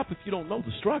somebody up if you don't know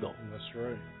the struggle. That's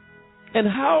right. And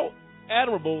how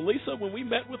admirable, Lisa, when we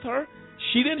met with her,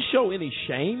 she didn't show any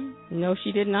shame. No,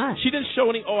 she did not. She didn't show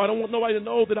any, I don't want nobody to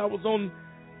know that I was on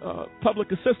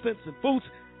public assistance and foods.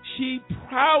 She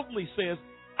proudly says,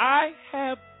 I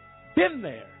have been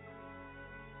there.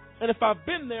 And if I've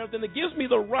been there, then it gives me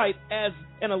the right as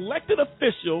an elected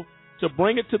official to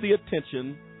bring it to the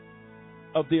attention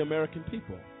of the American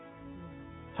people.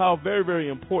 How very, very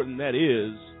important that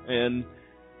is. And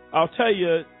I'll tell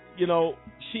you,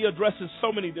 she addresses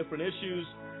so many different issues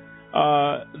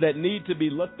that need to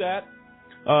be looked at,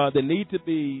 that need to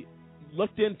be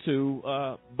looked into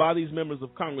by these members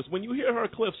of Congress. When you hear her,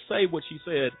 Cliff, say what she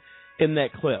said in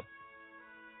that clip,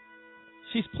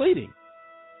 she's pleading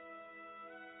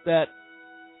that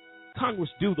Congress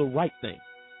do the right thing.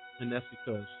 And that's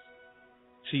because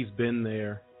she's been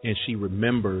there and she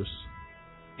remembers.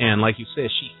 And like you said,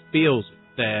 she feels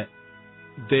that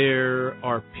there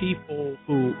are people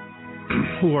who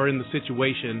are in the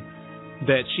situation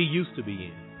that she used to be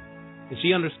in. And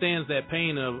she understands that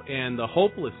pain and the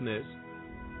hopelessness.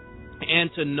 And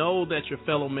to know that your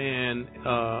fellow man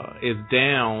is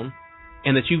down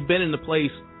and that you've been in the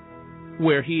place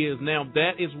where he is now,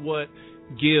 that is what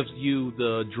gives you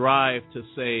the drive to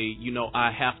say,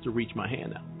 I have to reach my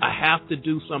hand out. I have to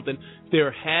do something.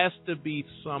 There has to be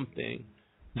something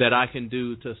that I can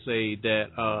do to say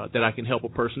that I can help a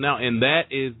person out. And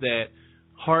that is that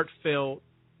heartfelt,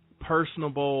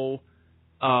 personable,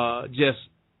 just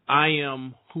I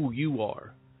am who you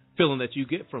are feeling that you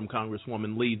get from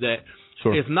Congresswoman Lee. That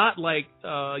sure. It's not like,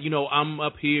 I'm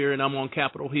up here and I'm on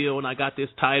Capitol Hill and I got this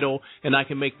title and I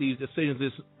can make these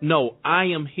decisions. No, I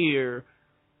am here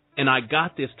and I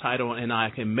got this title and I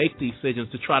can make these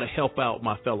decisions to try to help out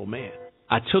my fellow man.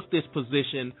 I took this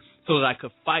position so that I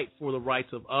could fight for the rights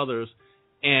of others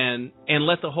and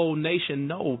let the whole nation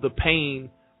know the pain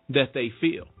that they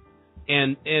feel.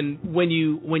 And when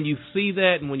you see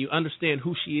that and when you understand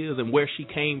who she is and where she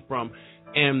came from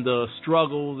and the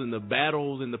struggles and the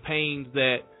battles and the pains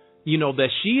that that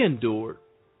she endured,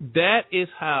 that is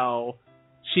how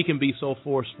she can be so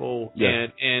forceful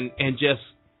and just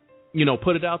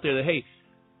put it out there that, hey,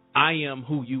 I am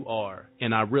who you are,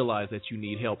 and I realize that you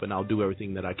need help, and I'll do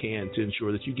everything that I can to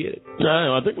ensure that you get it.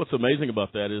 I think what's amazing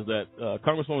about that is that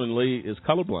Congresswoman Lee is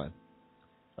colorblind.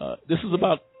 This is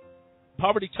about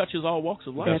poverty touches all walks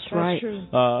of life. That's right.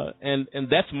 And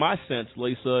that's my sense,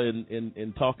 Lisa,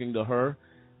 in talking to her.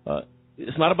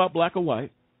 It's not about black or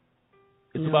white.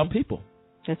 It's about people.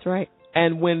 That's right.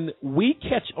 And when we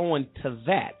catch on to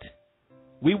that,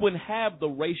 we wouldn't have the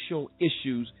racial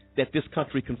issues that this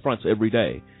country confronts every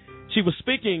day. She was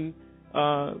speaking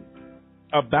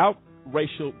about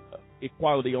racial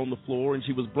equality on the floor, and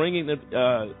she was bringing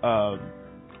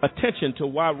attention to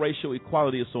why racial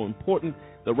equality is so important,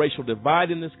 the racial divide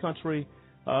in this country.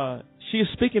 She is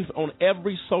speaking on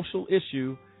every social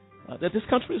issue that this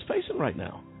country is facing right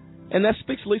now. And that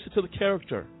speaks, Lisa, to the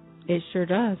character. It sure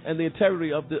does. And the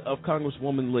integrity of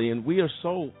Congresswoman Lee. And we are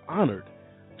so honored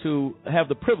to have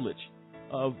the privilege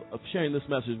of sharing this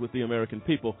message with the American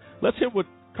people. Let's hear what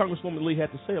Congresswoman Lee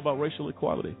had to say about racial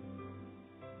equality.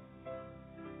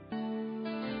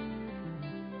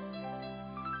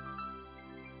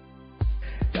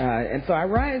 And so I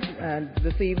rise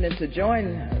this evening to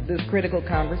join this critical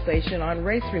conversation on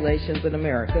race relations in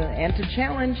America and to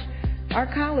challenge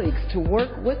our colleagues to work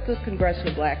with the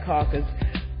Congressional Black Caucus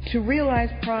to realize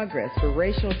progress for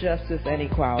racial justice and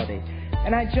equality.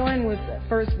 And I join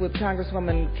first with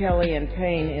Congresswoman Kelly and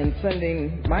Payne in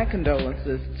sending my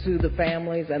condolences to the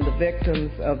families and the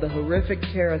victims of the horrific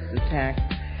terrorist attacks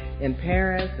in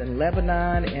Paris, in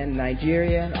Lebanon, in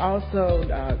Nigeria, and also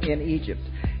in Egypt.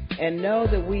 And know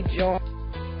that we join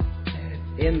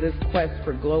in this quest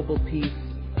for global peace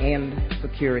and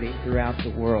security throughout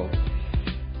the world.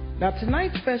 Now,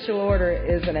 tonight's special order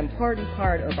is an important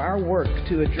part of our work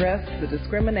to address the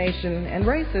discrimination and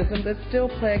racism that still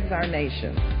plagues our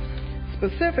nation,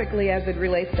 specifically as it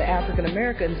relates to African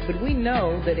Americans, but we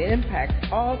know that it impacts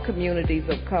all communities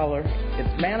of color.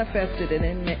 It's manifested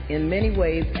in many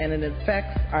ways, and it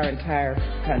affects our entire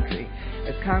country.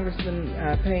 As Congressman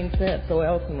Payne said so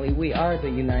eloquently, we are the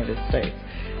United States.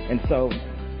 And so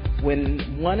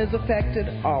when one is affected,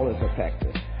 all is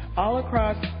affected. All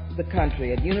across the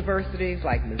country, at universities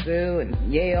like Mizzou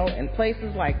and Yale, and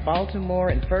places like Baltimore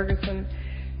and Ferguson,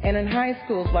 and in high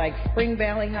schools like Spring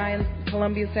Valley High in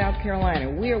Columbia, South Carolina,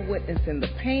 we are witnessing the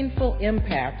painful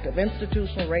impact of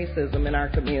institutional racism in our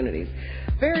communities.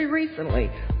 Very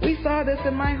recently, we saw this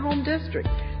in my home district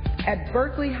at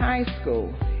Berkeley High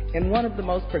School, in one of the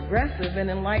most progressive and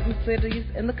enlightened cities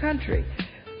in the country.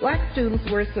 Black students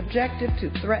were subjected to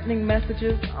threatening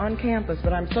messages on campus,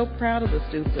 but I'm so proud of the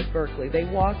students at Berkeley. They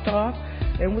walked off,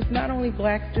 and it was not only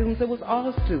black students, it was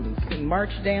all students, and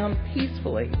marched down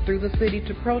peacefully through the city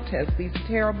to protest these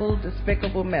terrible,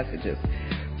 despicable messages.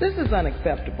 This is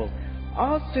unacceptable.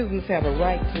 All students have a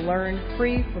right to learn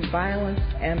free from violence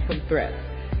and from threats.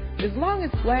 As long as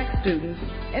black students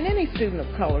and any student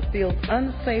of color feels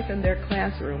unsafe in their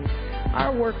classrooms,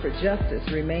 our work for justice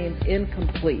remains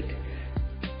incomplete.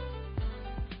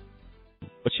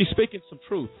 But she's speaking some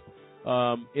truth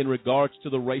in regards to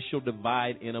the racial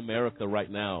divide in America right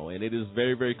now. And it is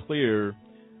very, very clear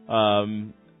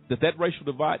that racial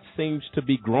divide seems to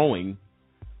be growing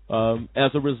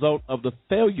as a result of the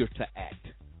failure to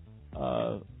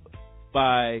act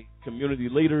by community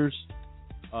leaders,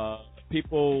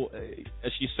 people,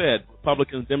 as she said,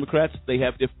 Republicans, Democrats, they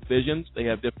have different visions, they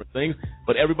have different things,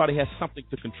 but everybody has something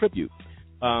to contribute.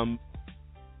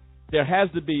 There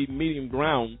has to be medium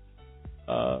ground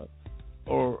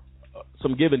or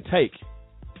some give and take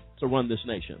to run this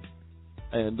nation.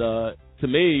 And to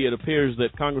me, it appears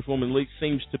that Congresswoman Lee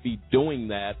seems to be doing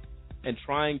that and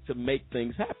trying to make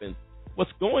things happen.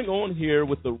 What's going on here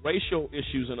with the racial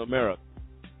issues in America,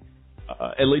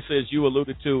 at least as you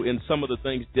alluded to in some of the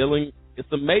things dealing,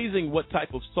 it's amazing what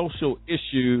type of social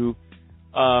issue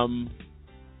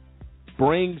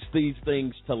brings these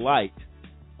things to light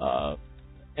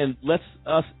and lets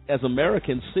us as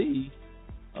Americans see,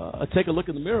 take a look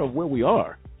in the mirror of where we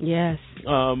are. Yes.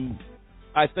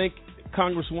 I think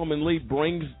Congresswoman Lee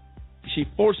she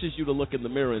forces you to look in the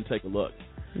mirror and take a look.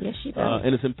 Yes, she does.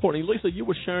 And it's important. Lisa, you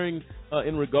were sharing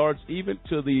in regards even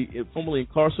to the formerly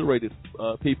incarcerated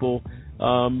people,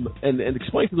 and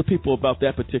explain to the people about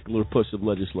that particular push of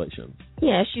legislation.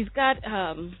 Yeah, she's got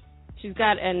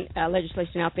an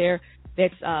legislation out there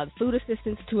that's Food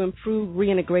Assistance to Improve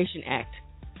Reintegration Act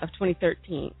of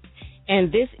 2013.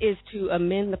 And this is to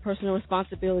amend the Personal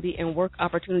Responsibility and Work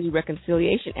Opportunity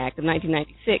Reconciliation Act of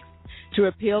 1996 to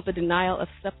repeal the denial of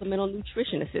supplemental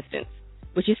nutrition assistance,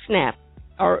 which is SNAP,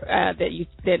 or that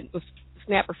was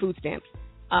SNAP or food stamps.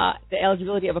 The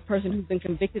eligibility of a person who's been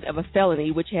convicted of a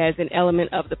felony, which has an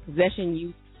element of the possession,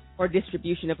 use, or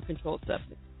distribution of a controlled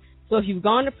substance. So if you've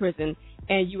gone to prison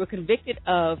and you were convicted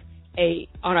of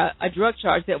on a drug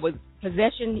charge that was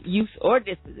possession, use, or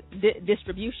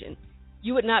distribution,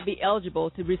 you would not be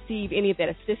eligible to receive any of that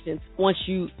assistance once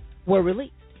you were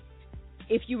released.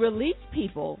 If you release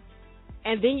people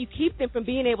and then you keep them from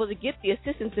being able to get the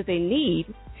assistance that they need,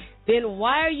 then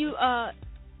why are you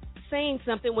saying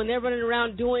something when they're running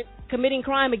around committing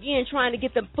crime again, trying to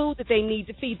get the food that they need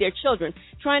to feed their children,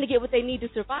 trying to get what they need to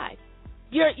survive?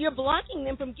 You're blocking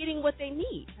them from getting what they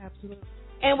need. Absolutely.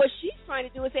 And what she's trying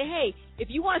to do is say, hey, if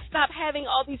you want to stop having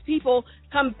all these people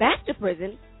come back to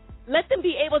prison, let them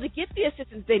be able to get the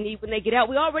assistance they need when they get out.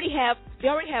 They already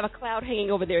have a cloud hanging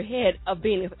over their head of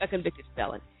being a convicted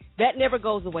felon. That never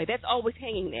goes away. That's always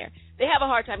hanging there. They have a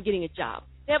hard time getting a job.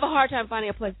 They have a hard time finding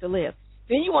a place to live.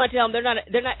 Then you want to tell them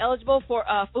they're not eligible for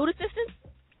food assistance?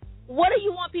 What do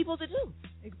you want people to do?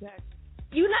 Exactly.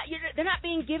 They're not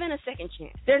being given a second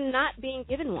chance. They're not being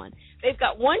given one. They've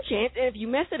got one chance, and if you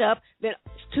mess it up, then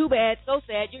it's too bad, so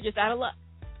sad, you're just out of luck.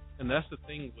 And that's the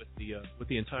thing with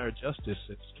the entire justice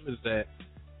system is that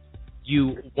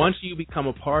once you become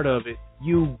a part of it,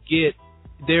 you get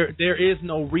there is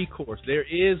no recourse. There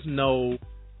is no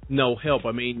no help.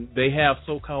 I mean, they have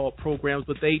so-called programs,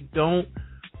 but they don't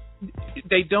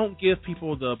give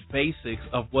people the basics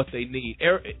of what they need.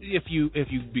 If you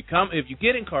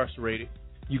get incarcerated,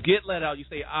 you get let out, you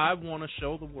say, I want to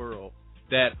show the world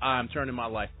that I'm turning my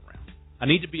life around. I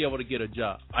need to be able to get a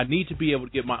job. I need to be able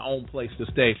to get my own place to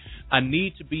stay. I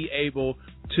need to be able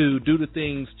to do the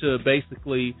things to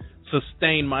basically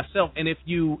sustain myself. And if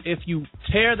you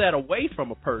tear that away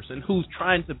from a person who's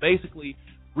trying to basically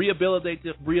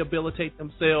rehabilitate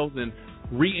themselves and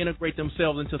reintegrate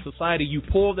themselves into society, you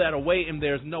pull that away and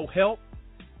there's no help,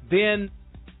 then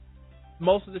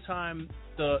most of the time,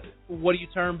 what do you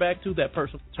turn back to? That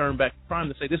person will turn back to crime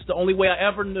to say, this is the only way I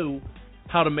ever knew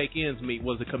how to make ends meet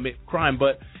was to commit crime.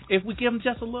 But if we give them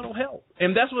just a little help,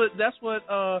 and that's what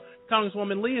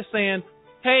Congresswoman Lee is saying,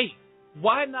 hey,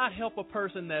 why not help a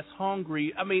person that's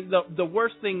hungry? I mean, the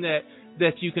worst thing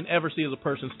that you can ever see is a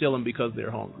person stealing because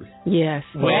they're hungry. Yes,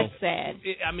 well, that's sad.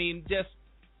 I mean, just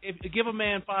if you give a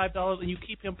man $5 and you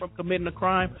keep him from committing a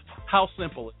crime, how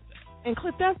simple is that? And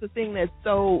Cliff, that's the thing that's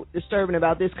so disturbing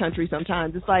about this country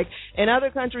sometimes. It's like in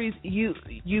other countries, you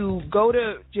go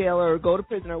to jail or go to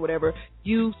prison or whatever,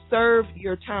 you serve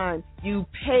your time, you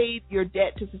pay your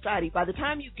debt to society. By the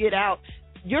time you get out,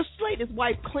 your slate is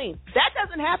wiped clean. That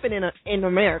doesn't happen in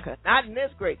America, not in this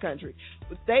great country.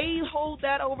 They hold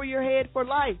that over your head for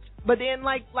life. But then,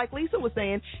 like Lisa was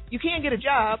saying, you can't get a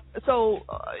job, so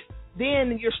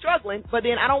then you're struggling, but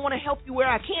then I don't want to help you where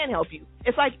I can help you.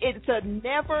 It's like it's a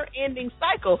never-ending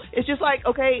cycle. It's just like,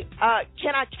 okay,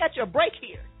 can I catch a break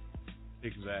here?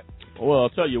 Exactly. Well, I'll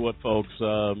tell you what, folks,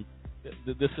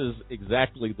 this is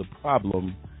exactly the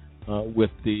problem with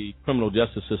the criminal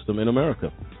justice system in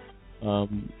America.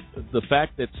 The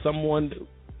fact that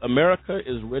America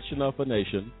is rich enough a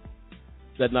nation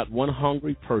that not one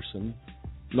hungry person,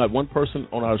 not one person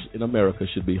in America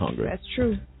should be hungry. That's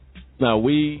true. Now,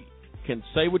 we can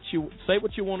say what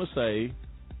you want to say.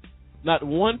 Not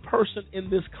one person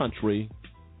in this country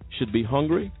should be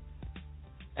hungry,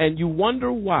 and you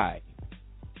wonder why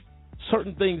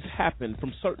certain things happen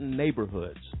from certain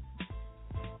neighborhoods.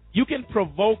 You can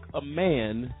provoke a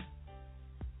man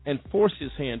and force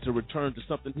his hand to return to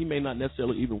something he may not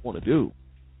necessarily even want to do.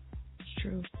 It's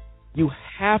true. You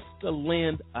have to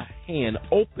lend a hand,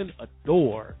 open a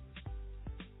door.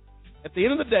 At the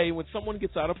end of the day, when someone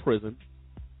gets out of prison,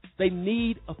 they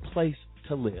need a place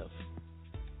to live.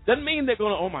 Doesn't mean they're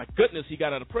going to, oh my goodness, he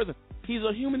got out of prison. He's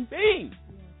a human being.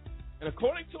 And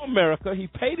according to America, he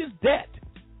paid his debt.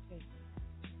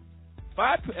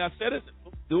 I said it,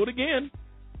 do it again.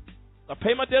 I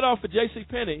pay my debt off for J.C.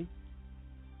 Penney.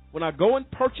 When I go and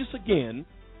purchase again,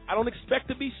 I don't expect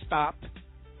to be stopped.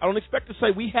 I don't expect to say,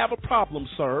 we have a problem,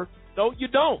 sir. No, you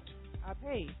don't. I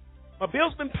paid. My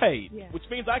bill's been paid, which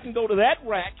means I can go to that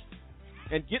rack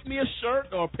and get me a shirt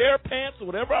or a pair of pants or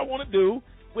whatever I want to do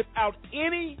without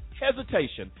any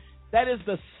hesitation. That is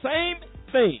the same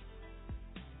thing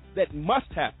that must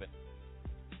happen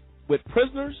with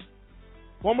prisoners,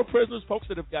 former prisoners, folks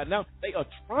that have gotten out. They are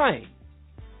trying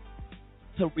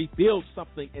to rebuild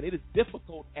something, and it is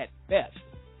difficult at best.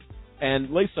 And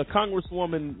Lisa,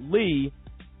 Congresswoman Lee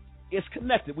is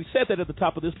connected. We said that at the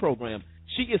top of this program.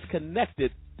 She is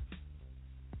connected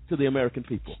to the American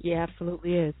people. Yeah,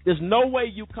 absolutely is. There's no way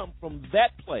you come from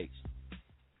that place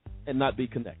and not be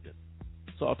connected.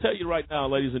 So I'll tell you right now,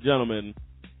 ladies and gentlemen,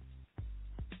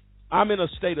 I'm in a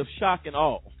state of shock and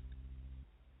awe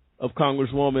of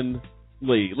Congresswoman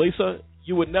Lee. Lisa,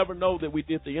 you would never know that we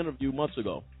did the interview months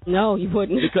ago. No, you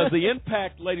wouldn't. Because the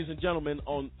impact, ladies and gentlemen,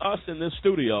 on us in this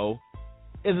studio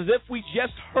is as if we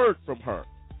just heard from her.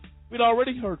 We'd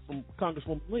already heard from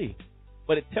Congresswoman Lee.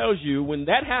 But it tells you when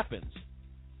that happens,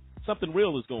 something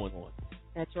real is going on.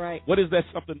 That's right. What is that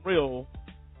something real?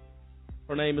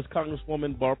 Her name is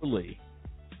Congresswoman Barbara Lee,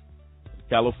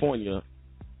 California,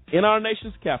 in our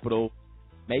nation's capital,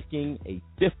 making a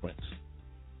difference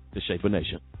to shape a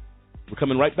nation. We're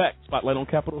coming right back. Spotlight on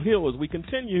Capitol Hill as we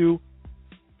continue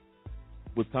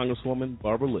with Congresswoman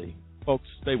Barbara Lee. Folks,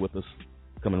 stay with us.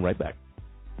 Coming right back.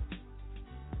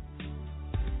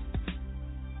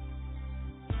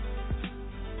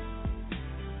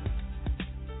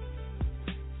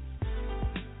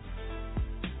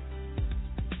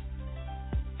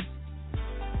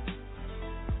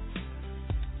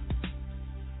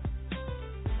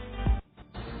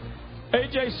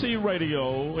 AJC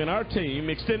Radio and our team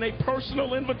extend a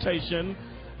personal invitation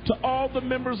to all the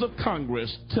members of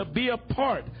Congress to be a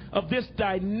part of this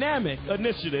dynamic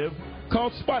initiative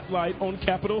called Spotlight on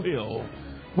Capitol Hill.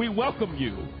 We welcome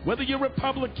you, whether you're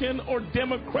Republican or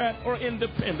Democrat or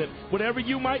Independent, whatever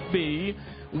you might be.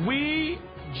 We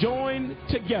join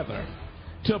together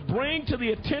to bring to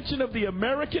the attention of the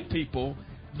American people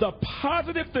the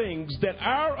positive things that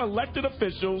our elected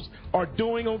officials are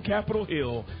doing on Capitol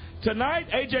Hill. Tonight,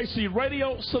 AJC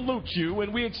Radio salutes you,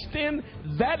 and we extend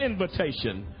that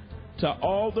invitation to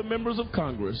all the members of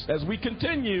Congress as we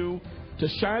continue to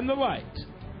shine the light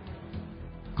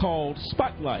called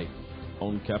Spotlight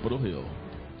on Capitol Hill.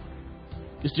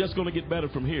 It's just going to get better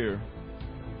from here.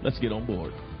 Let's get on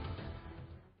board.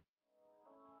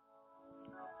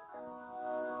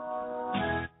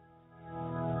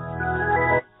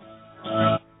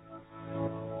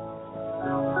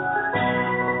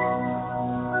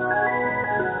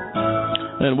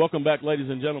 And welcome back, ladies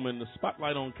and gentlemen, to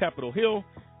Spotlight on Capitol Hill.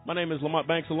 My name is Lamont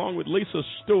Banks, along with Lisa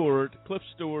Stewart, Cliff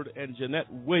Stewart, and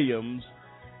Jeanette Williams.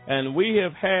 And we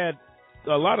have had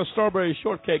a lot of strawberry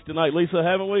shortcake tonight, Lisa,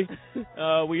 haven't we?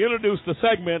 We introduced the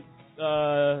segment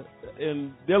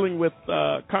in dealing with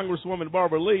Congresswoman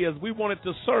Barbara Lee as we wanted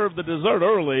to serve the dessert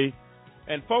early.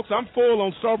 And, folks, I'm full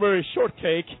on strawberry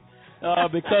shortcake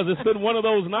because it's been one of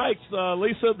those nights,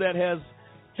 Lisa, that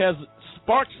has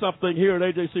sparked something here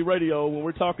at AJC Radio when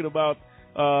we're talking about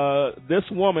this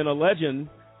woman, a legend,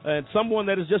 and someone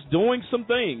that is just doing some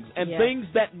things and things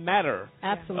that matter.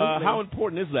 Absolutely. How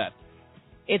important is that?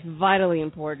 It's vitally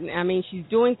important. I mean, she's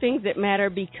doing things that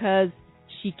matter because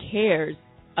she cares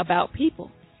about people.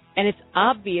 And it's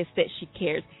obvious that she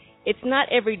cares. It's not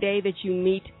every day that you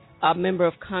meet a member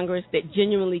of Congress that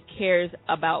genuinely cares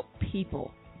about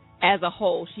people as a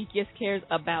whole. She just cares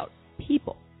about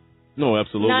people. No,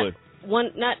 absolutely.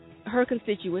 Not her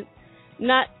constituents,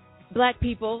 not black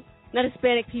people, not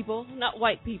Hispanic people, not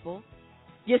white people,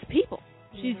 just people.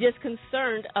 She's just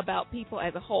concerned about people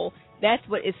as a whole. That's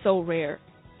what is so rare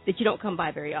that you don't come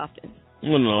by very often.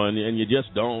 Well, no, and you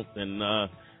just don't. And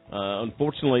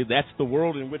unfortunately, that's the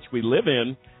world in which we live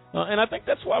in. And I think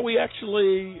that's why we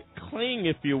actually cling,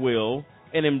 if you will,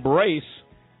 and embrace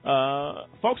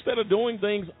folks that are doing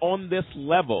things on this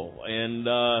level. And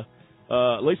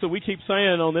Lisa, we keep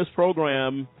saying on this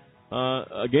program,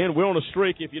 again, we're on a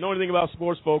streak. If you know anything about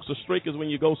sports, folks, a streak is when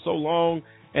you go so long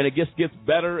and it just gets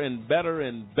better and better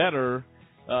and better.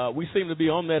 We seem to be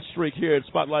on that streak here at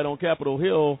Spotlight on Capitol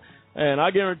Hill. And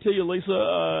I guarantee you,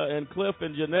 Lisa and Cliff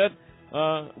and Jeanette,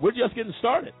 we're just getting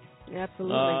started.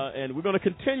 Absolutely. And we're going to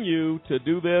continue to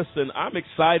do this. And I'm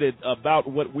excited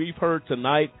about what we've heard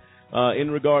tonight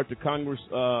in regard to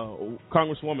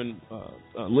Congresswoman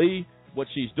Lee, what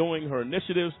she's doing, her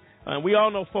initiatives. And we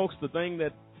all know, folks, the thing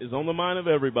that is on the mind of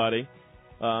everybody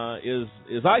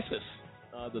is ISIS,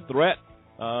 the threat.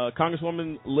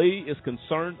 Congresswoman Lee is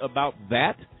concerned about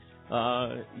that.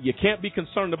 You can't be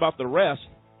concerned about the rest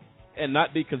and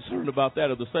not be concerned about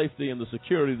that of the safety and the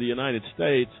security of the United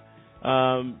States.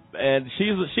 And she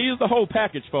is the whole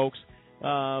package, folks.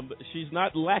 She's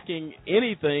not lacking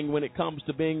anything when it comes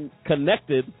to being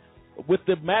connected with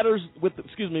the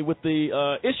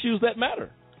issues that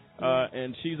matter.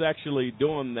 And she's actually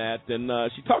doing that.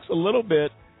 And she talks a little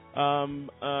bit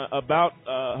about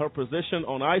her position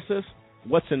on ISIS,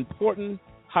 what's important,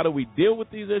 how do we deal with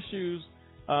these issues.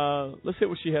 Let's hear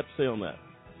what she had to say on that.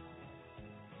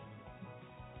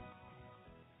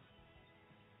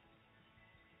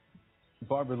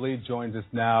 Barbara Lee joins us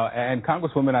now. And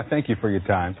Congresswoman, I thank you for your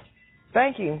time.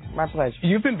 Thank you. My pleasure.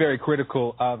 You've been very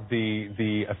critical of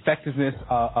the effectiveness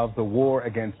of the war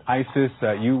against ISIS.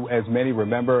 You, as many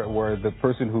remember, were the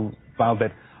person who filed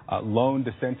that lone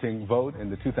dissenting vote in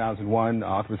the 2001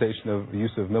 authorization of the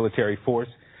use of military force.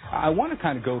 I want to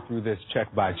kind of go through this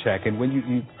check by check. And when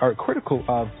you are critical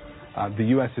of the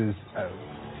U.S.'s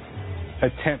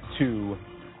attempt to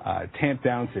tamp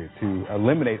down to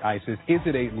eliminate ISIS, is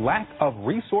it a lack of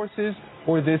resources,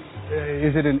 or is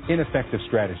it an ineffective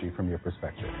strategy from your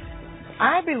perspective?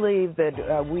 I believe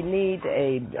that we need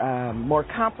a more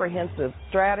comprehensive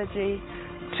strategy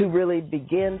to really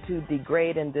begin to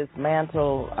degrade and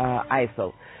dismantle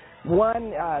ISIL.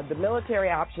 One, the military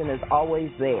option is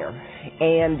always there,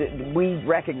 and we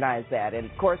recognize that. And,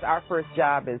 of course, our first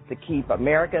job is to keep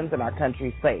Americans and our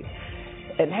country safe.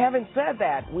 And having said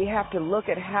that, we have to look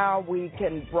at how we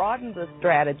can broaden the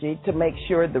strategy to make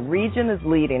sure the region is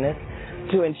leading it,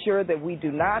 to ensure that we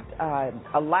do not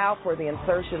allow for the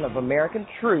insertion of American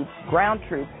troops, ground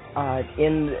troops,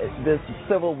 in this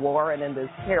civil war and in this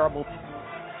terrible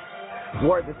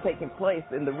war that's taking place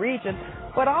in the region,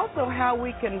 but also how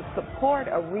we can support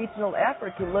a regional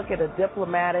effort to look at a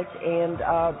diplomatic and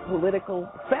political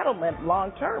settlement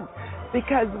long term.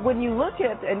 Because when you look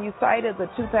at, and you cited the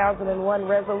 2001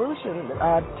 resolution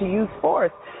to use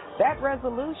force, that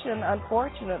resolution,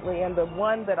 unfortunately, and the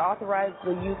one that authorized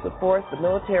the use of force, the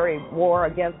military war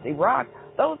against Iraq,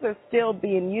 those are still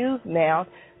being used now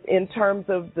in terms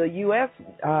of the U.S.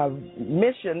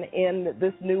 Mission in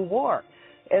this new war.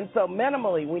 And so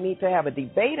minimally, we need to have a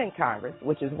debate in Congress,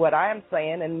 which is what I am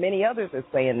saying and many others are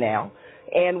saying now,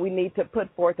 and we need to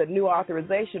put forth a new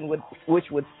authorization which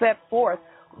would set forth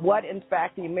what, in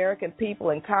fact, the American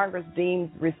people and Congress deems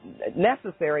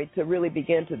necessary to really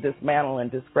begin to dismantle and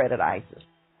discredit ISIS.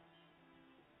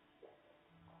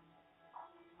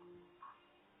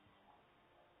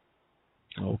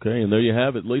 Okay, and there you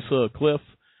have it. Lisa, Cliff,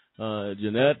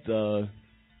 Jeanette,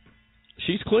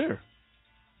 she's clear.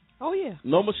 Oh, yeah.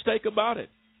 No mistake about it.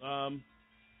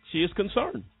 She is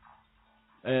concerned.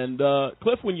 And,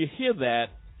 Cliff, when you hear that,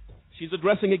 she's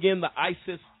addressing again the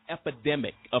ISIS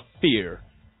epidemic of fear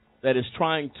that is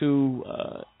trying to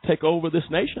take over this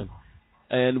nation.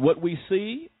 And what we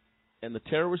see and the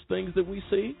terrorist things that we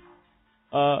see,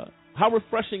 how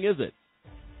refreshing is it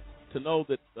to know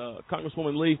that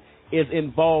Congresswoman Lee is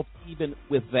involved even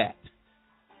with that?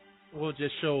 Well, it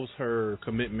just shows her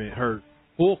commitment, her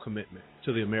full commitment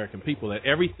to the American people, that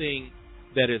everything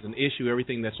that is an issue,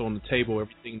 everything that's on the table,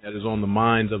 everything that is on the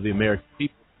minds of the American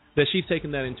people, that she's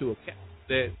taken that into account,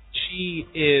 that she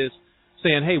is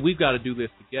saying, hey, we've got to do this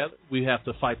together. We have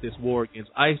to fight this war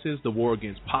against ISIS, the war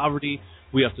against poverty.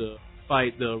 We have to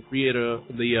fight the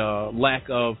lack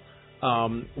of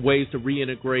ways to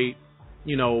reintegrate,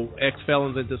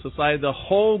 ex-felons into society. The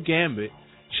whole gambit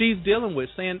she's dealing with,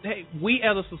 saying, hey, we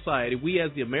as a society, we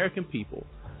as the American people,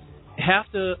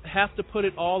 have to put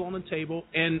it all on the table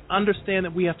and understand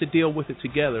that we have to deal with it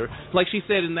together. Like she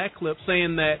said in that clip,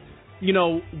 saying that,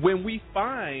 when we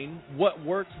find what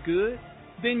works good,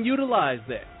 then utilize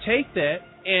that. Take that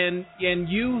and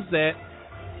use that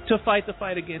to fight the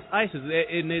fight against ISIS.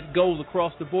 And it goes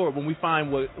across the board. When we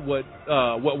find what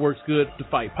works good to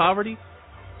fight poverty,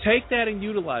 take that and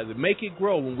utilize it. Make it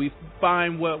grow. When we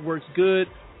find what works good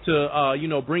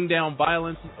to bring down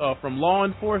violence from law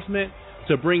enforcement,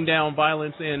 to bring down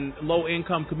violence in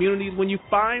low-income communities, when you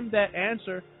find that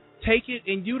answer, take it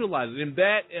and utilize it. And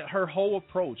that, her whole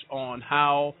approach on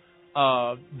how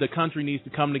the country needs to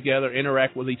come together,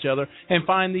 interact with each other, and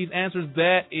find these answers,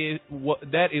 that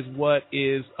is what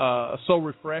is so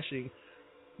refreshing,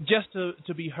 just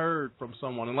to be heard from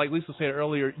someone. And like Lisa said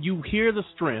earlier, you hear the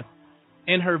strength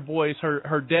in her voice,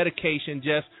 her dedication,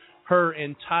 just her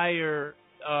entire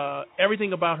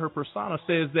everything about her persona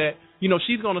says that,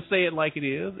 she's going to say it like it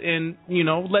is, and,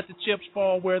 let the chips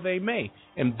fall where they may.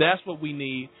 And that's what we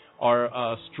need,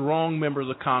 are strong members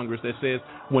of Congress that says,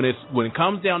 when it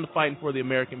comes down to fighting for the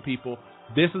American people,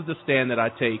 this is the stand that I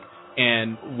take,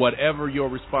 and whatever your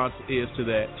response is to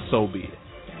that, so be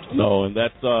it. No, and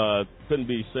that couldn't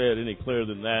be said any clearer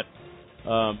than that,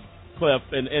 Cliff,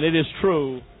 and it is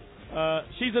true.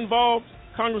 She's involved,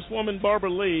 Congresswoman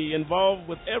Barbara Lee, involved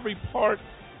with every part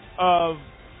of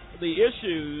the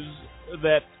issues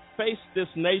that face this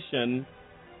nation.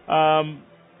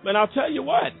 And I'll tell you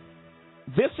what,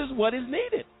 this is what is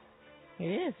needed.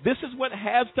 It is. This is what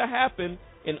has to happen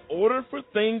in order for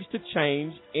things to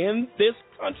change in this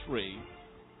country.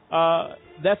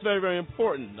 That's very, very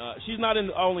important. She's not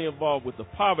only involved with the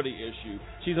poverty issue.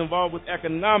 She's involved with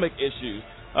economic issues.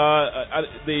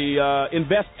 The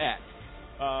Invest Act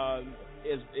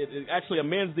it actually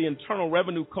amends the Internal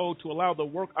Revenue Code to allow the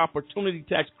Work Opportunity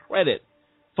Tax Credit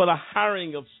for the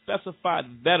hiring of specified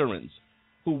veterans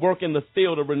who work in the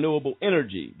field of renewable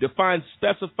energy. Defines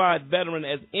specified veteran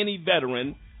as any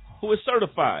veteran who is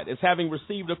certified as having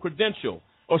received a credential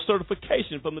or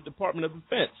certification from the Department of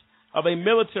Defense of a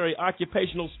military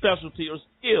occupational specialty or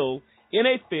skill in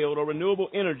a field of renewable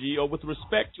energy, or with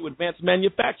respect to advanced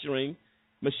manufacturing,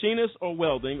 machinist or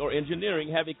welding or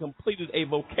engineering, having completed a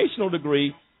vocational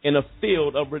degree in a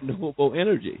field of renewable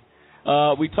energy.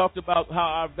 We talked about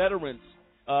how our veterans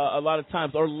a lot of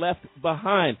times are left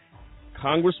behind.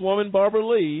 Congresswoman Barbara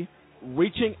Lee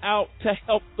reaching out to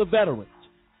help the veterans,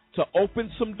 to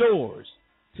open some doors,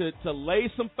 to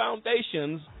lay some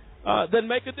foundations that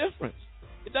make a difference.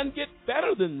 It doesn't get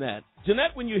better than that.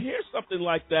 Jeanette, when you hear something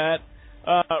like that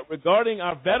regarding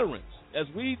our veterans, as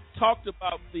we talked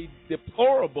about the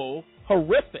deplorable,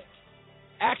 horrific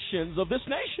actions of this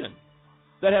nation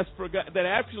that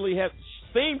actually have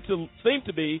seemed to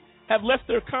have left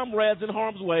their comrades in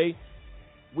harm's way,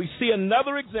 we see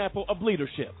another example of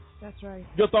leadership. That's right.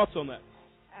 Your thoughts on that?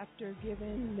 After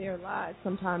giving their lives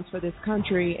sometimes for this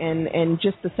country and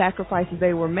just the sacrifices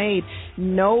they were made,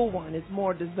 no one is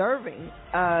more deserving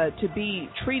to be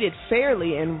treated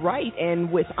fairly and right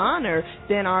and with honor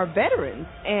than our veterans.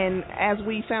 And as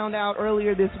we found out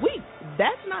earlier this week,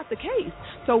 That's not the case.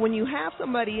 So when you have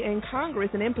somebody in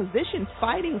Congress and in position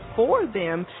fighting for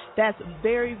them, that's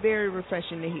very, very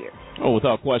refreshing to hear. Oh,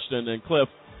 without question. And Cliff,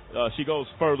 she goes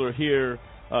further here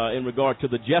in regard to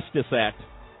the Justice Act,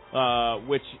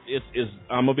 which is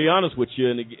I'm gonna be honest with you,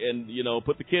 and you know,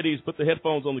 put the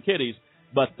headphones on the kiddies,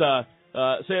 but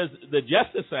says the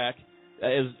Justice Act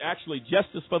is actually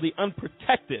justice for the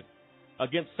unprotected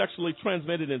against sexually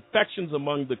transmitted infections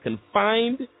among the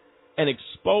confined and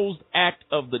exposed act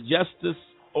of the Justice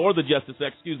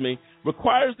Act,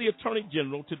 requires the Attorney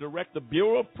General to direct the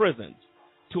Bureau of Prisons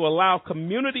to allow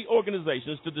community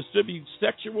organizations to distribute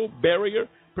sexual barrier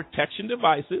protection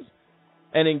devices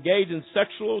and engage in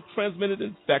sexual transmitted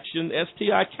infection,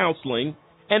 STI counseling,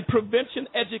 and prevention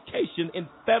education in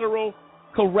federal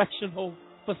correctional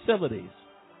facilities.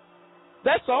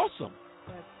 That's awesome.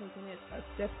 That's taking it a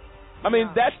step. I mean,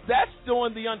 that's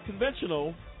doing the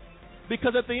unconventional,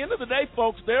 because at the end of the day,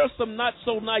 folks, there are some not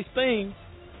so nice things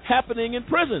happening in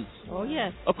prisons. Oh,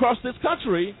 yes. Across this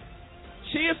country.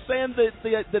 She is saying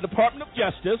that the Department of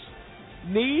Justice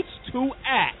needs to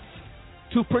act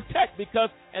to protect, because,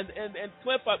 and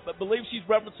Cliff, I believe she's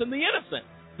referencing the innocent.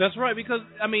 That's right, because,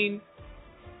 I mean,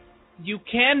 you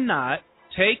cannot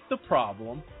take the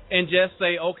problem and just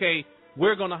say, okay,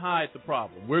 we're going to hide the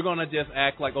problem. We're going to just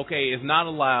act like, okay, it's not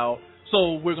allowed,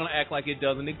 so we're going to act like it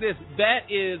doesn't exist. That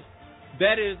is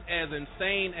as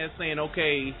insane as saying,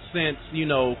 okay, since, you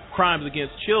know, crimes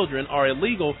against children are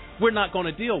illegal, we're not going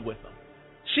to deal with them.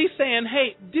 She's saying,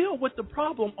 hey, deal with the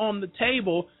problem on the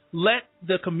table. Let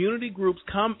the community groups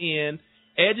come in,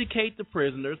 educate the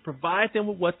prisoners, provide them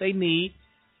with what they need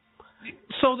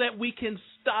so that we can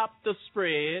stop the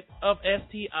spread of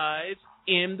STIs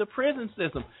in the prison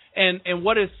system. And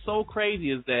what is so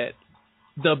crazy is that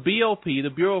the BOP, the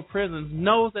Bureau of Prisons,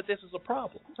 knows that this is a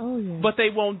problem. Oh, yeah. But they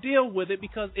won't deal with it,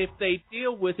 because if they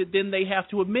deal with it, then they have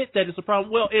to admit that it's a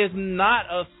problem. Well, it's not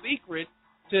a secret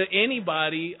to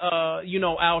anybody,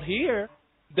 out here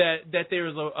that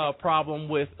there's a problem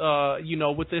with,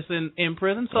 with this in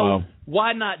prison. So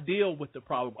Why not deal with the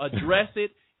problem, address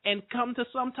it, and come to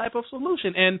some type of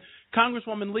solution? And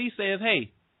Congresswoman Lee says,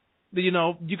 hey, you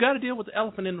got to deal with the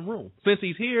elephant in the room. Since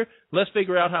he's here, let's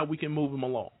figure out how we can move him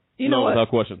along. You know what, without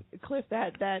question. Cliff,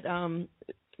 that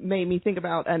made me think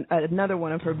about another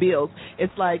one of her bills.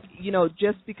 It's like,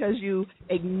 just because you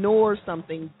ignore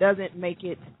something doesn't make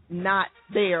it not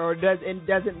there, or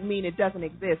doesn't mean it doesn't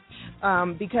exist.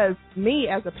 Because me,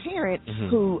 as a parent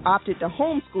who opted to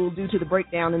homeschool due to the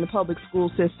breakdown in the public school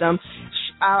system,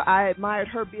 I admired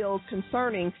her bills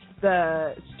concerning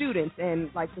the students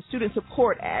and like the Student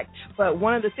Support Act. But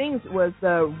one of the things was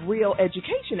the Real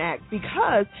Education Act,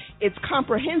 because it's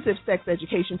comprehensive sex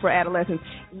education for adolescents.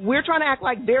 We're trying to act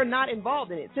like they're not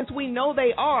involved in it. Since we know they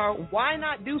are, why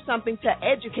not do something to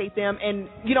educate them and,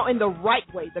 in the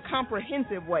right way, the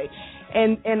comprehensive way?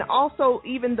 And also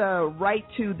even the right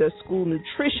to the School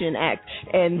Nutrition Act,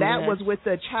 and that was with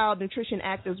the Child Nutrition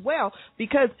Act as well,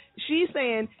 because she's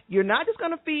saying you're not just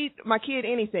going to feed my kid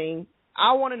anything.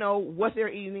 I want to know what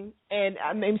they're eating, and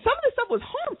I mean, some of this stuff was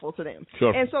harmful to them.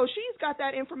 Sure. And so she's got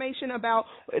that information about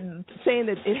saying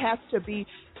that it has to be,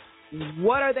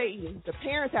 what are they eating? The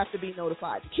parents have to be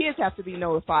notified. The kids have to be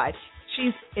notified.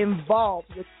 She's involved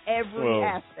with every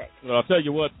aspect. Well, I'll tell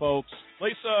you what, folks.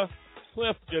 Lisa,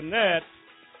 Cliff, Jeanette,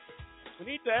 we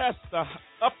need to ask the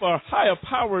upper, higher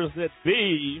powers that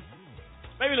be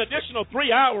maybe an additional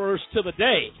 3 hours to the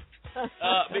day,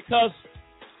 because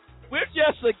we're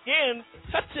just, again,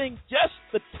 touching just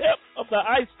the tip of the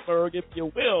iceberg, if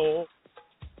you will,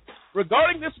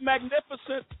 regarding this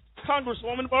magnificent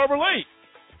Congresswoman Barbara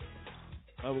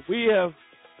Lee. We have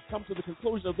come to the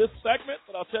conclusion of this segment,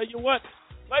 but I'll tell you what,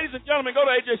 ladies and gentlemen, go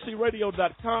to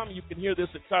ajcradio.com. You can hear this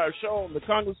entire show on the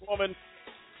Congresswoman.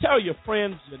 Tell your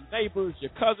friends, your neighbors,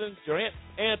 your cousins, your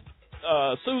Aunt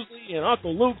Susie and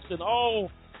Uncle Luke's and all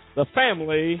the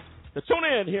family to tune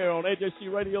in here on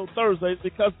AJC Radio Thursdays,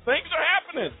 because things are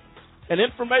happening and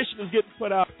information is getting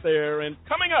put out there. And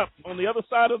coming up on the other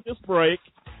side of this break,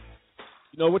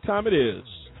 you know what time it is.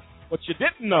 What you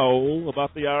didn't know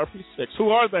about the IRP-6. Who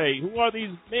are they? Who are these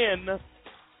men,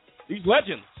 these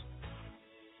legends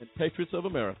and patriots of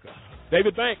America?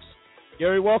 David Banks,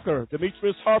 Gary Walker,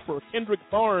 Demetrius Harper, Kendrick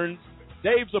Barnes,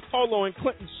 Dave Zappolo, and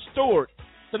Clinton Stewart.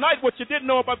 Tonight, what you didn't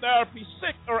know about the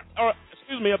IRP-6,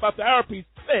 about the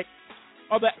IRP-6,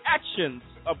 are the actions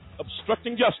of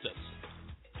obstructing justice,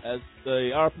 as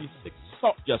the IRP-6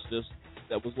 sought justice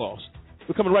that was lost.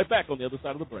 We're coming right back on the other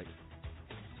side of the break.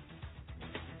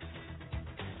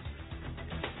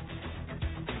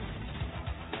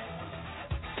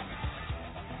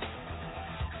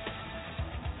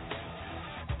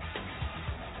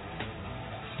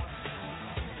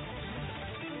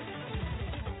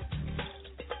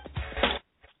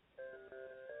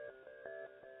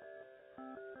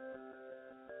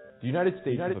 The United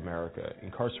States of America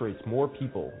incarcerates more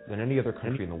people than any other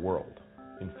country in the world.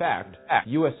 In fact,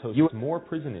 the U.S. hosts more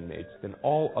prison inmates than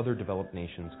all other developed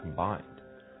nations combined.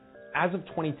 As of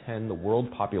 2010, the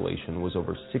world population was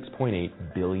over 6.8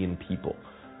 billion people,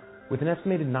 with an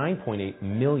estimated 9.8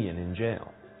 million in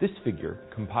jail. This figure,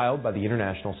 compiled by the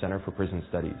International Center for Prison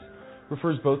Studies,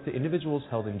 refers both to individuals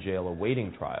held in jail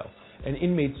awaiting trial and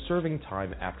inmates serving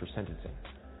time after sentencing.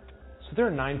 So there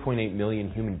are 9.8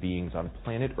 million human beings on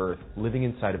planet Earth living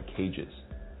inside of cages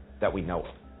that we know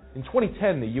of. In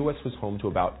 2010, the U.S. was home to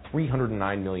about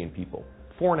 309 million people,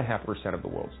 4.5% of the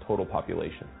world's total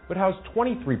population, but housed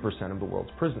 23% of the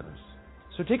world's prisoners.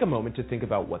 So take a moment to think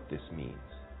about what this means.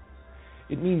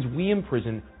 It means we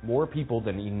imprison more people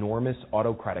than enormous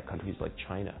autocratic countries like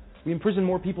China. We imprison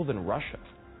more people than Russia.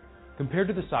 Compared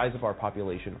to the size of our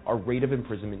population, our rate of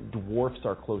imprisonment dwarfs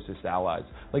our closest allies,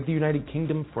 like the United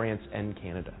Kingdom, France, and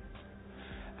Canada.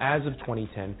 As of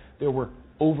 2010, there were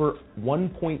over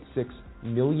 1.6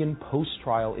 million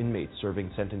post-trial inmates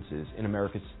serving sentences in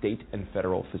America's state and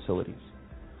federal facilities.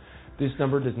 This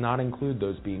number does not include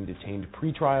those being detained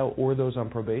pre-trial or those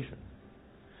on probation.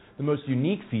 The most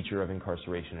unique feature of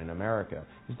incarceration in America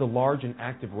is the large and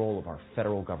active role of our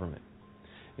federal government.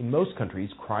 In most countries,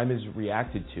 crime is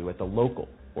reacted to at the local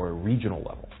or regional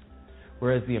level,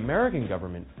 whereas the American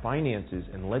government finances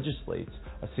and legislates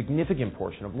a significant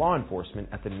portion of law enforcement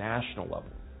at the national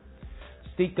level.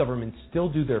 State governments still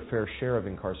do their fair share of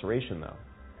incarceration, though.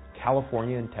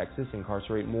 California and Texas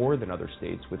incarcerate more than other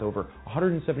states with over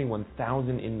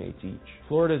 171,000 inmates each.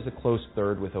 Florida is a close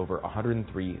third with over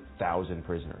 103,000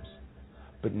 prisoners.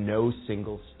 But no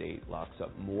single state locks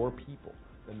up more people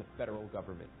than the federal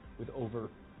government, with over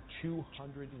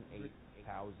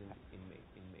 208,000 inmates.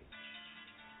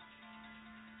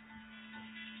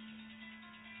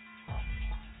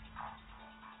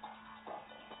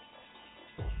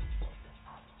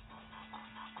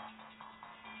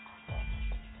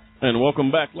 And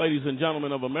welcome back, ladies and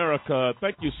gentlemen of America.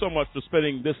 Thank you so much for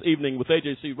spending this evening with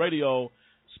AJC Radio,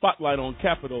 Spotlight on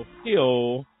Capitol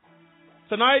Hill.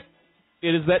 Tonight,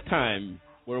 it is that time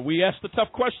where we ask the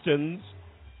tough questions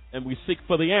and we seek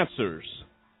for the answers.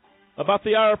 About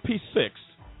the IRP-6,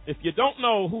 if you don't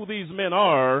know who these men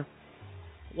are,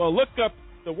 well, look up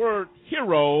the word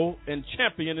hero and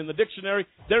champion in the dictionary.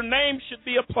 Their names should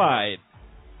be applied.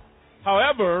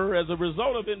 However, as a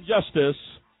result of injustice,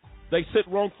 they sit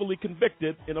wrongfully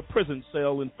convicted in a prison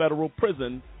cell in federal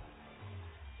prison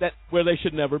where they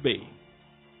should never be.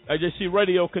 AJC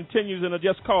Radio continues in a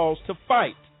just cause to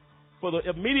fight for the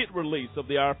immediate release of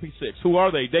the IRP-6. Who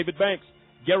are they? David Banks,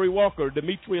 Gary Walker,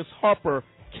 Demetrius Harper,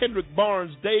 Kendrick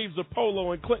Barnes, Dave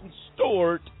Zappolo, and Clinton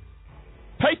Stewart,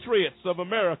 patriots of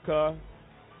America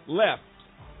left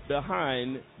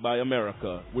behind by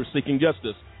America. We're seeking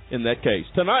justice in that case.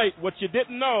 Tonight, what you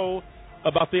didn't know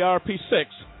about the IRP-6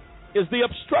 is the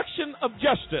obstruction of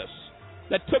justice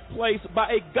that took place by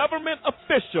a government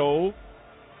official,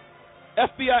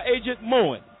 FBI agent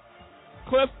Moen.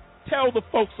 Cliff, tell the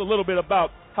folks a little bit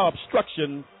about how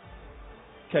obstruction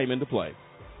came into play.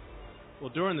 Well,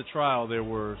 during the trial, there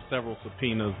were several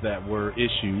subpoenas that were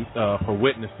issued for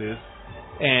witnesses,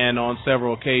 and on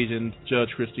several occasions, Judge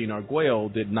Christine Arguello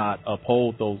did not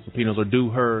uphold those subpoenas or do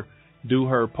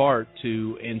her part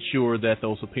to ensure that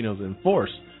those subpoenas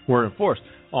were enforced.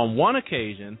 On one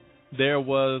occasion, there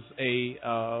was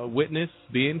a witness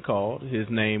being called. His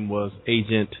name was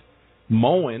Agent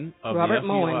Moen of the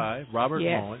FBI. Robert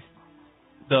Moen.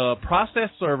 The process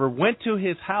server went to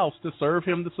his house to serve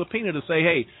him the subpoena to say,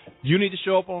 hey, you need to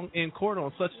show up in court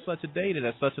on such and such a date and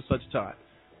at such and such a time.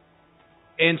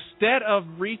 Instead of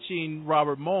reaching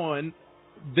Robert Moen,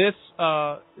 the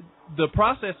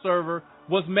process server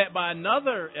was met by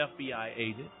another FBI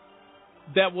agent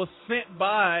that was sent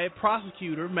by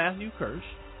prosecutor Matthew Kirsch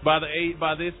by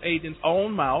this agent's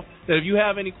own mouth that if you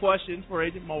have any questions for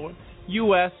Agent Moen,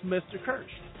 you ask Mr.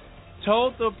 Kirsch.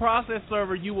 Told the process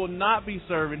server you will not be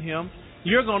serving him.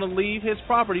 You're going to leave his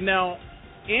property. Now,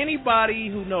 anybody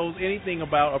who knows anything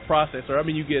about a processor, I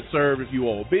mean, you get served if you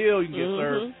owe a bill, you can get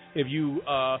served if you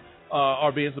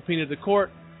are being subpoenaed to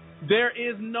court. There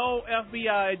is no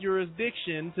FBI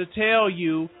jurisdiction to tell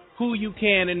you who you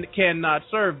can and cannot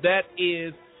serve. That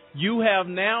is, you have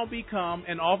now become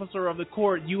an officer of the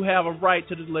court. You have a right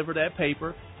to deliver that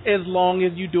paper as long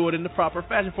as you do it in the proper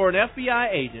fashion. For an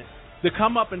FBI agent to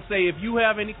come up and say, if you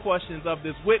have any questions of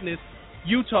this witness,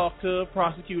 you talk to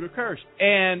Prosecutor Kirsch.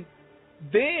 And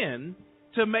then,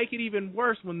 to make it even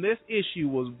worse, when this issue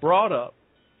was brought up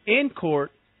in court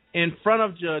in front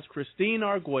of Judge Christine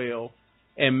Arguello,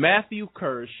 and Matthew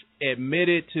Kirsch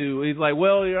admitted to, he's like,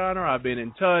 well, Your Honor, I've been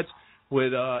in touch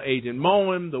with Agent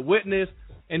Moen, the witness,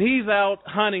 and he's out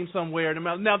hunting somewhere in the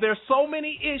mountains. Now, there's so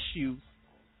many issues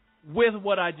with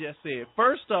what I just said.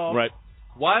 First off, right.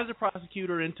 Why is the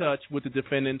prosecutor in touch with the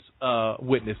defendant's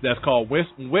witness? That's called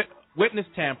witness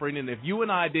tampering, and if you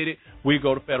and I did it, we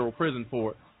go to federal prison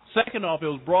for it. Second off, it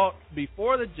was brought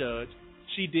before the judge.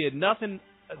 She did nothing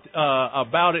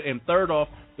about it. And third off,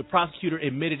 the prosecutor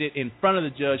admitted it in front of the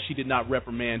judge. She did not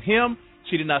reprimand him.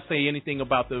 She did not say anything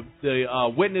about the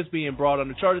witness being brought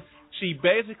under charges. She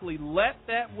basically let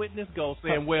that witness go,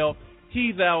 saying, well,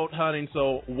 he's out hunting,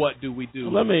 so what do we do?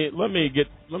 Let me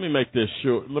make this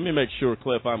sure. Let me make sure,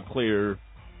 Cliff, I'm clear.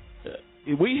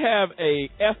 We have a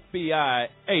FBI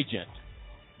agent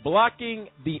blocking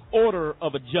the order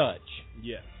of a judge.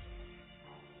 Yes.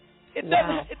 It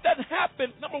doesn't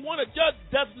happen. Number one, a judge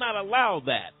does not allow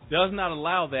that. Does not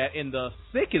allow that. And the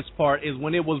sickest part is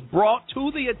when it was brought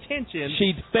to the attention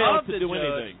she failed of the to do judge,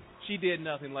 anything. She did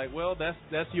nothing. Like, well,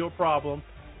 that's your problem.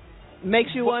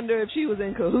 Makes you wonder if she was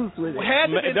in cahoots with it.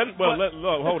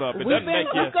 Hold up. We've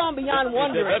gone beyond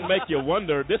wondering. It doesn't make you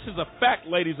wonder. This is a fact,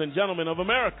 ladies and gentlemen of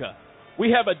America.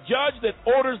 We have a judge that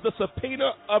orders the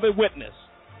subpoena of a witness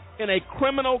in a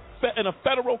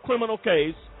federal criminal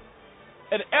case.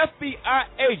 An FBI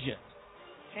agent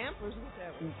tampers with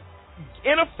that one.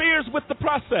 Interferes with the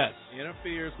process.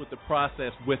 Interferes with the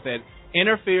process with it.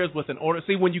 Interferes with an order.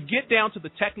 See, when you get down to the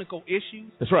technical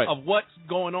issues That's right. of what's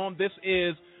going on, this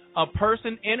is a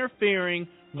person interfering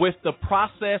with the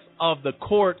process of the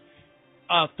court,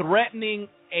 threatening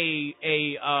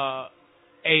a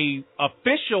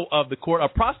official of the court. A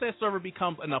process server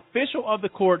becomes an official of the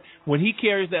court when he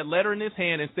carries that letter in his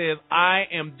hand and says, I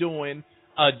am doing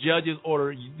a judge's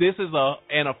order. This is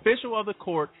an official of the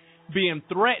court being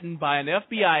threatened by an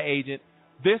FBI agent.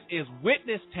 This is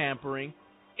witness tampering.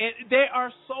 And there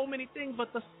are so many things,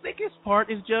 but the sickest part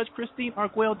is Judge Christine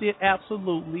Arguello did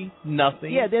absolutely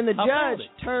nothing. Yeah, then the judge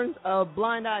turns a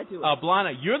blind eye to it. A blind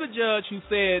eye. You're the judge who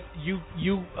said you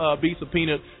be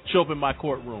subpoenaed, show up in my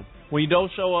courtroom. When you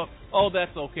don't show up, oh,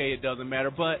 that's okay, it doesn't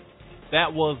matter. But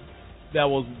that was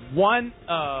one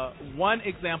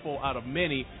example out of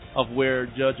many of where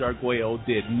Judge Arguello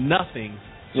did nothing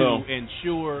to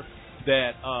ensure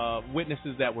that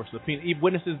witnesses that were subpoenaed,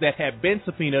 witnesses that had been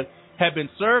subpoenaed, had been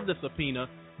served a subpoena,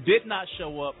 did not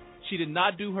show up. She did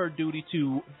not do her duty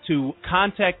to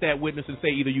contact that witness and say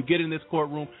either you get in this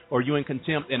courtroom or you in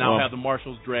contempt and I'll have the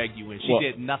marshals drag you in. She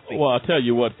did nothing. Well, I'll tell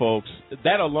you what, folks.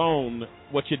 That alone,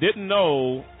 what you didn't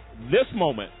know, this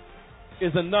moment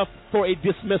is enough for a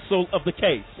dismissal of the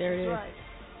case. There it is. Right.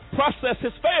 Process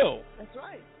has failed. That's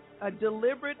right. A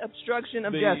deliberate obstruction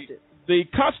of justice. The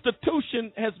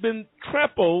Constitution has been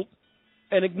trampled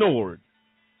and ignored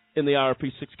in the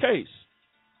IRP 6 case.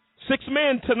 6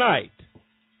 men tonight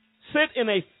sit in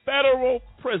a federal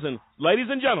prison. Ladies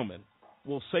and gentlemen,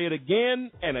 we'll say it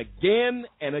again and again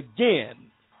and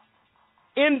again.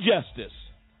 Injustice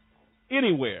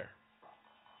anywhere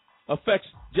affects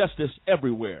justice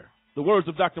everywhere. The words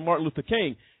of Dr. Martin Luther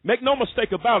King. Make no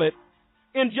mistake about it,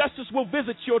 injustice will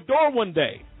visit your door one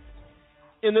day.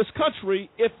 In this country,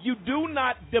 if you do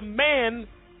not demand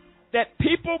that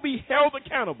people be held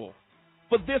accountable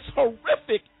for this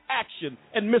horrific action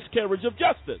and miscarriage of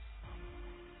justice.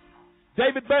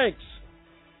 David Banks,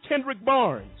 Kendrick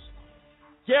Barnes,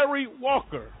 Gary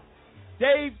Walker,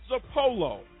 Dave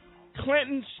Zappolo,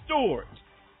 Clinton Stewart,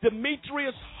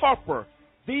 Demetrius Harper.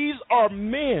 These are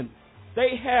men.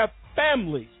 They have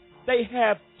families. They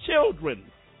have children.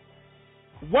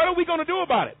 What are we going to do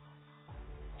about it?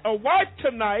 A wife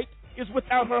tonight is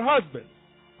without her husband.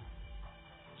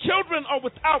 Children are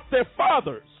without their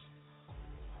fathers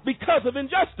because of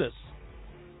injustice.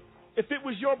 If it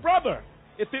was your brother,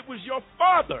 if it was your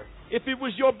father, if it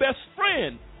was your best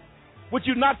friend, would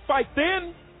you not fight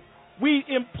then? We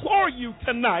implore you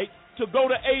tonight to go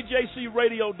to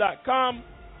ajcradio.com,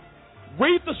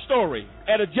 read the story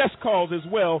at a Just Cause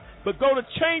as well, but go to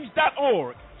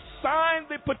change.org, sign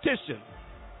the petition,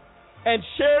 and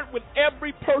share it with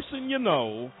every person you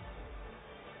know.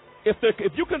 If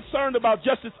you're concerned about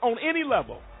justice on any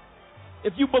level,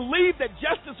 if you believe that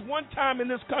justice one time in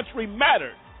this country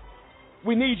mattered,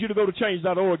 we need you to go to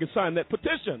change.org and sign that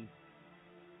petition.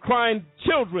 Crying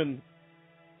children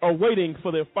are waiting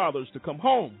for their fathers to come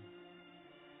home.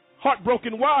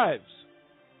 Heartbroken wives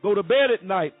go to bed at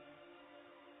night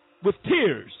with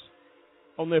tears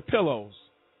on their pillows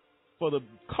for the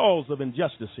cause of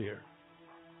injustice here.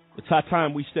 It's high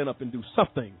time we stand up and do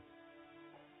something.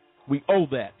 We owe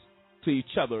that to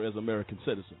each other as American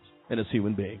citizens and as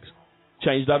human beings.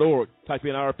 Change.org. Type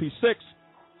in IRP6,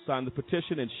 sign the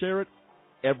petition, and share it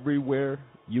everywhere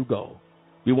you go.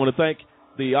 We want to thank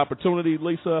the opportunity,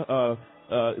 Lisa,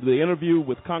 the interview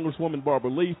with Congresswoman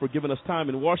Barbara Lee, for giving us time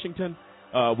in Washington.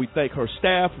 We thank her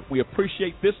staff. We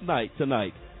appreciate this night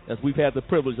tonight, as we've had the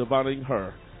privilege of honoring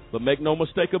her. But make no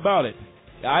mistake about it,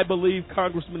 I believe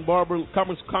Congresswoman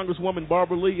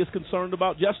Barbara Lee is concerned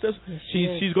about justice.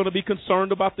 She's going to be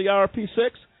concerned about the IRP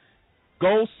 6.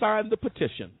 Go sign the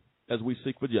petition as we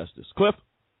seek for justice. Cliff?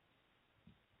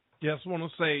 Yes, I want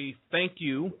to say thank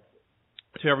you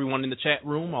to everyone in the chat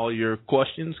room, all your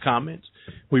questions, comments.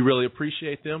 We really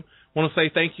appreciate them. I want to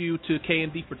say thank you to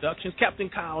K&D Productions, Captain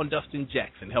Kyle and Dustin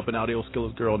Jackson, helping out Il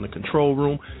Skiller's girl in the control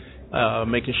room,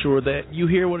 making sure that you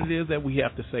hear what it is that we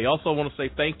have to say. Also, I want to say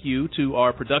thank you to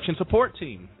our production support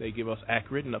team. They give us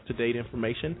accurate and up-to-date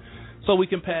information so we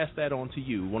can pass that on to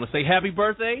you. I want to say happy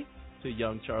birthday to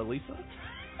young Charlisa,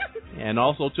 and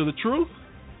also to the truth.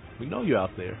 We know you're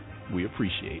out there. We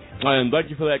appreciate it. And thank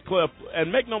you for that, Cliff.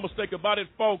 And make no mistake about it,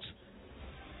 folks,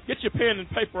 get your pen and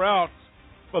paper out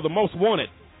for the most wanted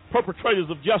perpetrators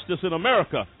of justice in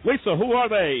America. Lisa, who are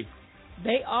they?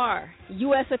 They are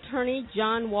U.S. Attorney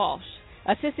John Walsh,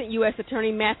 Assistant U.S.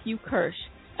 Attorney Matthew Kirsch,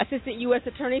 Assistant U.S.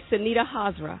 Attorney Sunita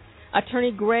Hazra,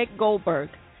 Attorney Greg Goldberg,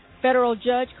 Federal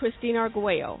Judge Christine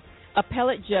Arguello,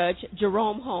 Appellate Judge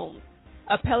Jerome Holmes,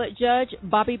 Appellate Judge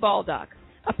Bobby Baldock,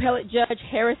 Appellate Judge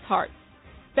Harris Hart,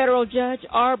 Federal Judge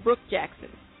R. Brooke Jackson,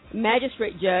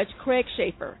 Magistrate Judge Craig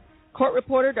Schaefer, Court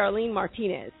Reporter Darlene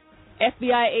Martinez,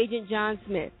 FBI Agent John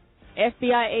Smith,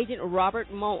 FBI Agent Robert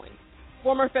Moen,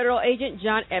 former Federal Agent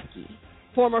John Epke,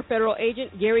 former Federal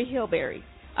Agent Gary Hilberry,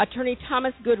 Attorney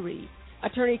Thomas Goodread,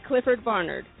 Attorney Clifford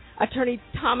Barnard, Attorney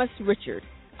Thomas Richard,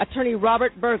 Attorney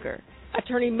Robert Berger,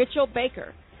 Attorney Mitchell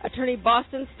Baker, Attorney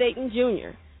Boston Staten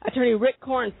Jr., Attorney Rick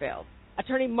Kornfeld,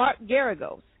 Attorney Mark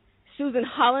Garagos, Susan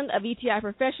Holland of ETI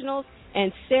Professionals,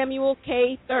 and Samuel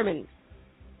K. Thurman.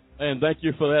 And thank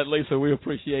you for that, Lisa. We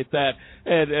appreciate that.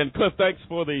 And Cliff, thanks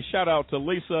for the shout-out to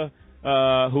Lisa,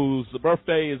 whose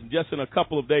birthday is just in a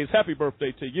couple of days. Happy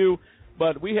birthday to you.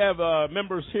 But we have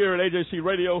members here at AJC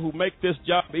Radio who make this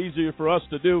job easier for us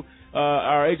to do.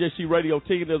 Our AJC Radio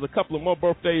team, there's a couple of more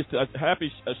birthdays.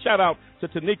 Shout-out to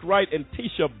Tanique Wright and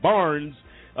Tisha Barnes,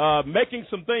 making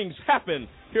some things happen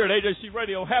here at AJC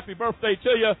Radio. Happy birthday to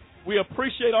you. We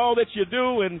appreciate all that you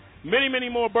do, and many, many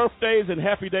more birthdays and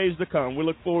happy days to come. We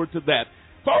look forward to that.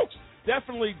 Folks,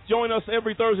 definitely join us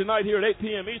every Thursday night here at 8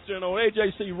 p.m. Eastern on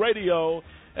AJC Radio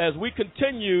as we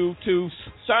continue to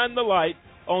shine the light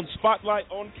on Spotlight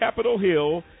on Capitol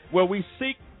Hill, where we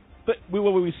seek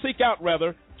out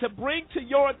to bring to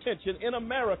your attention in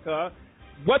America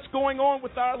what's going on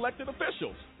with our elected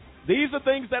officials. These are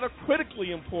things that are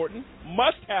critically important,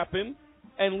 must happen,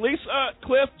 and Lisa,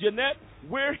 Cliff, Jeanette,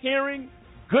 we're hearing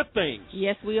good things.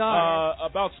 Yes, we are.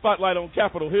 About Spotlight on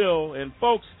Capitol Hill. And,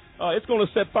 folks, it's going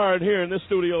to set fire in here in this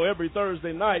studio every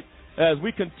Thursday night as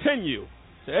we continue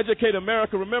to educate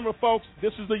America. Remember, folks,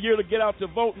 this is the year to get out to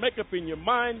vote. Make up in your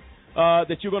mind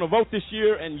that you're going to vote this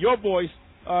year, and your voice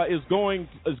is going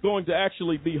to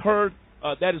actually be heard.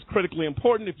 That is critically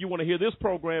important. If you want to hear this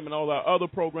program and all our other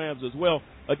programs as well,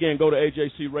 again, go to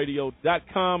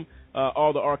ajcradio.com.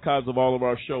 All the archives of all of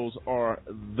our shows are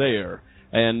there.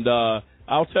 And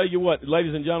I'll tell you what,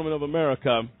 ladies and gentlemen of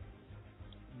America,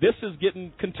 this is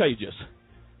getting contagious.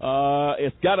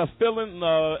 It's got a feeling,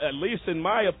 at least in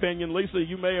my opinion, Lisa,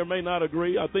 you may or may not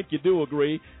agree. I think you do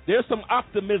agree. There's some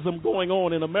optimism going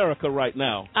on in America right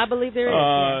now. I believe there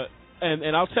is.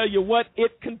 And I'll tell you what,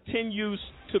 it continues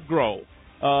to grow.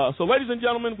 So, ladies and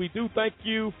gentlemen, we do thank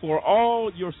you for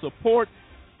all your support.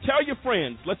 Tell your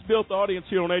friends. Let's build the audience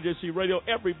here on AJC Radio.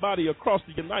 Everybody across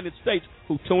the United States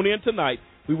who tune in tonight,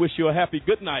 we wish you a happy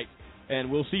good night. And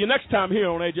we'll see you next time here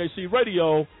on AJC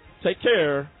Radio. Take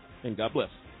care, and God bless.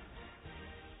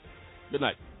 Good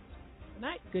night. Good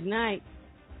night. Good night.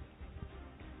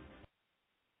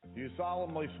 Do you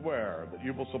solemnly swear that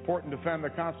you will support and defend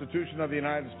the Constitution of the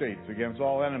United States against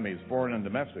all enemies, foreign and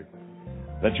domestic,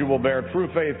 that you will bear true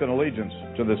faith and allegiance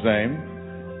to the same,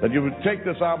 that you would take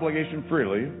this obligation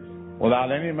freely,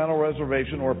 without any mental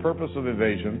reservation or purpose of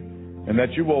evasion, and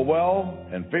that you will well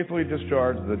and faithfully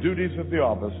discharge the duties of the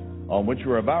office on which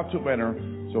you are about to enter,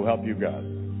 so help you God.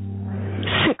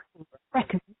 6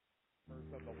 seconds.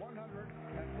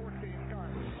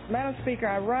 Madam Speaker,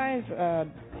 I rise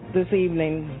this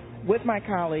evening with my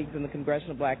colleagues in the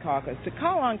Congressional Black Caucus to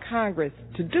call on Congress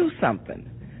to do something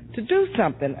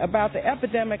about the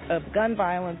epidemic of gun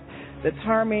violence that's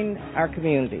harming our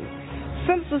community.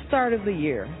 Since the start of the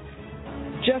year,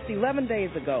 just 11 days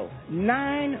ago,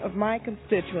 9 of my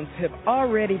constituents have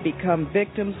already become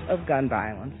victims of gun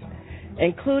violence,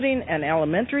 including an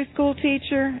elementary school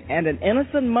teacher and an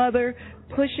innocent mother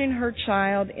pushing her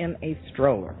child in a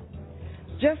stroller.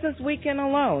 Just this weekend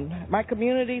alone, my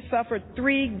community suffered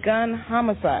 3 gun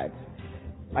homicides.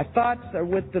 My thoughts are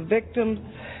with the victim's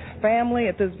family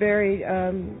at this very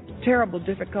terrible,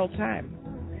 difficult time.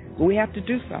 But we have to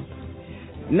do something.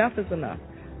 Enough is enough.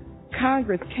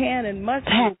 Congress can and must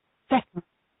do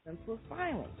senseless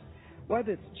violence,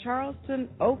 whether it's Charleston,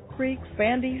 Oak Creek,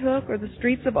 Sandy Hook, or the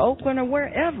streets of Oakland, or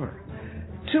wherever.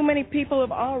 Too many people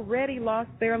have already lost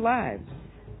their lives.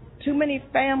 Too many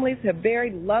families have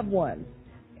buried loved ones,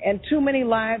 and too many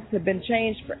lives have been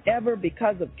changed forever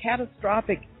because of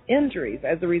catastrophic injuries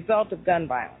as a result of gun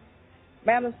violence.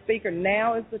 Madam Speaker,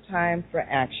 now is the time for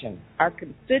action. Our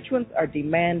constituents are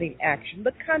demanding action.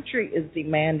 The country is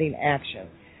demanding action.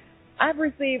 I've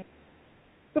received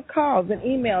some calls and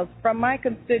emails from my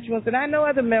constituents, and I know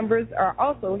other members are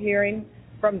also hearing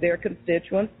from their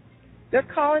constituents. They're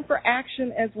calling for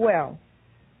action as well.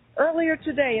 Earlier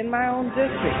today in my own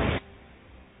district,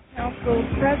 Council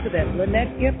President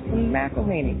Lynette Gibson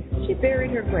McElhaney, she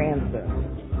buried her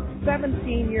grandson,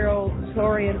 17-year-old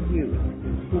Torian Hughes,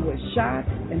 who was shot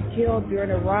and killed during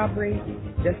a robbery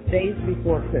just days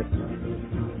before Christmas.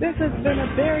 This has been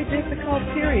a very difficult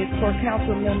period for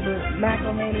Council Member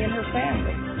McElhaney and her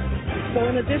family. So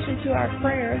in addition to our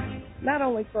prayers, not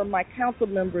only for my council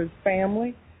member's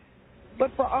family, but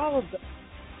for all of them,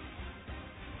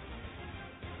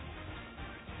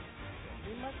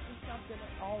 we must do something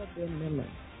in all of their memory.